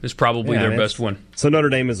 A&M is probably their best win. So Notre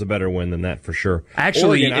Dame is a better win than that for sure.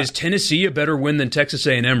 Actually, Oregon, is Tennessee a better win than Texas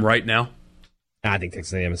A&M right now? I think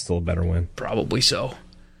Texas A&M is still a better win. Probably so.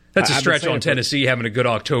 That's a stretch on Tennessee having a good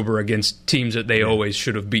October against teams that they always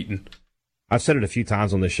should have beaten. I've said it a few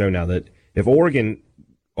times on this show now that if Oregon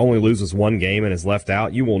only loses one game and is left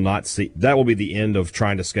out, you will not see that will be the end of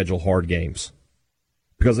trying to schedule hard games.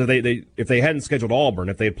 Because if they hadn't scheduled Auburn,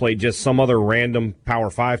 if they had played just some other random Power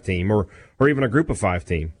 5 team or even a Group of 5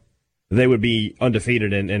 team, they would be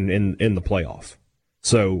undefeated in the playoff.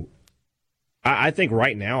 So I think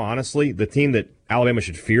right now, honestly, the team that Alabama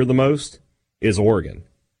should fear the most is Oregon.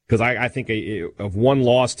 Because I think of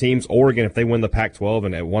one-loss teams, Oregon, if they win the Pac-12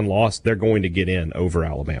 and at one loss, they're going to get in over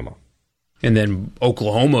Alabama. And then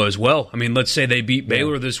Oklahoma as well. I mean, let's say they beat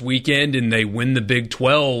Baylor this weekend and they win the Big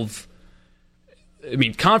 12. I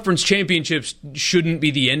mean, conference championships shouldn't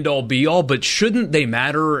be the end-all, be-all, but shouldn't they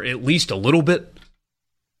matter at least a little bit?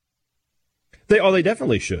 They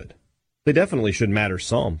definitely should. They definitely should matter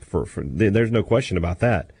some. There's no question about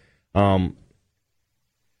that. Kevin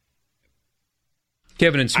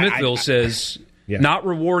in Smithville says, not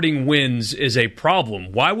rewarding wins is a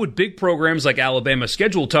problem. Why would big programs like Alabama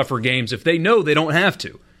schedule tougher games if they know they don't have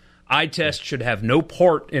to? Eye test should have no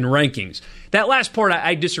part in rankings. That last part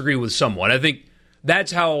I disagree with somewhat. I think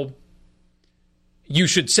that's how you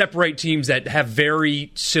should separate teams that have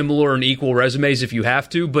very similar and equal resumes if you have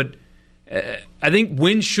to, but I think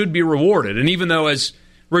wins should be rewarded. And even though, as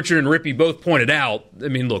Richard and Rippey both pointed out, I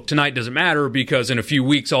mean, look, tonight doesn't matter because in a few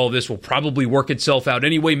weeks all of this will probably work itself out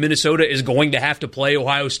anyway. Minnesota is going to have to play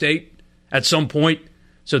Ohio State at some point,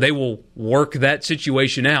 so they will work that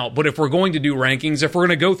situation out. But if we're going to do rankings, if we're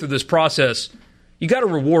going to go through this process, you got to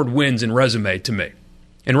reward wins and resume to me.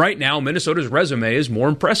 And right now, Minnesota's resume is more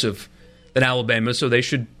impressive than Alabama, so they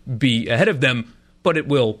should be ahead of them, but it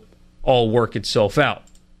will all work itself out.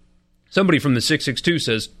 Somebody from the 662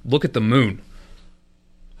 says, look at the moon.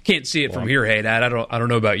 I can't see it from here, hey, Dad. I don't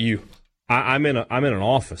know about you. I'm in an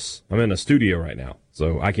office. I'm in a studio right now,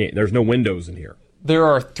 so I can't. There's no windows in here. There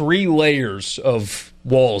are 3 layers of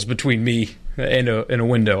walls between me and a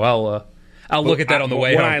window. I'll look at that on the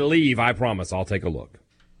way home. When I leave, I promise I'll take a look.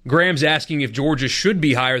 Graham's asking if Georgia should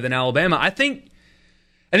be higher than Alabama. I think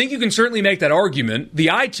you can certainly make that argument.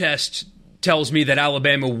 The eye test tells me that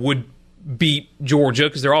Alabama would beat Georgia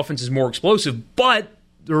because their offense is more explosive, but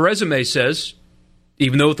the resume says,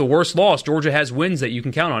 even though with the worst loss, Georgia has wins that you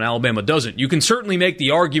can count on. Alabama doesn't. You can certainly make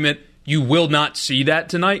the argument you will not see that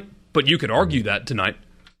tonight, but you could argue that tonight.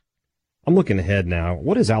 I'm looking ahead now.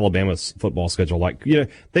 What is Alabama's football schedule like?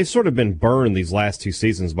 They've sort of been burned these last 2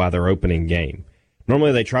 seasons by their opening game.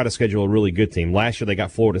 Normally they try to schedule a really good team. Last year they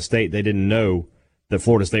got Florida State. They didn't know that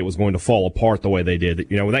Florida State was going to fall apart the way they did.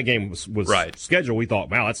 When that game was right. scheduled, we thought,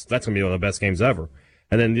 wow, that's going to be one of the best games ever.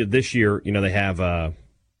 And then this year,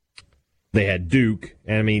 they had Duke,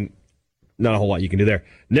 and I mean, not a whole lot you can do there.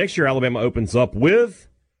 Next year, Alabama opens up with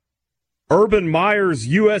Urban Meyer's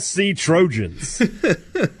USC Trojans.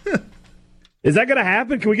 Is that going to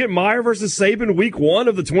happen? Can we get Meyer versus Saban week 1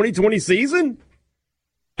 of the 2020 season?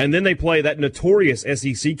 And then they play that notorious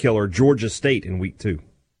SEC killer, Georgia State, in week 2.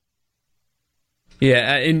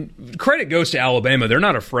 Yeah, and credit goes to Alabama. They're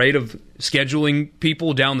not afraid of scheduling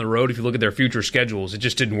people down the road. If you look at their future schedules, it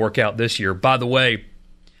just didn't work out this year. By the way,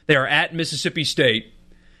 they are at Mississippi State.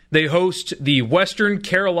 They host the Western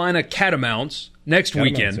Carolina Catamounts next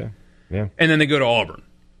weekend. Yeah. And then they go to Auburn.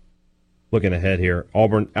 Looking ahead here,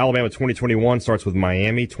 Alabama 2021 starts with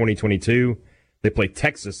Miami 2022. They play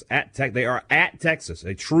Texas at Tech. They are at Texas,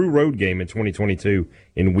 a true road game in 2022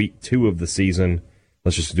 in week 2 of the season.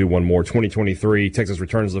 Let's just do one more. 2023, Texas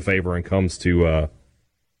returns the favor and comes to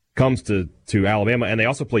Alabama, and they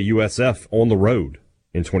also play USF on the road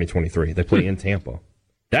in 2023. They play in Tampa.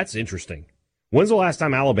 That's interesting. When's the last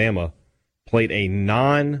time Alabama played a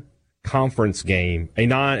non-conference game? I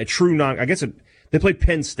guess they played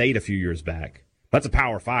Penn State a few years back. That's a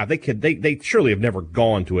Power 5. They surely have never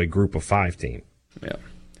gone to a Group of 5 team. Yeah.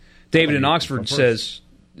 David in Oxford says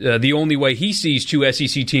the only way he sees 2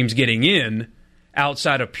 SEC teams getting in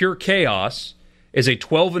outside of pure chaos is a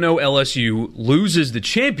 12-0 LSU loses the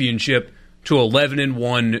championship to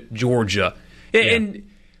 11-1 Georgia. Yeah. And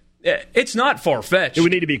it's not far-fetched. It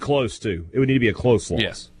would need to be close, too. It would need to be a close loss.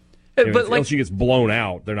 Yeah. But if LSU gets blown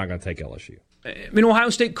out, they're not going to take LSU. I mean, Ohio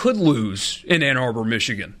State could lose in Ann Arbor,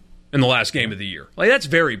 Michigan in the last game of the year. That's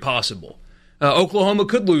very possible. Oklahoma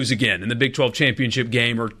could lose again in the Big 12 championship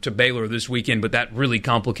game or to Baylor this weekend, but that really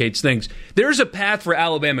complicates things. There's a path for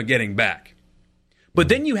Alabama getting back. But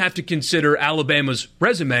then you have to consider Alabama's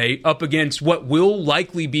resume up against what will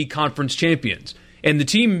likely be conference champions. And the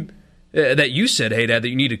team that you said, hey, Dad, that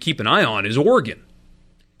you need to keep an eye on is Oregon.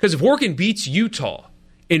 Because if Oregon beats Utah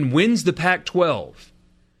and wins the Pac-12,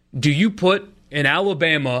 do you put an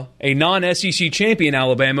Alabama, a non-SEC champion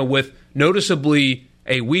Alabama with noticeably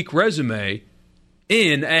a weak resume,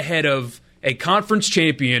 in ahead of a conference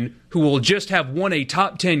champion who will just have won a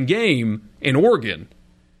top 10 game in Oregon?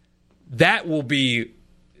 That will be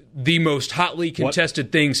the most hotly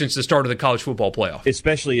contested thing since the start of the college football playoff.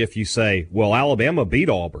 Especially if you say, well, Alabama beat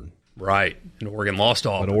Auburn. Right, and Oregon lost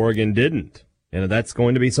Auburn. But Oregon didn't. And that's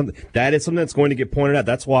going to be something that's going to get pointed out.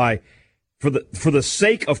 That's why, for the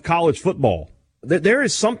sake of college football, there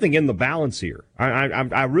is something in the balance here.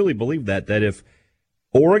 I really believe that if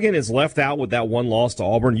Oregon is left out with that one loss to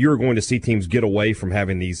Auburn, you're going to see teams get away from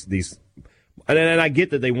having these. And I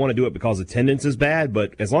get that they want to do it because attendance is bad,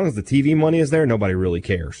 but as long as the TV money is there, nobody really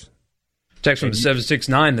cares. Text from the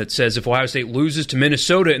 769 that says, if Ohio State loses to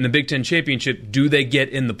Minnesota in the Big Ten Championship, do they get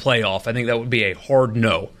in the playoff? I think that would be a hard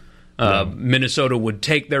no. Minnesota would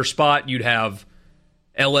take their spot. You'd have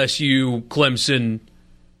LSU, Clemson,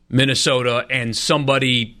 Minnesota, and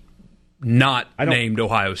somebody not named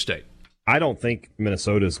Ohio State. I don't think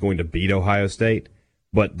Minnesota is going to beat Ohio State,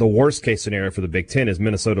 but the worst-case scenario for the Big Ten is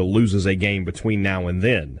Minnesota loses a game between now and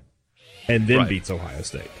then beats Ohio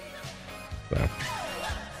State. So,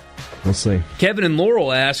 we'll see. Kevin in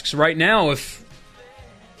Laurel asks, right now, if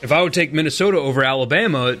I would take Minnesota over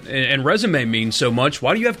Alabama and resume means so much,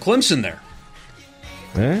 why do you have Clemson there?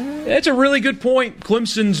 That's a really good point.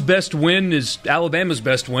 Clemson's best win is Alabama's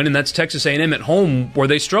best win, and that's Texas A&M at home, where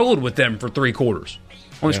they struggled with them for 3 quarters.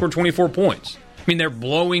 Only scored 24 points. I mean, they're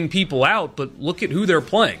blowing people out, but look at who they're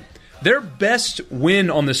playing. Their best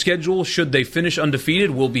win on the schedule, should they finish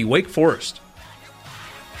undefeated, will be Wake Forest.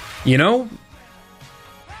 You know,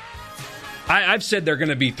 I've said they're going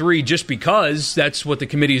to be 3 just because that's what the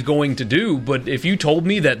committee is going to do, but if you told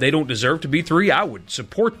me that they don't deserve to be 3, I would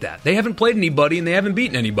support that. They haven't played anybody, and they haven't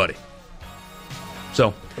beaten anybody.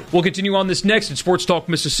 So, we'll continue on this next at Sports Talk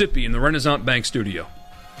Mississippi in the Renaissance Bank studio.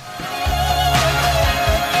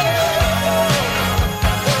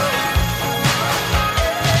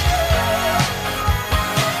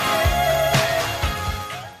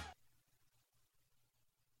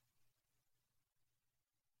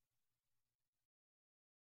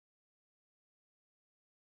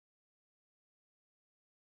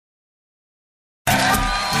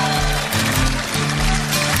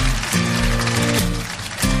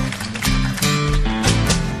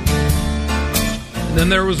 Then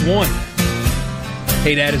there was one.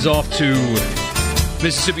 Hey, Dad is off to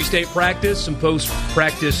Mississippi State practice, some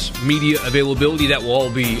post-practice media availability. That will all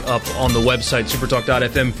be up on the website,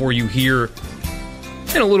 supertalk.fm, for you here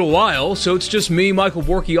in a little while. So it's just me, Michael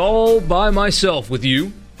Borky, all by myself with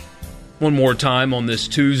you one more time on this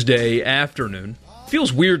Tuesday afternoon.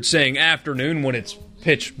 Feels weird saying afternoon when it's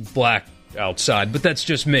pitch black outside, but that's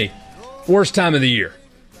just me. Worst time of the year.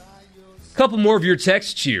 A couple more of your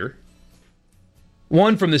texts here.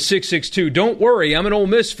 One from the 662. Don't worry, I'm an Ole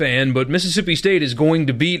Miss fan, but Mississippi State is going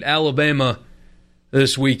to beat Alabama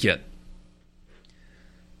this weekend.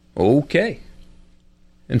 Okay.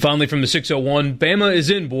 And finally from the 601, Bama is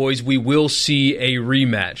in, boys. We will see a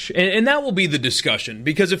rematch. And that will be the discussion,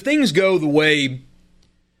 because if things go the way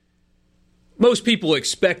most people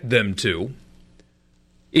expect them to,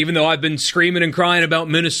 even though I've been screaming and crying about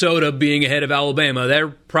Minnesota being ahead of Alabama, they're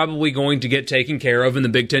probably going to get taken care of in the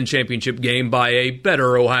Big Ten Championship game by a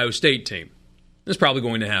better Ohio State team. That's probably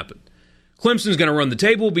going to happen. Clemson's going to run the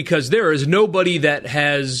table because there is nobody that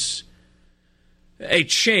has a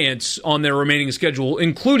chance on their remaining schedule,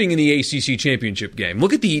 including in the ACC Championship game.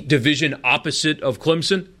 Look at the division opposite of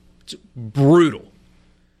Clemson. It's brutal.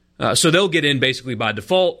 So they'll get in basically by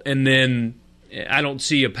default, and then I don't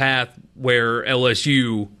see a path where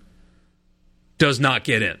LSU does not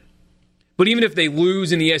get in. But even if they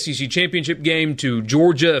lose in the SEC Championship game to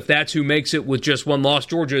Georgia, if that's who makes it with just one loss,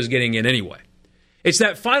 Georgia is getting in anyway. It's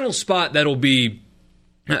that final spot that'll be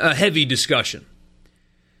a heavy discussion.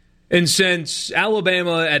 And since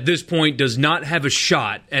Alabama at this point does not have a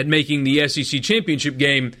shot at making the SEC Championship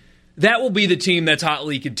game, that will be the team that's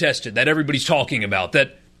hotly contested, that everybody's talking about,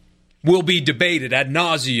 that will be debated ad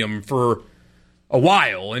nauseum for a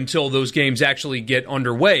while until those games actually get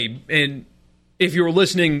underway. And if you were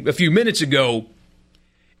listening a few minutes ago,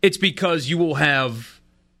 it's because you will have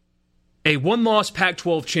a one-loss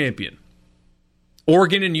Pac-12 champion.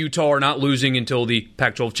 Oregon and Utah are not losing until the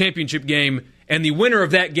Pac-12 championship game, and the winner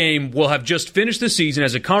of that game will have just finished the season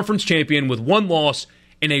as a conference champion with one loss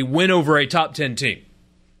and a win over a top 10 team.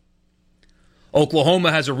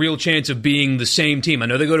 Oklahoma has a real chance of being the same team. I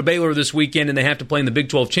know they go to Baylor this weekend and they have to play in the Big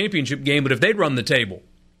 12 championship game, but if they'd run the table,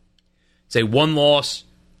 it's a one-loss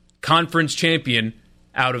conference champion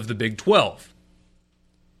out of the Big 12.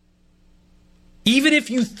 Even if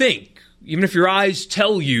your eyes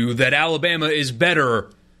tell you that Alabama is better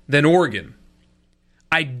than Oregon,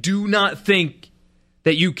 I do not think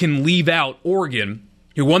that you can leave out Oregon,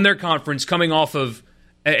 who won their conference coming off of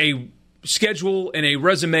a schedule and a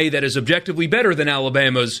resume that is objectively better than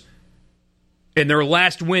Alabama's, and their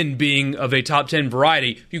last win being of a top 10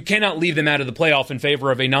 variety. You cannot leave them out of the playoff in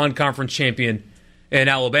favor of a non-conference champion in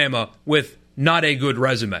Alabama with not a good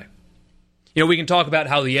resume. You know, we can talk about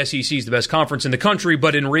how the SEC is the best conference in the country,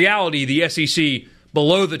 but in reality, the SEC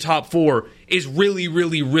below the top 4 is really,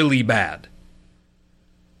 really, really bad.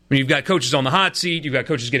 I mean, you've got coaches on the hot seat, you've got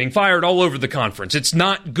coaches getting fired all over the conference. It's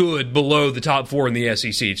not good below the top 4 in the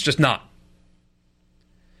SEC. It's just not.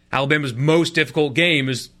 Alabama's most difficult game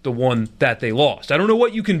is the one that they lost. I don't know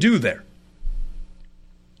what you can do there.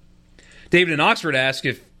 David in Oxford asked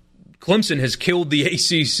if Clemson has killed the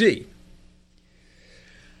ACC.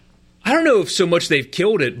 I don't know if so much they've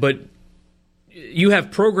killed it, but you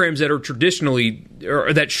have programs that are traditionally,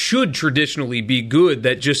 or that should traditionally be good,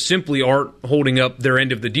 that just simply aren't holding up their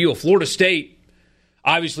end of the deal. Florida State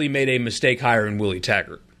obviously made a mistake hiring Willie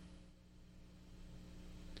Taggart.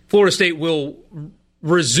 Florida State will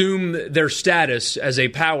resume their status as a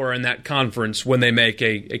power in that conference when they make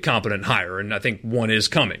a competent hire, and I think one is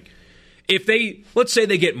coming. If they, let's say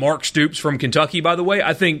they get Mark Stoops from Kentucky, by the way,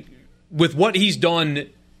 I think with what he's done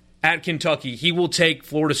at Kentucky, he will take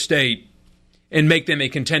Florida State and make them a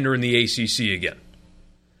contender in the ACC again.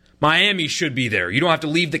 Miami should be there. You don't have to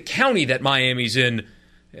leave the county that Miami's in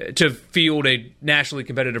to field a nationally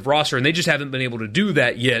competitive roster, and they just haven't been able to do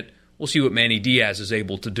that yet. We'll see what Manny Diaz is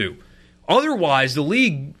able to do. Otherwise, the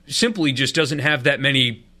league simply just doesn't have that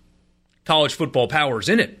many college football powers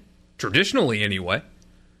in it, traditionally anyway.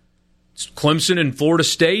 It's Clemson and Florida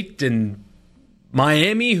State and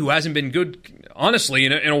Miami, who hasn't been good, honestly,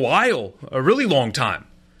 in a while, a really long time.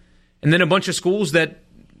 And then a bunch of schools that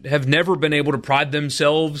have never been able to pride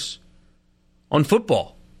themselves on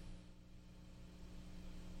football.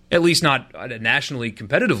 At least not at a nationally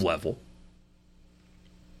competitive level.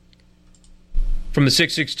 From the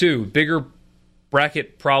 662, bigger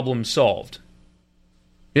bracket problem solved.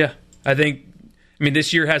 Yeah, I mean,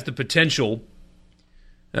 this year has the potential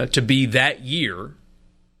to be that year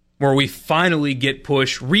where we finally get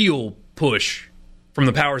real push from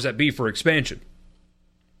the powers that be for expansion.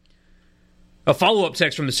 A follow-up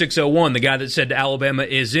text from the 601, the guy that said Alabama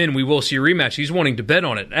is in, we will see a rematch. He's wanting to bet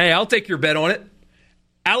on it. Hey, I'll take your bet on it.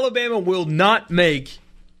 Alabama will not make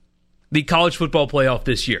the college football playoff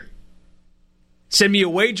this year. Send me a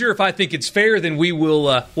wager. If I think it's fair, then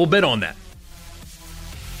we'll bet on that.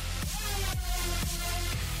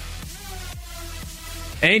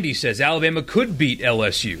 Andy says Alabama could beat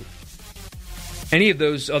LSU. Any of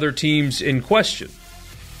those other teams in question?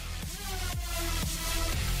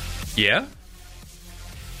 Yeah,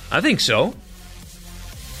 I think so.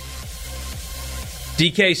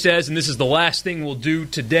 DK says, and this is the last thing we'll do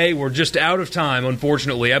today, we're just out of time,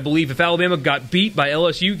 unfortunately. I believe if Alabama got beat by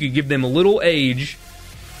LSU, you could give them a little age.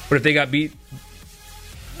 But if they got beat,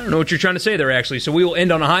 I don't know what you're trying to say there, actually. So we will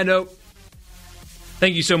end on a high note.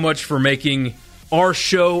 Thank you so much for making our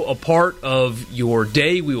show a part of your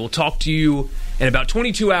day. We will talk to you in about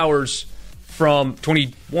 21 hours from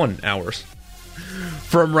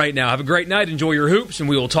right now. Have a great night. Enjoy your hoops, and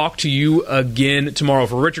we will talk to you again tomorrow.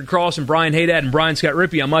 For Richard Cross and Brian Haydad and Brian Scott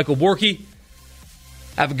Rippey, I'm Michael Borky.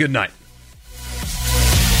 Have a good night.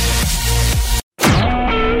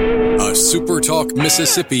 A SuperTalk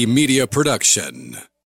Mississippi media production.